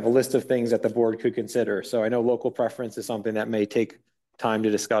could have a list of things that the board could consider. So I know local preference is something that may take time to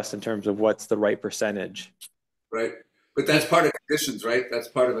discuss in terms of what's the right percentage. Right. But that's part of conditions, right? That's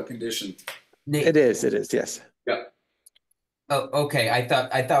part of a condition. It is, yes. Yeah. Oh, okay.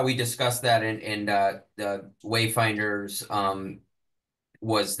 I thought we discussed that in the Wayfinders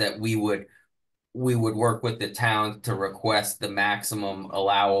was that we would work with the town to request the maximum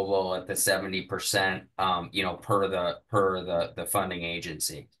allowable at the 70%, per the funding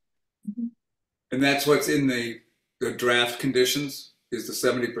agency. And that's what's in the draft conditions is the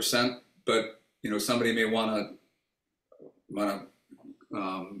 70%. But somebody may want to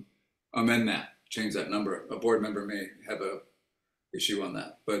amend that, change that number. A board member may have a issue on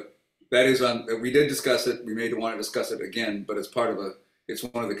that, but that is we did discuss it. We may want to discuss it again, but it's part of it's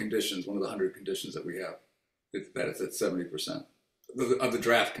one of the conditions, one of the 100 conditions that we have, that it's at 70% of the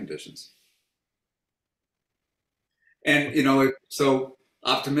draft conditions. And, so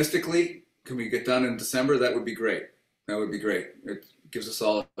optimistically, can we get done in December? That would be great. That would be great. It gives us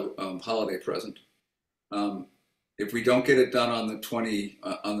all a holiday present. If we don't get it done on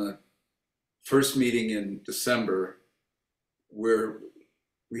on the first meeting in December, what's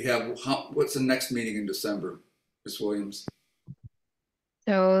the next meeting in December, Ms. Williams?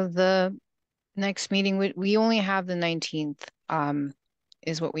 So the next meeting, we only have the 19th,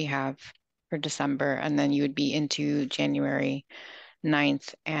 is what we have for December, and then you would be into January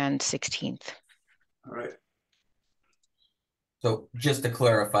 9th and 16th. All right. So just to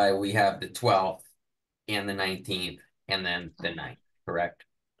clarify, we have the 12th and the 19th and then the 9th, correct?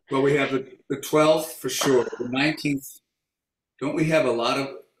 Well, we have the 12th for sure. The 19th, don't we have a lot of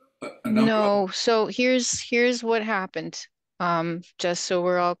No, so here's what happened. Just so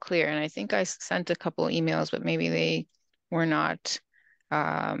we're all clear, and I think I sent a couple emails, but maybe they were not,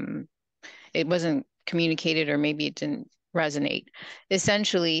 it wasn't communicated, or maybe it didn't resonate.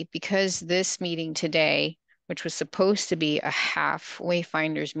 Essentially, because this meeting today, which was supposed to be a half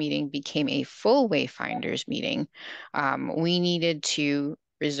Wayfinders meeting, became a full Wayfinders meeting, we needed to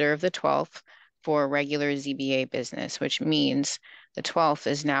reserve the 12th for regular ZBA business, which means the 12th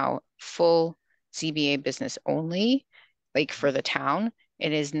is now full ZBA business only, like for the town.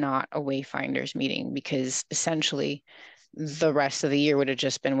 It is not a Wayfinders meeting, because essentially the rest of the year would have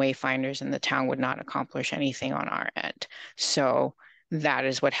just been Wayfinders and the town would not accomplish anything on our end. So that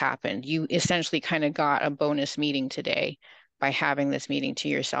is what happened. You essentially kind of got a bonus meeting today by having this meeting to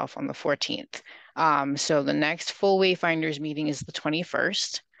yourself on the 14th. So the next full Wayfinders meeting is the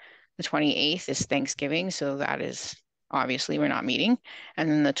 21st. The 28th is Thanksgiving, so that is obviously we're not meeting. And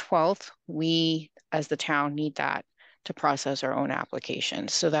then the 12th, we as the town need that to process our own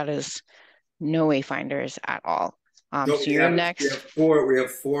applications. So that is no Wayfinders at all. So so your next, we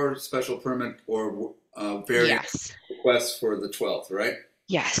have four special permit or variance requests for the 12th, right?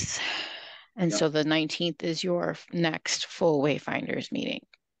 Yes. And so the 19th is your next full Wayfinders meeting.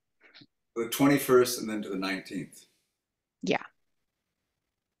 The 21st and then to the 19th. Yeah.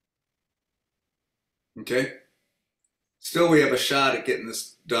 Okay. Still, we have a shot at getting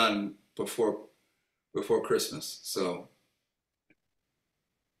this done before Christmas. So,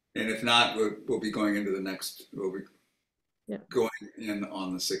 and if not, we'll be going into the next. We'll be going in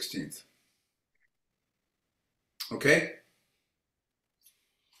on the 16th. Okay.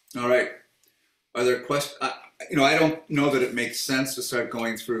 All right. Are there questions? I don't know that it makes sense to start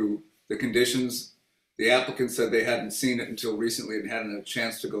going through the conditions. The applicant said they hadn't seen it until recently and hadn't had a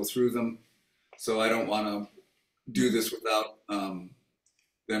chance to go through them. So I don't want to do this without them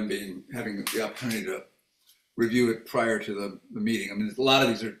having the opportunity to review it prior to the meeting. I mean, a lot of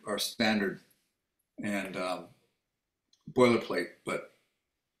these are standard and boilerplate, but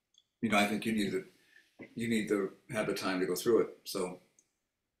I think you need to have the time to go through it. So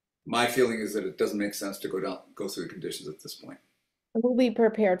my feeling is that it doesn't make sense to go through the conditions at this point. We'll be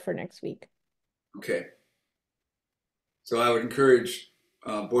prepared for next week. Okay. So I would encourage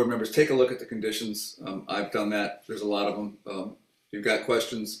board members, take a look at the conditions. I've done that. There's a lot of them. If you've got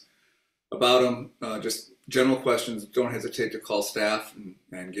questions about them, just general questions, don't hesitate to call staff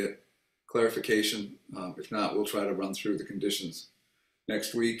and get clarification. If not, we'll try to run through the conditions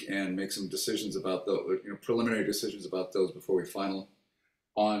next week and make some decisions about those, preliminary decisions about those before we final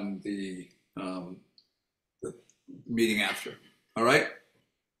on the meeting after. All right?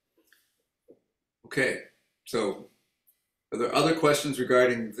 Okay. So are there other questions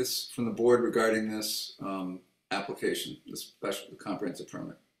regarding this from the board regarding this application, this special comprehensive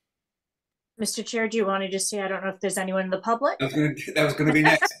permit? Mr. Chair, do you want to just say, I don't know if there's anyone in the public? That was going to be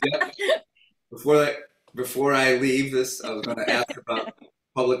next. Yeah. Before I leave this, I was going to ask about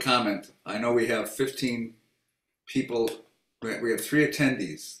public comment. I know we have 15 people. We have 3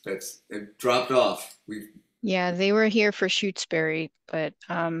 attendees they've dropped off. Yeah, they were here for Shutesbury, but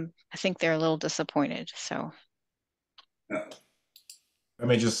I think they're a little disappointed. So I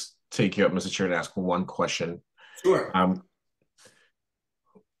may just take you up, Mr. Chair, and ask one question. Sure.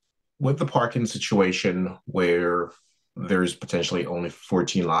 With the parking situation where there's potentially only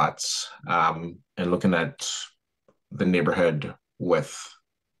 14 lots, and looking at the neighborhood with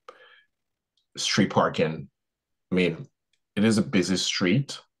street parking, I mean, it is a busy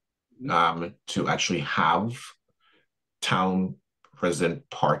street. To actually have town resident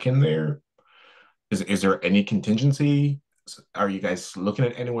parking there, is there any contingency? Are you guys looking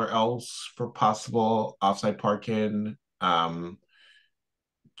at anywhere else for possible offsite parking?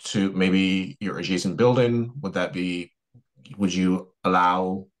 To maybe your adjacent building, would you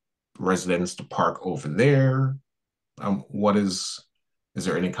allow residents to park over there? Is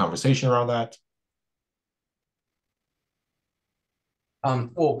there any conversation around that?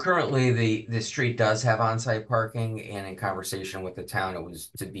 Well, currently the street does have on-site parking, and in conversation with the town, it was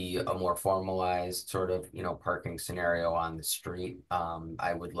to be a more formalized sort of, parking scenario on the street.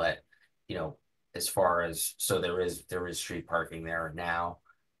 I would let, as far as, so there is street parking there now.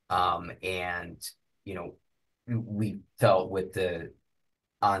 And, we felt with the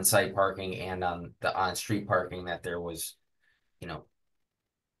on-site parking and on the on-street parking that there was,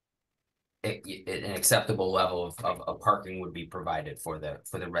 an acceptable level of parking would be provided for the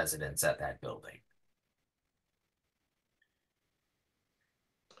residents at that building.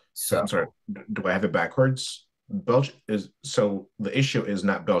 So I'm sorry, do I have it backwards? So the issue is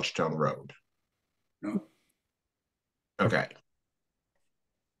not Belchtown Road. No. Okay.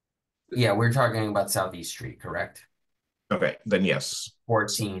 Yeah, we're talking about Southeast Street, correct? Okay, then yes.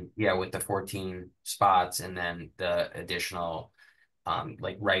 14, yeah, with the 14 spots, and then the additional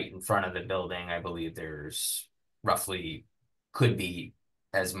like right in front of the building, I believe there's roughly could be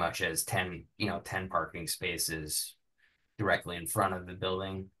as much as 10 parking spaces directly in front of the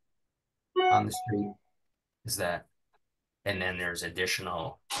building on the street. Is that, and then there's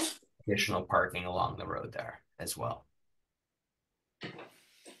additional parking along the road there as well.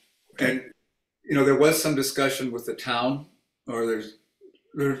 And there was some discussion with the town, or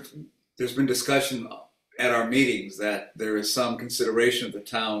there's been discussion at our meetings that there is some consideration of the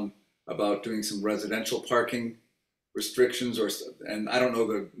town about doing some residential parking restrictions, and I don't know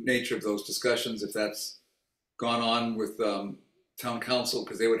the nature of those discussions, if that's gone on with town council,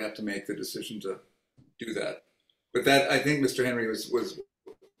 because they would have to make the decision to do that. But that, I think, Mr. Henry, was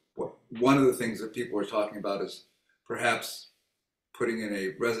one of the things that people were talking about, is perhaps putting in a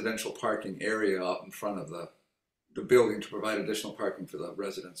residential parking area out in front of the building to provide additional parking for the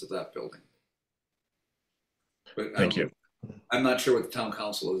residents of that building. But thank you. I'm not sure what the town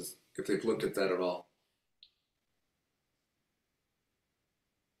council is, if they've looked at that at all.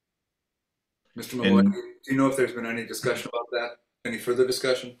 Mr. Malloy, do you know if there's been any discussion about that? Any further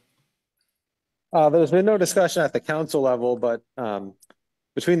discussion? There's been no discussion at the council level, but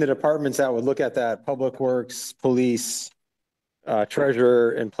between the departments that would look at that, Public Works, Police,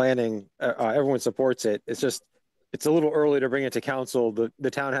 Treasurer, and Planning, everyone supports it. It's a little early to bring it to council.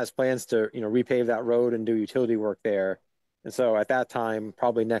 The town has plans to, repave that road and do utility work there. And so at that time,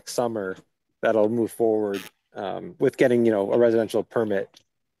 probably next summer, that'll move forward with getting, a residential permit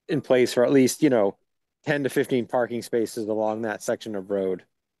in place for at least, 10 to 15 parking spaces along that section of road.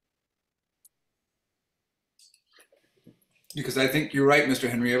 Because I think you're right, Mr.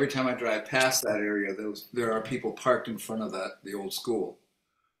 Henry. Every time I drive past that area, there are people parked in front of the old school.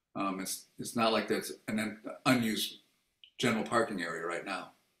 It's not like there's an unused general parking area right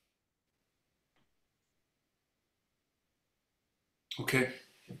now. Okay.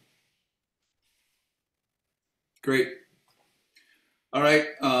 Great. All right.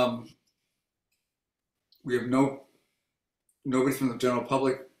 We have nobody from the general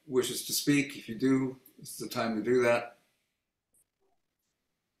public wishes to speak. If you do, this is the time to do that.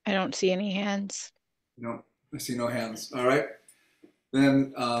 I don't see any hands. No, I see no hands. All right.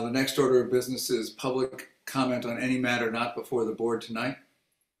 Then the next order of business is public comment on any matter not before the board tonight.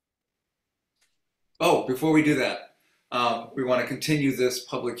 Oh, before we do that, we want to continue this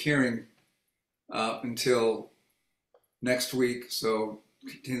public hearing until next week. So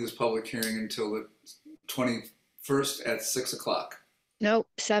continue this public hearing until the 21st at 6 o'clock. Nope,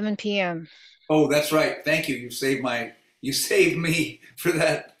 7 p.m. Oh, that's right. Thank you. You saved me for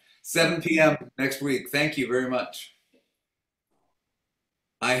that. 7 p.m. next week. Thank you very much.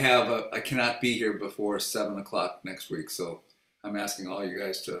 I cannot be here before 7 o'clock next week, so I'm asking all you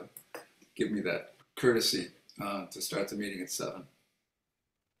guys to give me that courtesy to start the meeting at 7.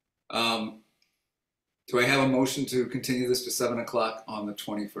 Do I have a motion to continue this to 7 o'clock on the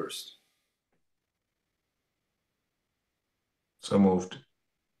 21st? So moved.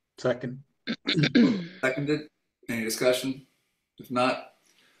 Second. Seconded. Any discussion? If not,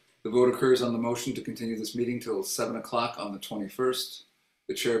 the vote occurs on the motion to continue this meeting till 7 o'clock on the 21st.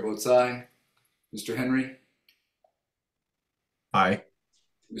 The chair votes aye. Mr. Henry? Aye.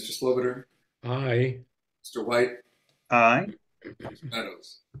 Mr. Slobiter? Aye. Mr. White? Aye. Mr.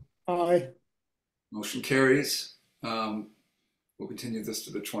 Meadows? Aye. Motion carries. We'll continue this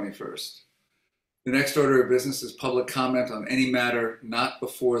to the 21st. The next order of business is public comment on any matter not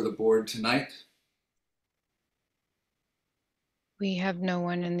before the board tonight. We have no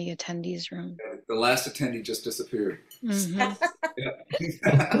one in the attendees room. The last attendee just disappeared. Mhm.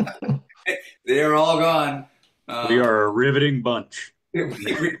 They are all gone. We are a riveting bunch.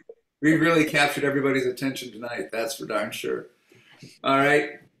 We really captured everybody's attention tonight. That's for darn sure. All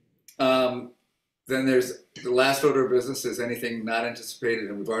right. The Then there's the last order of business is anything not anticipated,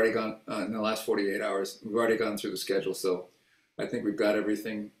 and we've already gone in the last 48 hours. We've already gone through the schedule, so I think we've got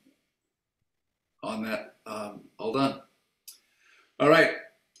everything on that all done. All right.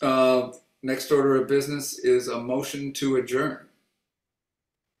 Next order of business is a motion to adjourn.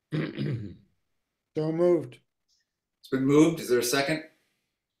 So moved. It's been moved. Is there a second?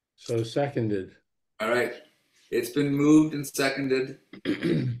 So seconded. All right. It's been moved and seconded.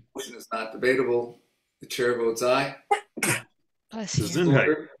 Motion is not debatable. The chair votes aye. Bless you.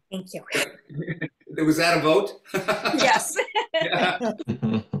 Gesundheit. Thank you. Was that a vote? Yes. Yeah.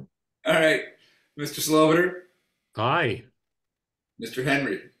 All right. Mr. Sloviter, Aye. Mr.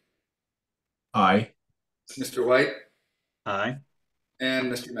 Henry, Aye. Mr. White, Aye.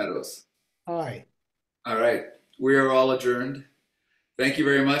 and Mr. Meadows. Aye. All right. We are all adjourned. Thank you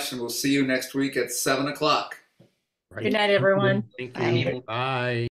very much, and we'll see you next week at 7 o'clock. Right. Good night, everyone. Thank Bye. you. Bye.